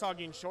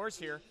Saugeen Shores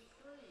here.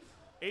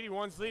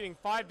 81's leading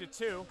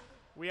 5-2.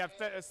 We have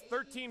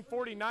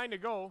 13:49 to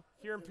go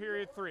here in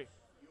period 3.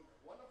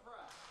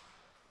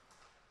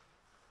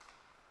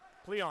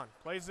 Pleon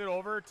plays it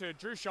over to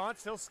Drew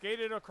Shantz. He'll skate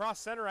it across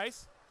center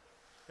ice.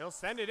 He'll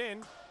send it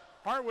in.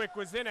 Hartwick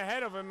was in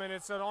ahead of him, and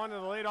it's onto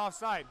the late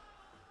offside.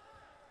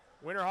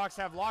 Winterhawks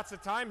have lots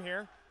of time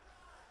here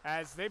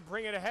as they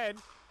bring it ahead,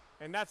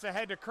 and that's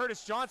ahead to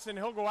Curtis Johnson.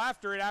 He'll go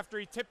after it after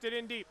he tipped it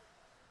in deep.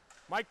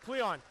 Mike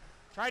Pleon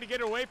tried to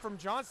get it away from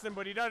Johnson,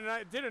 but he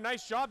did a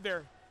nice job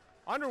there.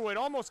 Underwood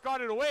almost got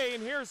it away,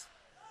 and here's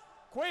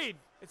Quaid.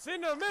 It's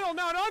into the middle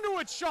now. An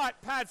Underwood shot.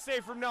 Pad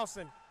save from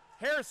Nelson.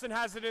 Harrison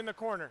has it in the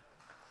corner.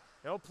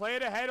 He'll play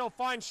it ahead. He'll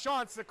find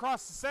Shantz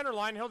across the center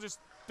line. He'll just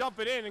dump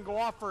it in and go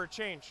off for a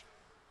change.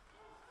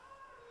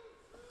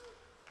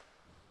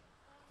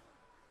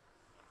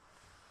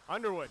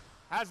 Underwood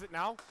has it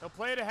now. He'll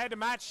play it ahead to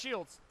Matt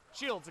Shields.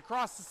 Shields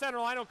across the center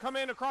line. He'll come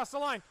in across the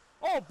line.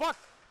 Oh, Buck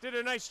did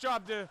a nice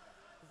job to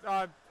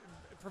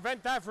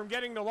prevent that from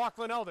getting to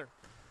Lachlan Elder.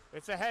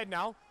 It's ahead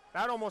now.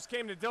 That almost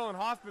came to Dylan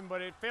Hoffman, but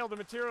it failed to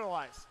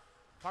materialize.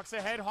 Puck's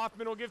ahead.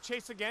 Hoffman will give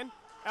chase again.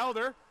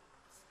 Elder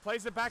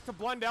plays it back to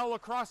Blundell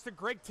across to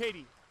Greg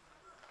Tatey.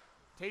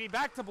 Tatey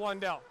back to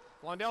Blundell.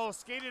 Blundell will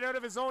skate it out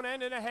of his own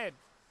end and ahead.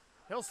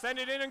 He'll send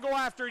it in and go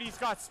after it. He's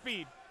got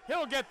speed.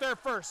 He'll get there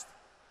first.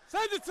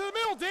 Sends it to the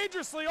middle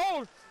dangerously.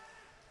 Oh,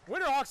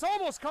 Winterhawks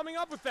almost coming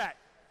up with that.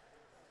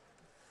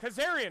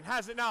 Kazarian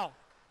has it now.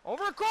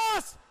 Over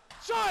across.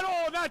 Shot.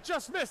 Oh, that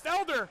just missed.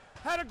 Elder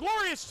had a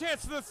glorious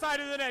chance to the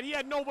side of the net. He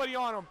had nobody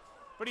on him,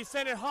 but he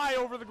sent it high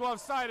over the glove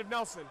side of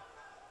Nelson.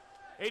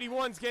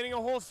 81's getting a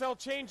wholesale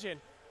change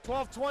in.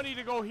 12:20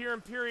 to go here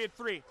in period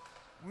 3.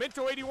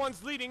 Minto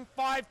 81's leading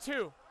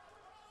 5-2.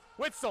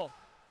 Witzel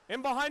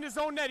in behind his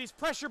own net. He's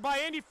pressured by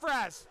Andy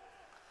Fraz.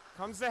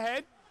 Comes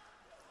ahead.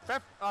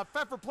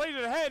 Pfeffer played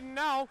it ahead, and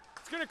now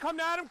it's going to come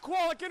to Adam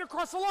Kowalik in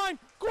across the line.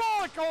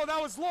 Kowalik, oh,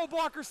 that was low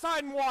blocker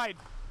side and wide.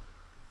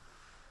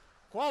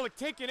 Kowalik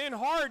taken in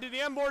hard to the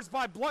end boards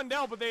by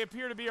Blundell, but they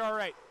appear to be all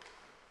right.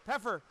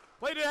 Pfeffer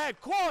played it ahead.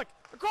 Kowalik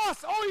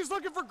across. Oh, he's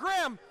looking for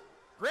Graham.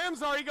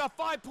 Graham's already got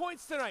 5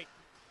 points tonight.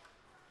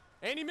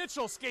 Andy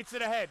Mitchell skates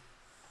it ahead.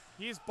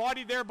 He's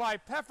bodied there by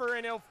Pfeffer,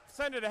 and he'll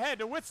send it ahead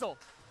to Witzel.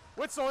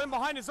 Witzel in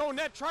behind his own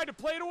net, tried to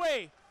play it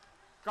away.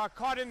 Got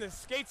caught in the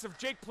skates of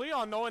Jake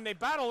Pleon, though, and they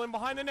battle in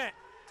behind the net.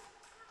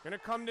 Gonna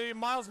come to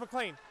Miles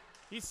McLean.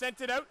 He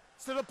sent it out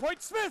to the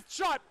point. Smith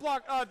shot,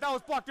 blocked. That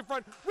was blocked in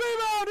front.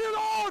 Rebound,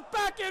 oh,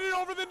 backhanded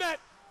over the net.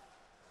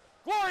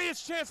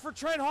 Glorious chance for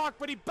Trent Hawk,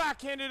 but he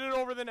backhanded it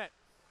over the net.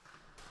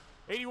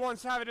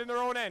 81's have it in their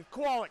own end.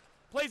 Kowalik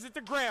plays it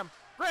to Graham.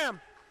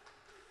 Graham,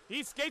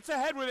 he skates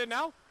ahead with it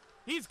now.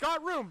 He's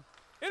got room.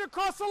 In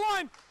across the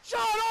line. Shot,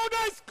 oh,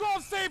 nice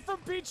glove save from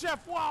Pete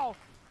Chef. Wow,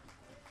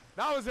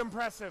 that was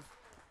impressive.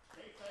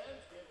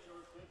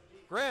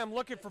 Graham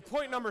looking for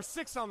point number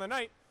 6 on the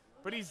night,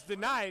 but he's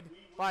denied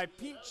by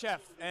Pete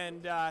Chef,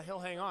 and he'll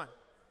hang on.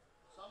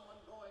 Someone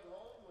going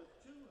home with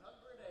 $245,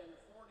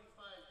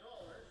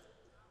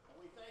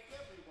 and we thank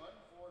everyone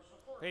for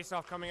support.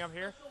 Face-off coming up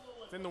here.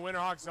 It's in the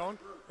Winterhawk zone.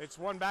 It's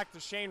one back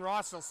to Shane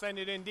Ross. He'll send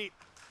it in deep.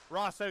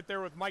 Ross out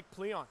there with Mike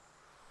Pleon.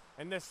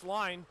 And this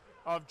line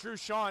of Drew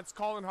Shantz,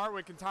 Colin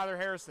Hartwick, and Tyler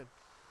Harrison.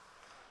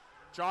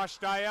 Josh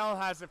Dial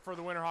has it for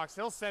the Winterhawks.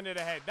 He'll send it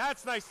ahead.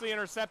 That's nicely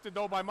intercepted,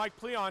 though, by Mike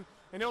Pleon,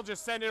 and he'll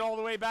just send it all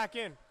the way back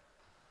in.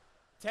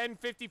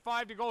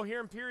 10:55 to go here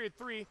in period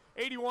 3.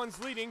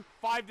 81's leading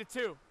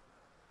 5-2.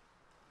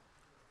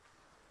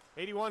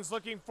 81's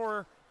looking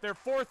for their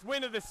 4th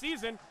win of the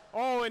season.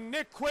 Oh, and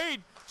Nick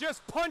Quaid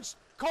just punched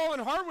Colin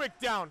Hartwick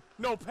down.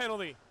 No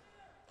penalty.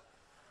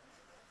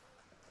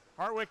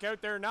 Hartwick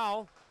out there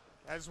now,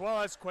 as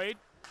well as Quaid.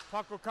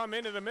 Puck will come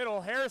into the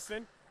middle.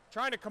 Harrison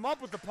trying to come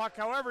up with the puck.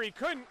 However, he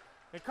couldn't.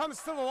 It comes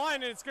to the line,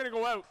 and it's going to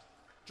go out.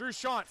 Drew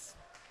Shantz.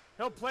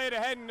 He'll play it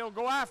ahead, and he'll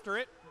go after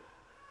it.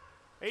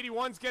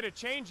 81's get a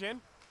change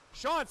in.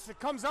 Shantz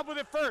comes up with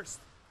it first.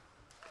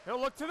 He'll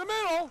look to the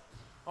middle.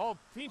 Oh,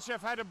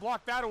 Pinchef had to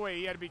block that away.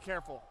 He had to be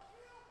careful.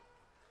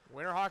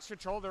 Winterhawks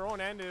control their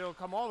own end, and it'll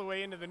come all the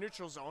way into the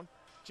neutral zone.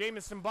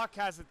 Jamison Buck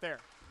has it there.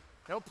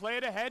 He'll play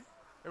it ahead.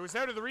 It was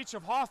out of the reach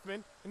of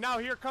Hoffman, and now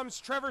here comes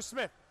Trevor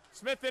Smith.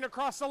 Smith in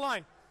across the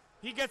line.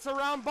 He gets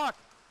around Buck.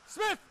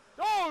 Smith,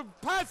 oh,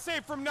 pad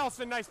save from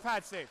Nelson. Nice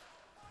pad save.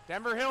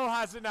 Denver Hill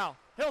has it now.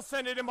 He'll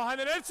send it in behind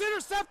the net. It's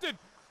intercepted.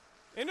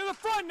 Into the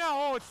front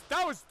now. Oh,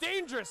 that was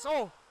dangerous.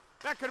 Oh,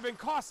 That could have been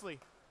costly.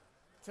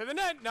 To the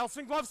net,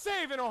 Nelson glove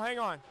save, and it'll hang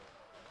on.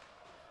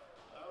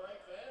 All right,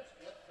 fans,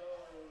 get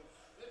those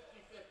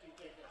 50-50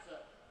 tickets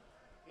up.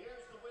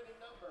 Here's the winning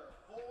number,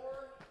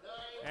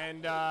 4-9.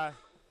 And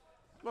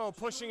little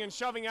pushing and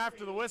shoving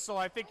after the whistle.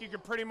 I think you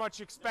could pretty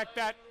much expect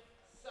that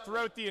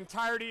throughout the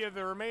entirety of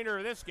the remainder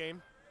of this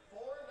game. 4-9-8.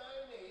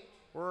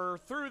 We're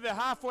through the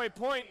halfway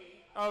point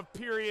of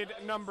period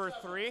number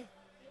 3.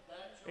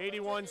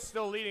 81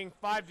 still leading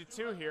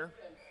 5-2 here.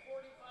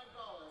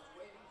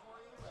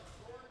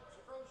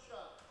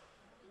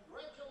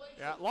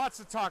 Yeah, lots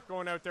of talk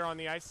going out there on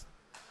the ice.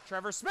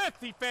 Trevor Smith,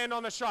 he fanned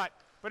on the shot,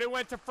 but it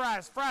went to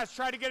Fraz. Fraz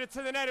tried to get it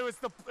to the net.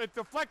 It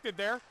deflected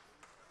there.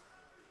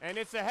 And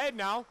it's ahead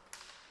now.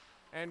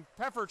 And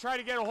Peffer tried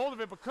to get a hold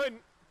of it, but couldn't.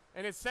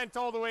 And it's sent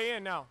all the way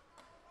in now.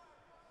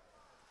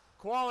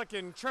 Kowalik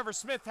and Trevor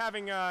Smith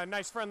having a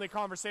nice friendly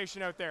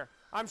conversation out there.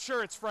 I'm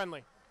sure it's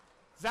friendly.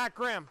 Zach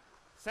Graham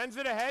sends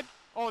it ahead.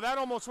 Oh, that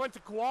almost went to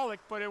Kowalik,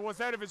 but it was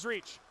out of his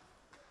reach.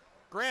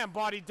 Graham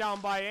bodied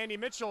down by Andy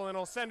Mitchell, and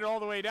he'll send it all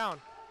the way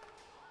down.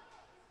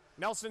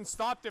 Nelson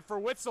stopped it for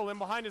Witzel in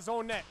behind his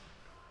own net.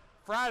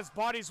 Fraz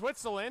bodies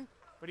Witzel in,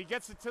 but he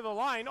gets it to the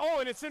line. Oh,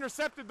 and it's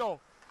intercepted though.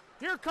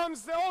 Here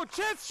comes the, oh,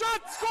 chance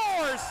shot,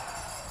 scores!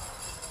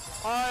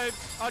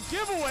 A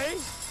giveaway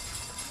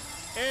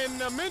in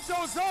the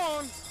Minto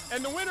zone,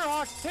 and the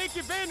Winterhawks take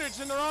advantage,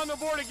 and they're on the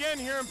board again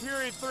here in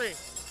period 3.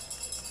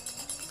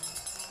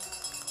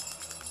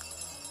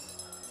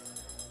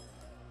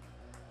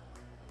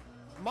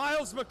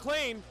 Miles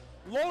McLean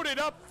loaded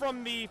up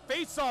from the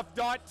face-off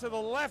dot to the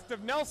left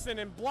of Nelson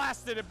and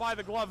blasted it by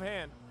the glove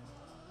hand.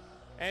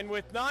 And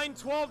with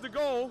 9:12 to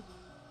go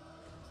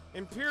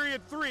in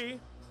period 3,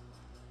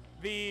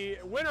 the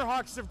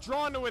Winterhawks have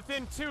drawn to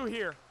within 2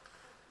 here.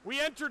 We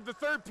entered the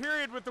third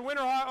period with the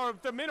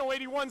the Minto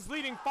 81s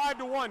leading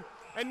 5-1,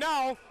 and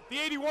now the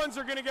 81s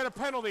are going to get a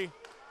penalty.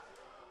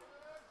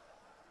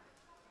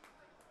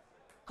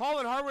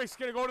 Colin Hartwick's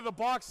going to go to the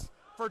box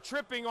for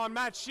tripping on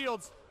Matt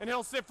Shields, and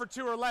he'll sit for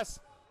 2 or less.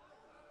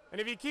 And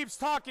if he keeps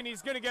talking,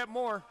 he's going to get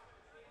more.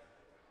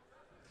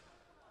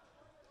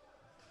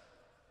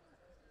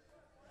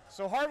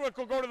 So Hartwick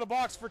will go to the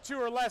box for 2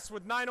 or less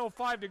with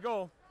 9:05 to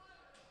go.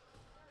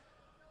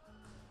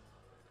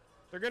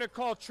 They're going to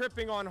call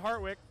tripping on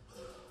Hartwick.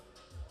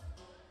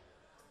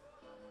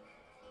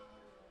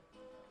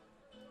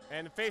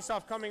 And the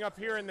face-off coming up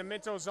here in the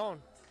Minto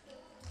zone.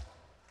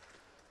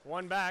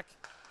 One back.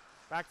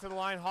 Back to the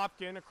line,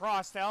 Hopkin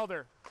across to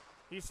Elder.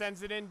 He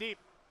sends it in deep.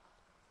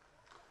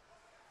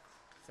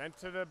 Sent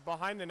to the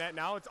behind the net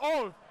now. It's,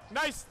 oh,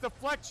 nice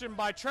deflection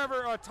by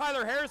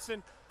Tyler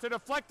Harrison to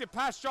deflect it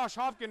past Josh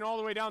Hopkin and all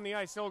the way down the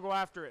ice. He'll go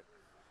after it.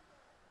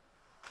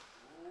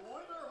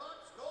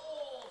 Winterhawks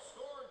goal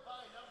scored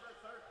by number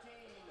 13.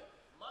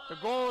 The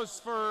goal is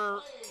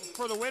for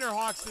the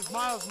Winterhawks is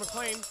Miles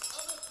McLean,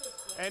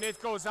 and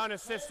it goes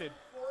unassisted.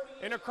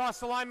 In across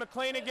the line,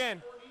 McLean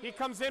again. He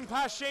comes in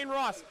past Shane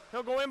Ross.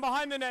 He'll go in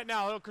behind the net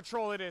now. He'll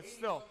control it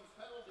still.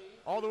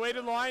 All the way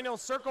to the line. He'll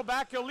circle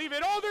back. He'll leave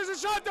it. Oh, there's a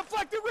shot.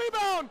 Deflected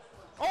rebound.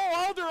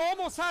 Oh, Elder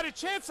almost had a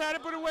chance at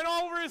it, but it went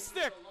all over his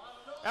stick.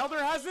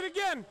 Elder has it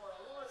again.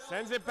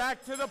 Sends it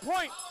back to the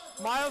point.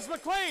 Miles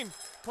McLean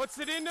puts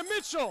it into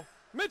Mitchell.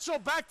 Mitchell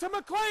back to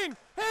McLean.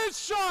 His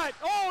shot.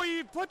 Oh,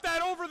 he put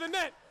that over the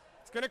net.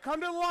 It's going to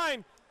come to the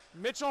line.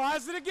 Mitchell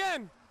has it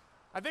again.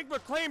 I think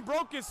McLean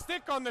broke his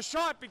stick on the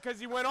shot because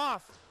he went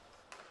off.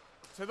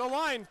 To the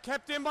line,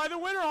 kept in by the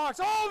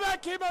Winterhawks. Oh,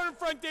 that came out in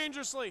front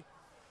dangerously.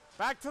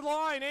 Back to the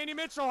line, Andy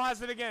Mitchell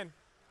has it again.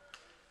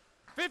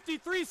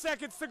 53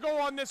 seconds to go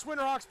on this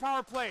Winterhawks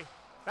power play.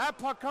 That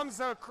puck comes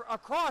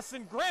across,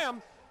 and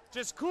Graham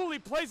just coolly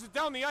plays it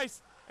down the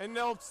ice, and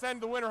they'll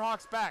send the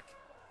Winterhawks back.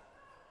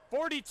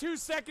 42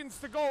 seconds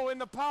to go in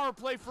the power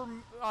play for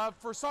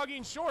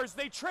Saugeen Shores.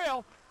 They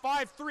trail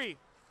 5-3.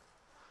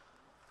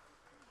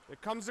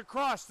 It comes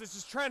across. This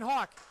is Trent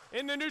Hawk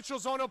in the neutral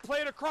zone. He'll play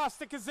it across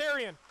to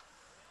Kazarian.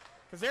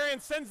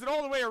 Kazarian sends it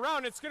all the way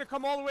around. It's going to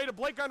come all the way to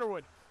Blake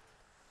Underwood.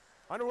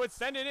 Underwood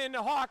send it in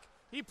to Hawk.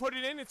 He put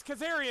it in. It's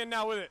Kazarian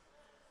now with it.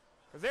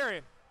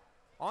 Kazarian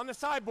on the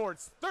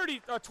sideboards.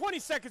 20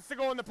 seconds to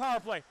go in the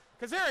power play.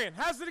 Kazarian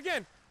has it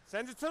again.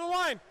 Sends it to the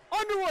line.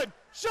 Underwood.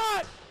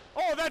 Shot.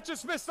 Oh, that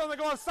just missed on the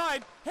glove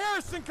side.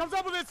 Harrison comes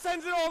up with it.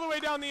 Sends it all the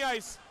way down the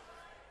ice.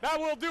 That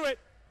will do it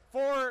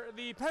for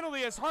the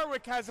penalty, as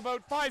Hartwick has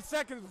about 5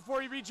 seconds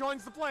before he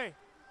rejoins the play.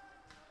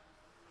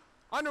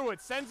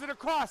 Underwood sends it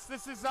across.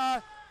 This is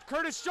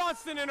Curtis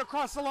Johnston in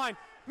across the line.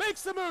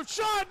 Makes the move.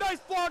 Shot. Nice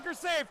blocker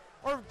save.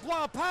 Or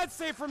pad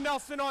save from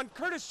Nelson on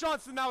Curtis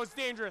Johnston. That was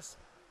dangerous.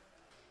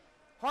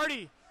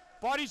 Hardy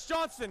bodies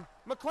Johnston.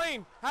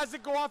 McLean has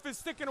it go off his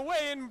stick and away,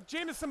 and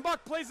Jamison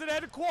Buck plays it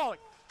ahead to Kowalik.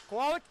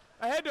 Kowalik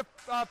ahead to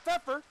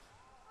Pfeffer.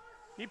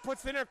 He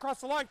puts it in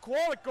across the line.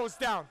 Kowalik goes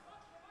down.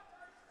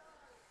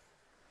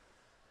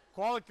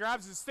 Kowalik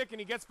grabs his stick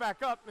and he gets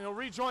back up, and he'll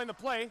rejoin the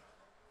play.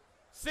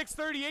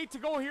 6:38 to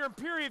go here in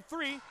period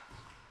 3.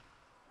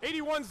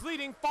 81's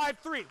leading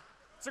 5-3.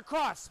 It's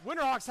across.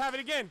 Winterhawks have it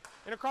again.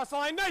 And across the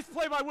line. Nice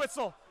play by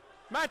Witzel.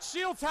 Matt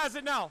Shields has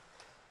it now.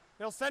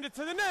 He'll send it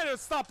to the net.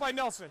 It's stopped by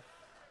Nelson.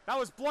 That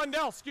was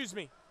Blundell, excuse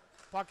me.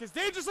 Puck is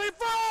dangerously in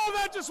front. Oh,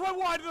 that just went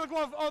wide to the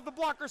glove of the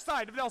blocker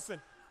side of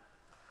Nelson.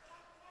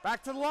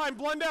 Back to the line,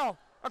 Blundell.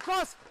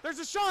 Across, there's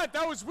a shot.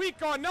 That was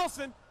weak on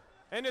Nelson.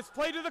 And it's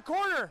played to the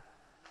corner.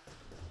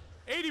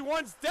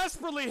 81's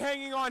desperately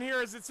hanging on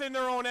here as it's in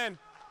their own end.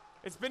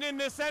 It's been in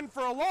this end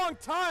for a long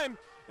time,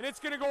 and it's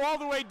going to go all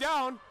the way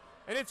down,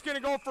 and it's going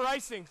to go for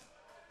icing.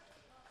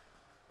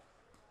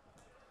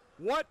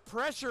 What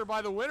pressure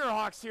by the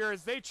Winterhawks here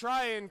as they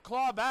try and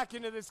claw back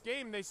into this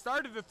game. They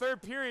started the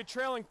third period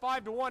trailing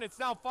 5-1. It's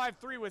now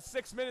 5-3 with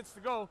 6 minutes to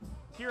go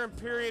here in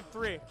period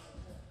 3.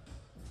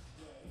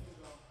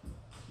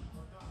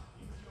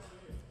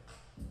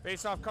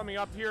 Face-off coming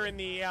up here in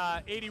the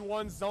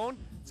 81 zone.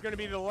 It's going to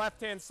be the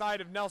left-hand side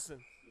of Nelson.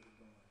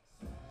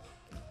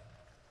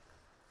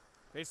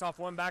 Face-off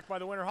one back by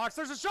the Winterhawks.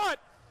 There's a shot!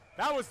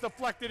 That was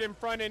deflected in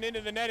front and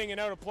into the netting and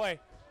out of play.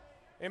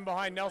 In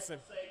behind Nelson.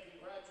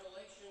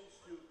 Congratulations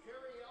to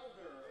Kerry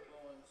Elder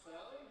of Owen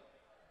Sound,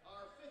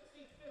 our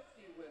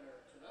 50-50 winner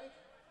tonight,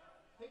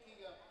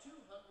 picking up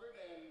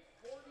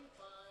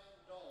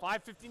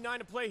 $245. 5:59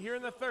 to play here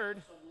in the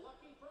third.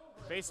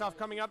 Face-off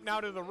coming up now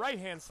to the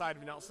right-hand side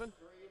of Nelson.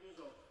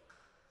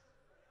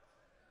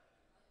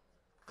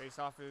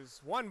 Face-off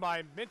is won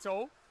by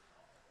Minto.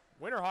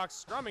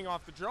 Winterhawks scrumming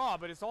off the draw,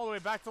 but it's all the way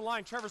back to the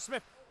line. Trevor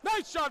Smith,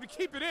 nice job to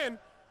keep it in.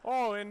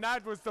 Oh, and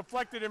that was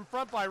deflected in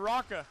front by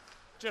Rocca.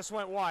 Just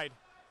went wide.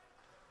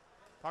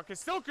 Puck is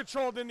still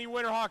controlled in the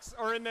Winterhawks,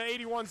 or in the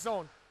 81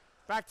 zone.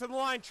 Back to the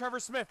line,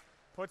 Trevor Smith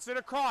puts it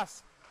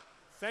across.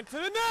 Sent to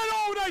the net.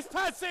 Oh, nice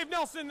pass save,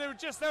 Nelson. They were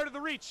just out of the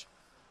reach.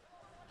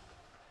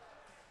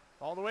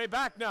 All the way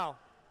back now.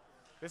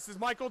 This is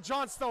Michael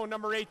Johnstone,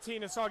 number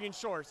 18 of Saugeen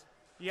Shores.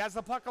 He has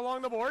the puck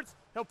along the boards.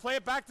 He'll play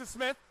it back to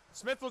Smith.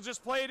 Smith will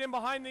just play it in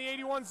behind the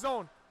 81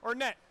 zone, or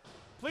net.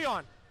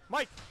 Pleon,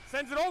 Mike,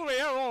 sends it all the way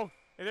out. Oh,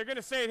 and they're going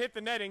to say it hit the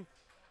netting.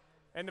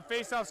 And the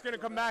faceoff's going to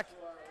come back.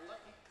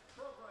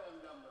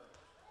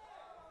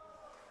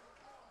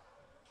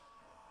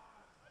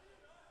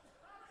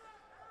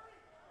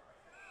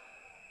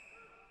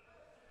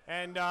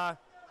 And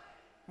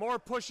more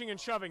pushing and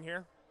shoving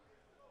here.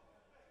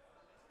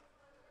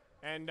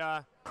 And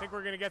I think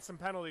we're going to get some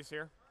penalties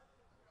here.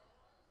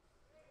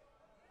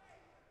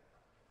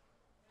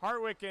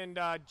 Hartwick and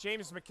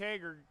James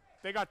McKaig,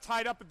 they got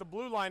tied up at the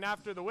blue line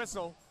after the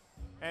whistle,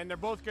 and they're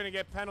both going to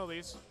get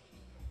penalties.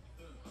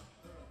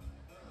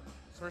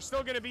 So we're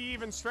still going to be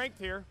even strength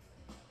here.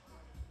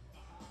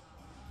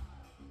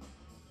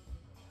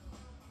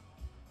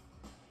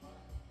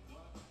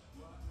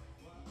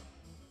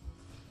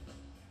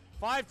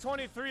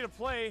 .5:23 to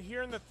play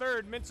here in the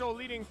third. Minto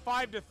leading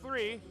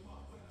 5-3.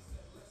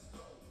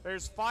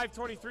 There's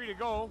 5:23 to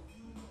go.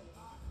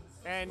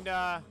 And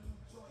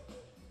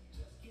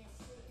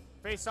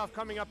face-off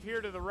coming up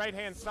here to the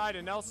right-hand side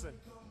of Nelson.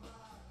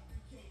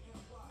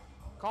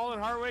 Colin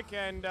Hartwick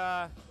and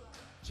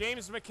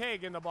James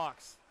McKaig in the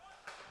box.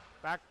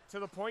 Back to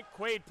the point.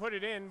 Quaid put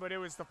it in, but it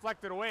was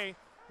deflected away.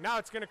 Now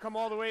it's going to come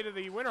all the way to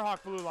the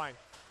Winterhawk blue line.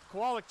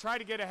 Kowalik tried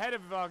to get ahead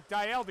of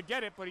Dial to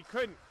get it, but he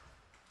couldn't.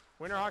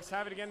 Winterhawks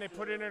have it again. They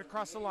put it in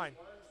across the line.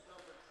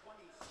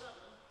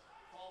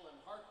 Colin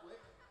Hartwick,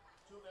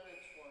 2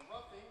 minutes for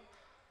roughing.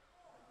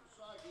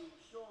 Saugeen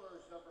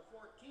Shores, number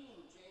 14,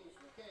 James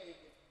McKaig,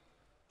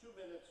 2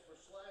 minutes for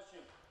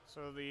slashing.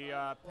 So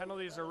the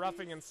penalties are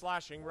roughing and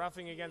slashing.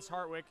 Roughing against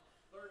Hartwick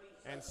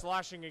and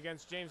slashing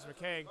against James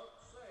McKaig.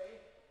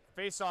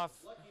 Face-off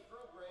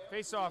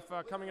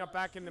coming up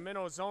back in the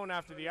Minto zone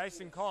after the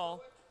icing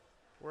call.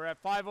 We're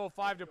at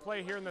 5:05 to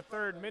play here in the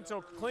third.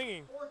 Minto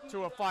clinging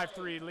to a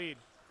 5-3 lead.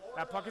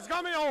 That puck is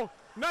coming. Oh,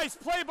 nice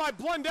play by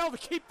Blundell to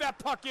keep that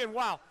puck in.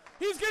 Wow.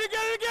 He's going to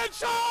get it again.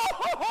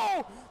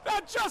 Oh,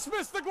 that just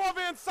missed the glove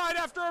hand side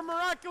after a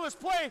miraculous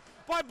play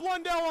by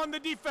Blundell on the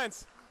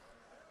defense.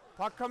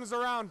 Puck comes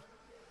around.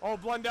 Oh,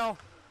 Blundell,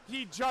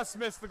 he just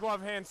missed the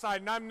glove hand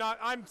side, and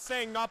I'm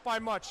saying not by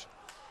much.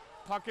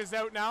 Puck is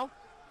out now.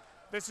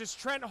 This is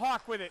Trent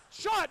Hawk with it.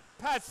 Shot!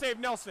 Pad save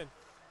Nelson.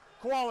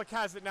 Kowalik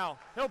has it now.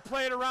 He'll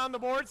play it around the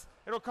boards.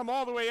 It'll come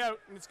all the way out,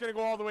 and it's going to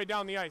go all the way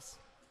down the ice.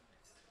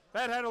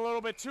 That had a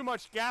little bit too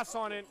much gas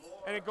on it,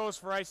 and it goes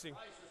for icing.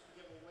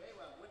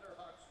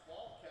 Winterhawks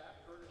ball cap,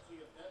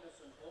 courtesy of Dennis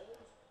and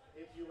Holmes.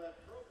 If you have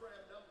program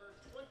number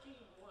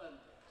 21,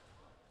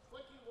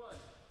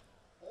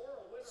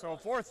 so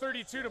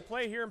 4:32 to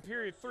play here in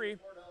period 3.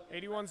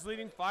 81's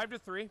leading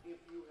 5-3. if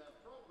you have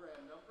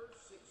program number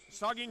 60,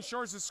 Saugeen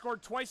Shores has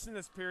scored twice in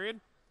this period.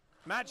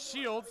 Matt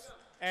Shields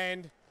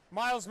and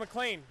Miles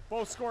McLean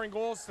both scoring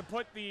goals to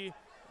put the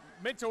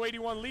Minto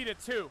 81 lead at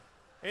 2.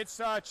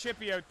 It's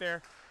chippy out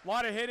there. A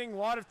lot of hitting, a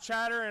lot of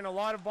chatter, and a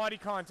lot of body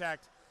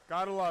contact.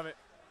 Gotta love it.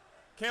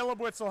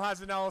 Caleb Witzel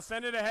has it now. He'll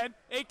send it ahead.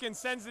 Aiken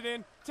sends it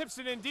in, tips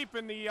it in deep,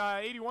 and the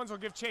 81s will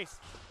give chase.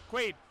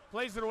 Quaid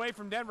plays it away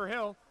from Denver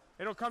Hill.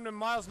 It'll come to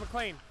Miles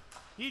McLean.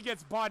 He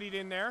gets bodied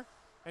in there,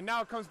 and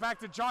now it comes back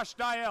to Josh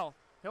Dial.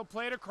 He'll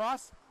play it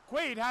across.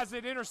 Quaid has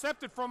it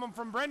intercepted from him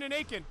from Brendan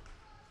Aiken.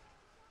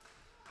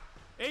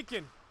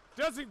 Aiken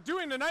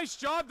doing a nice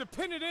job to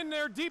pin it in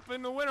there deep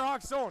in the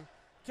Winterhawks zone.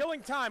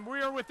 Killing time.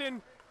 We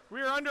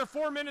are under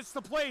 4 minutes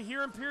to play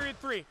here in period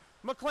 3.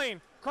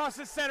 McLean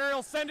crosses center.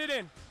 He'll send it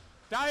in.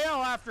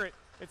 Dial after it.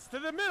 It's to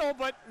the middle,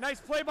 but nice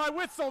play by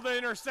Witzel to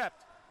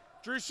intercept.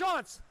 Drew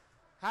Shantz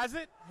has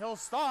it. He'll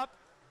stop,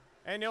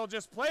 and he'll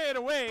just play it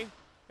away,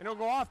 and it'll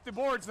go off the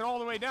boards and all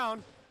the way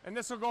down, and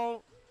this will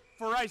go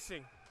for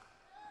icing.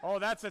 Oh,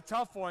 that's a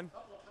tough one.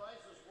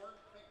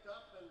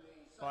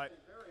 But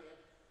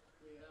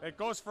it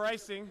goes for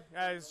icing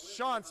as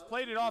Shantz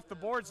played it off the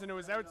boards, and it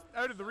was out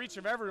of the reach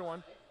of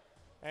everyone.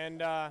 And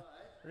we're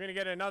going to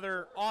get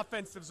another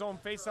offensive zone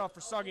faceoff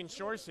for Saugeen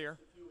Shores here.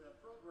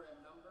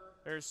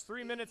 There's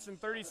 3 minutes and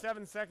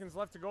 37 seconds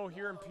left to go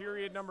here in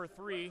period number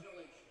 3.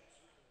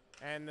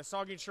 And the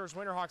Saugeen Shores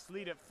Winterhawks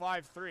lead at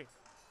 5-3.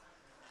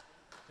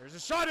 There's a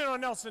shot in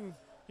on Nelson.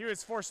 He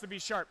was forced to be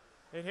sharp.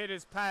 It hit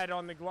his pad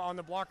on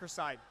the blocker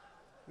side.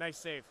 Nice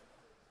save.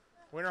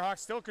 Winterhawks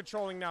still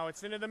controlling now.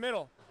 It's into the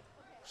middle.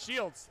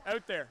 Shields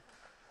out there.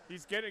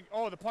 He's getting,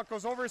 oh, the puck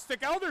goes over his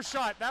stick. Elder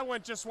shot. That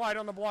went just wide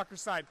on the blocker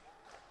side.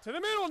 To the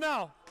middle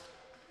now.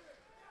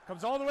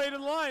 Comes all the way to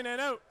the line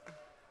and out.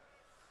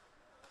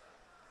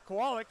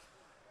 Kowalik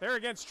there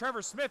against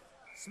Trevor Smith.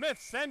 Smith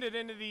send it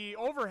into the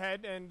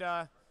overhead, and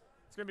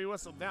it's going to be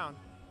whistled down.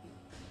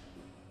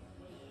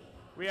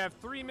 We have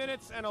 3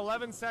 minutes and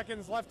 11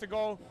 seconds left to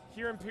go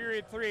here in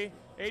period 3.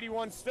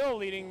 81 still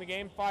leading the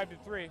game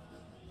 5-3.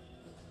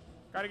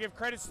 Got to give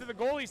credits to the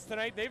goalies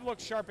tonight. They've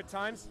looked sharp at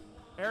times.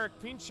 Eric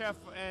Pinchef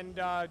and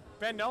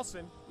Ben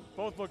Nelson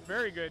both look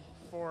very good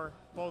for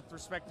both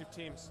respective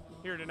teams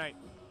here tonight.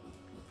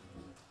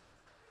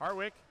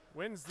 Hartwick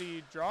wins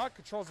the draw,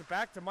 controls it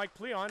back to Mike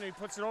Pleon, and he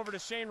puts it over to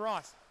Shane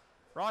Ross.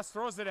 Ross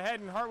throws it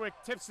ahead, and Hartwick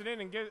tips it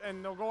in,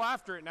 and they'll go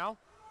after it now.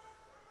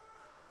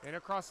 And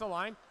across the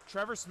line,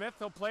 Trevor Smith,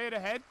 he'll play it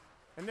ahead,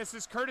 and this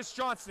is Curtis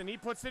Johnson. He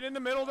puts it in the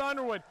middle to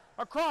Underwood.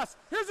 Across,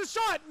 here's a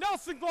shot!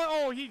 Nelson,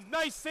 oh,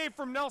 nice save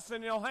from Nelson,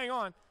 and he'll hang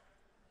on.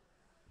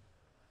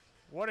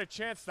 What a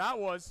chance that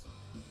was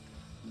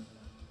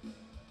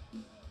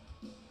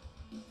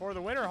for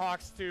the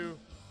Winterhawks to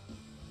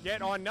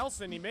get on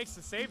Nelson. He makes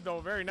the save, though,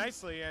 very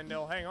nicely, and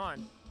they'll hang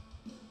on.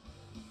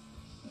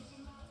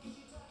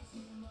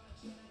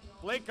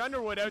 Blake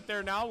Underwood out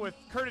there now with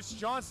Curtis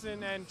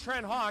Johnson and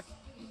Trent Hawk,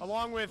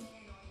 along with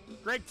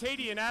Greg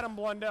Tatey and Adam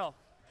Blundell.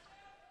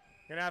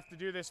 Gonna have to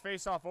do this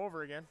face-off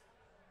over again.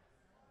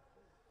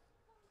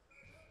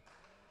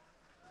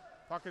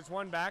 Puck is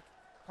won back.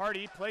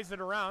 Hardy plays it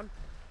around.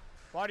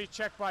 Body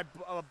check by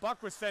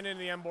Buck was sent into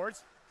the end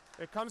boards.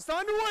 It comes to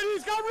Underwood.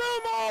 He's got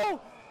room.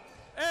 Oh!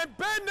 And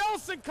Ben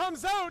Nelson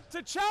comes out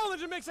to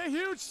challenge and makes a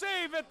huge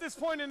save at this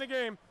point in the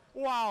game.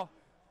 Wow.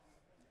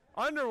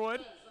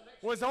 Underwood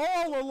was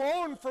all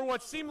alone for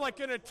what seemed like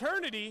an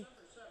eternity,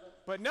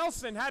 but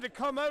Nelson had to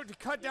come out to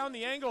cut down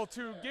the angle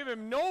to give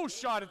him no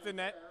shot at the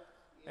net,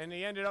 and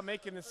he ended up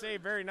making the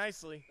save very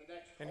nicely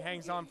and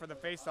hangs on for the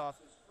faceoff.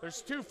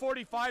 There's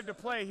 2:45 to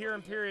play here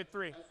in period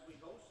 3.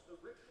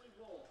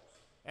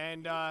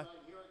 And I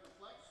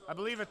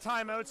believe a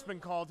timeout's been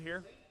called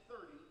here.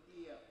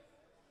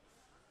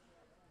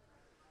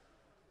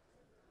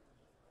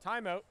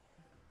 Timeout.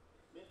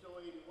 Minto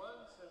 81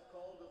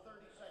 called the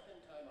 30-second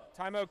timeout.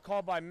 Timeout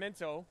called by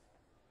Minto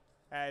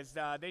as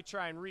they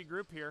try and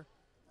regroup here.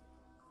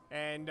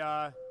 And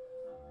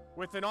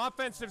with an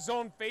offensive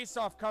zone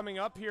faceoff coming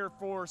up here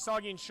for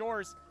Saugeen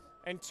Shores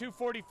and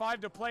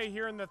 2:45 to play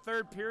here in the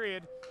third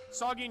period,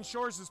 Saugeen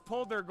Shores has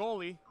pulled their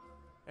goalie,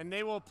 and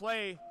they will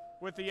play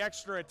with the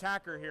extra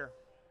attacker here.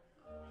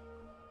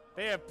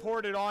 They have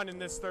poured it on in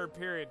this third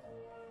period.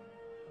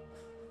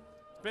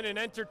 It's been an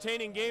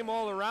entertaining game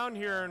all around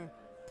here in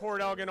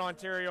Port Elgin,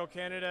 Ontario,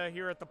 Canada,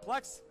 here at the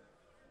Plex.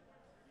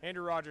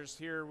 Andrew Rogers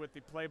here with the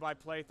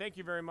play-by-play. Thank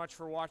you very much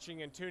for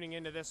watching and tuning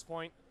into this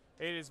point.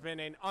 It has been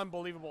an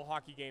unbelievable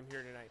hockey game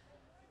here tonight.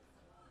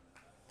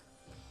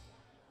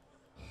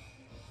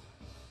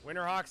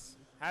 Winterhawks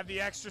have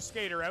the extra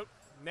skater out.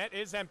 Net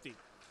is empty.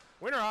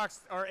 Winterhawks,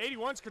 or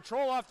 81's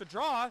control off the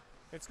draw.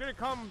 It's going to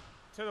come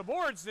to the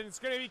boards, and it's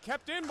going to be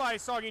kept in by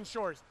Saugeen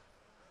Shores.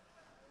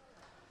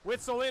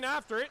 Witzel in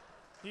after it.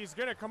 He's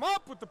going to come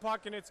up with the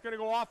puck, and it's going to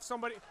go off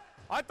somebody.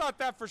 I thought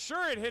that for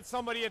sure it hit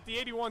somebody at the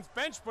 81's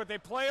bench, but they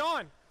play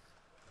on.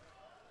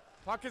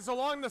 Puck is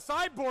along the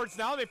sideboards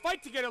now. They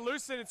fight to get it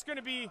loose, and it's going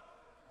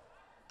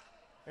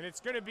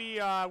to be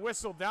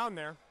whistled down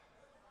there.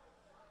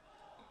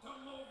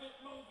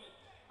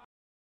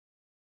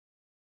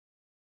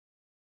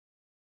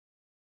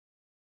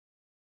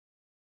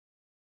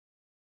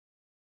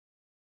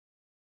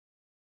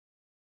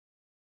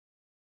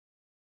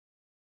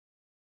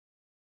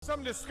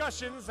 Some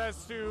discussions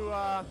as to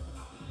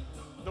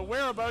the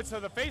whereabouts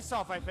of the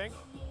faceoff, I think,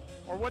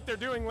 or what they're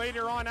doing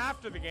later on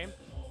after the game.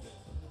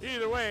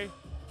 Either way,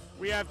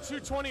 we have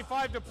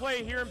 2:25 to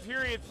play here in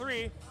period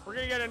 3. We're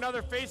going to get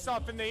another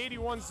faceoff in the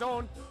 81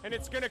 zone, and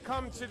it's going to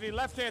come to the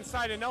left-hand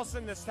side of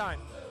Nelson this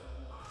time.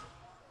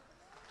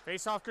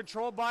 Faceoff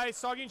controlled by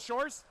Saugeen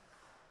Shores.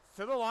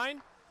 To the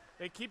line.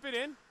 They keep it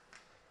in.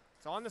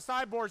 It's on the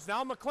sideboards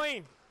now.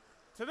 McLean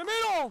To the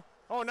middle.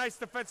 Oh, nice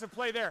defensive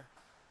play there.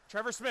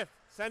 Trevor Smith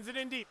sends it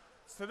in deep.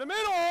 It's to the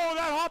middle. Oh,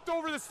 that hopped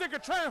over the stick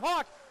of Trent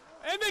Hawk.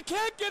 And they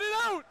can't get it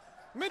out.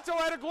 Minto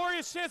had a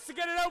glorious chance to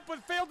get it out,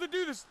 but failed to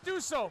do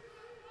so.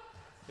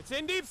 It's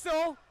in deep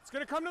still. It's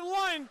going to come to the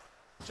line.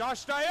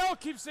 Josh Dial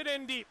keeps it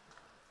in deep.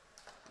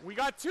 We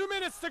got 2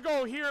 minutes to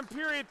go here in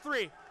period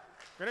 3.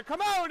 Going to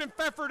come out, and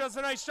Pfeffer does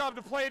a nice job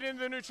to play it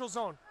into the neutral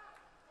zone.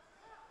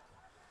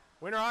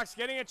 Winterhawks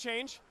getting a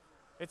change.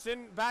 It's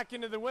back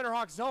into the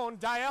Winterhawks zone.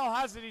 Dial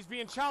has it. He's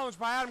being challenged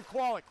by Adam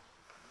Kowalik.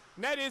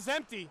 Net is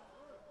empty.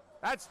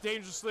 That's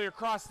dangerously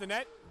across the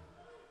net.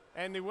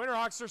 And the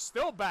Winterhawks are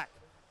still back.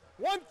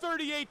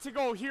 1:38 to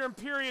go here in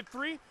period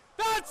 3.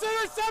 That's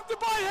intercepted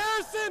by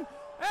Harrison,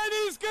 and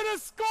he's going to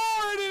score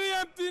into the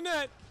empty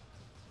net.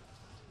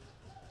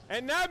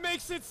 And that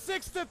makes it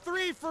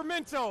 6-3 for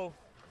Minto.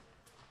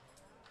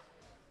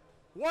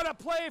 What a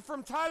play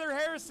from Tyler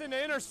Harrison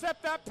to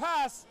intercept that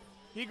pass.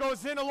 He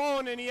goes in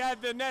alone, and he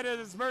had the net at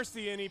his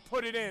mercy, and he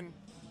put it in.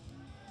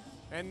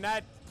 And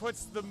that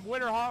puts the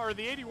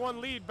the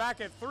 81 lead back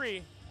at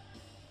 3.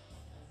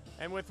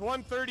 And with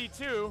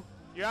 1:32,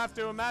 you have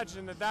to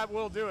imagine that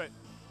will do it.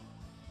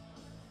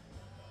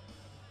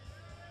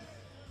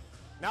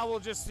 Now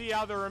we'll just see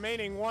how the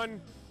remaining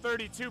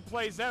 1:32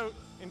 plays out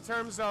in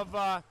terms of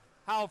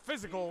how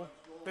physical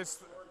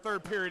this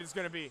third period is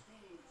going to be.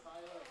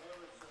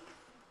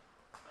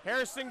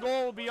 Harrison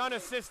goal will be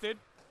unassisted.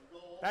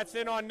 That's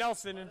in on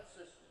Nelson,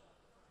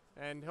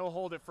 and he'll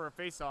hold it for a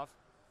face-off.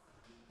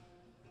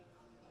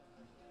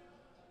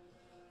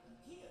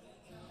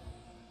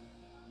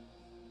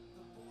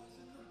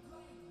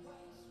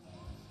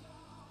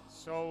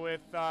 So with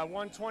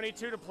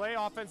 1:22 to play,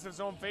 offensive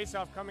zone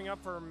face-off coming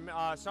up for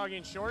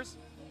Saugeen Shores.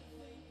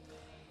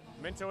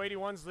 Minto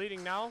 81's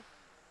leading now,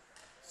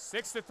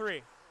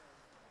 6-3.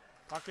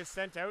 Puck is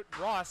sent out.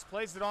 Ross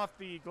plays it off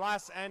the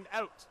glass and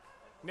out.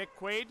 Nick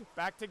Quaid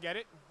back to get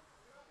it.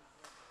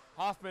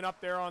 Hoffman up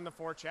there on the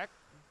forecheck.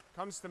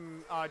 Comes to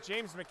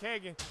James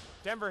McKegg.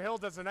 Denver Hill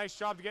does a nice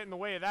job to get in the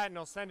way of that, and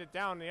he'll send it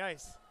down the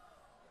ice.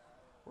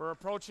 We're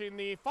approaching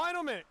the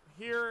final minute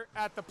here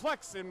at the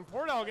Plex in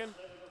Port Elgin.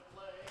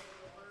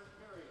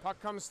 Puck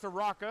comes to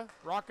Rocca.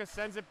 Rocca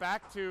sends it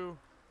back to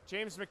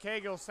James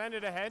McKegg. He'll send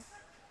it ahead.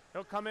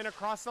 He'll come in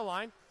across the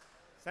line.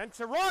 Sent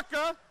to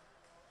Rocca.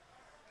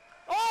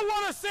 Oh,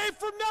 what a save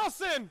from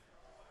Nelson!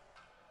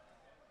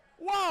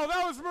 Wow,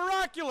 that was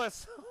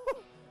miraculous.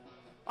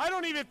 I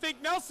don't even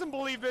think Nelson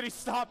believed that he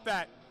stopped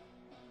that.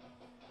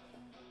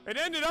 It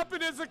ended up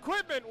in his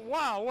equipment.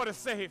 Wow, what a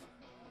save.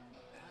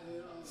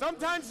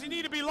 Sometimes you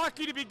need to be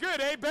lucky to be good,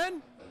 eh,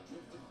 Ben?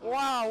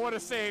 Wow, what a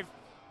save.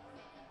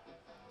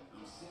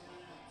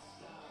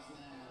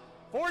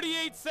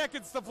 48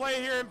 seconds to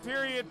play here in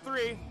period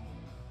 3.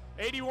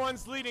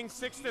 81's leading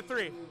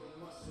 6-3.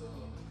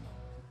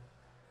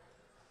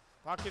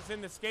 Puck is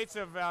in the skates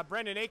of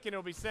Brendan Aiken.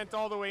 He'll be sent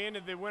all the way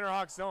into the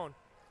Winterhawks zone.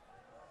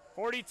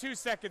 42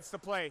 seconds to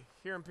play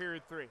here in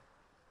period 3.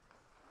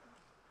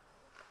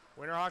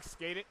 Winterhawks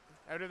skate it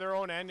out of their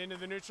own end into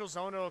the neutral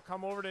zone. It'll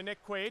come over to Nick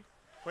Quaid.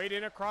 Quaid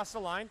in across the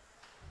line.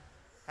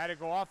 Had to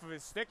go off of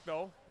his stick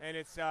though, and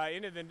it's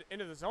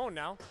into the zone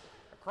now.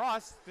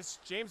 Across, this is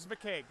James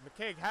McKegg.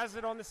 McKegg has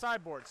it on the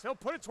sideboards. He'll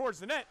put it towards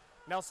the net.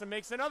 Nelson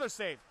makes another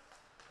save.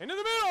 Into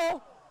the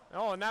middle.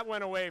 Oh, and that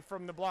went away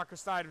from the blocker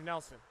side of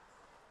Nelson.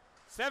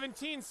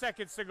 17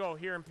 seconds to go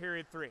here in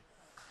period 3.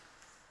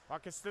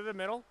 Puck is to the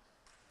middle.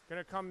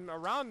 Going to come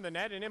around the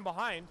net and in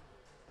behind.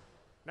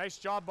 Nice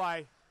job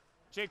by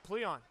Jake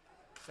Pleon.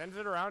 Sends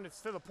it around. It's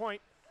to the point.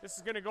 This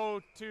is going to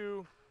go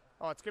to...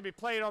 Oh, it's going to be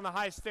played on the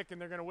high stick, and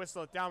they're going to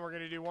whistle it down. We're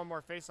going to do one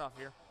more face-off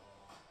here.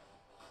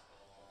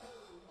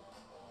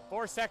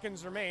 4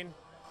 seconds remain,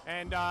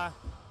 and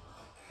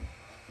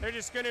they're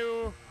just going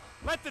to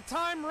let the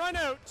time run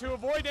out to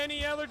avoid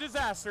any other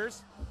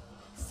disasters.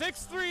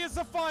 6-3 is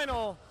the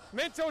final.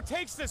 Minto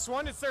takes this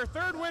one. It's their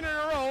third win in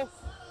a row.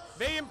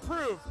 They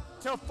improve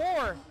to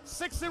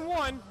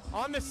 4-6-1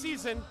 on the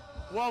season.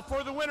 Well,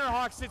 for the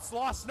Winterhawks, it's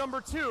loss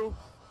number 2.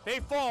 They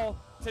fall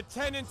to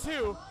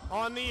 10-2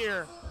 on the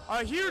year.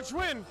 A huge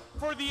win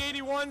for the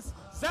 81s.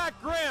 Zach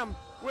Graham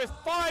with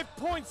 5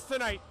 points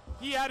tonight.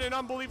 He had an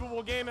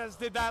unbelievable game, as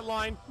did that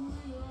line.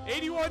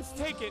 81s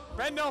take it.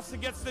 Ben Nelson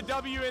gets the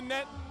W in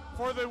net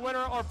for the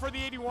winner, or for the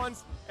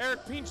 81s. Eric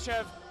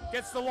Pinchev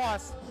gets the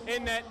loss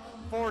in net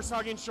for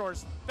Saugeen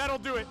Shores. That'll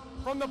do it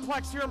from the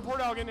Plex here in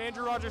Port Elgin.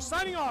 Andrew Rogers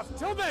signing off.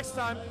 Till next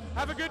time,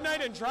 have a good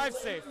night and drive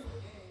safe.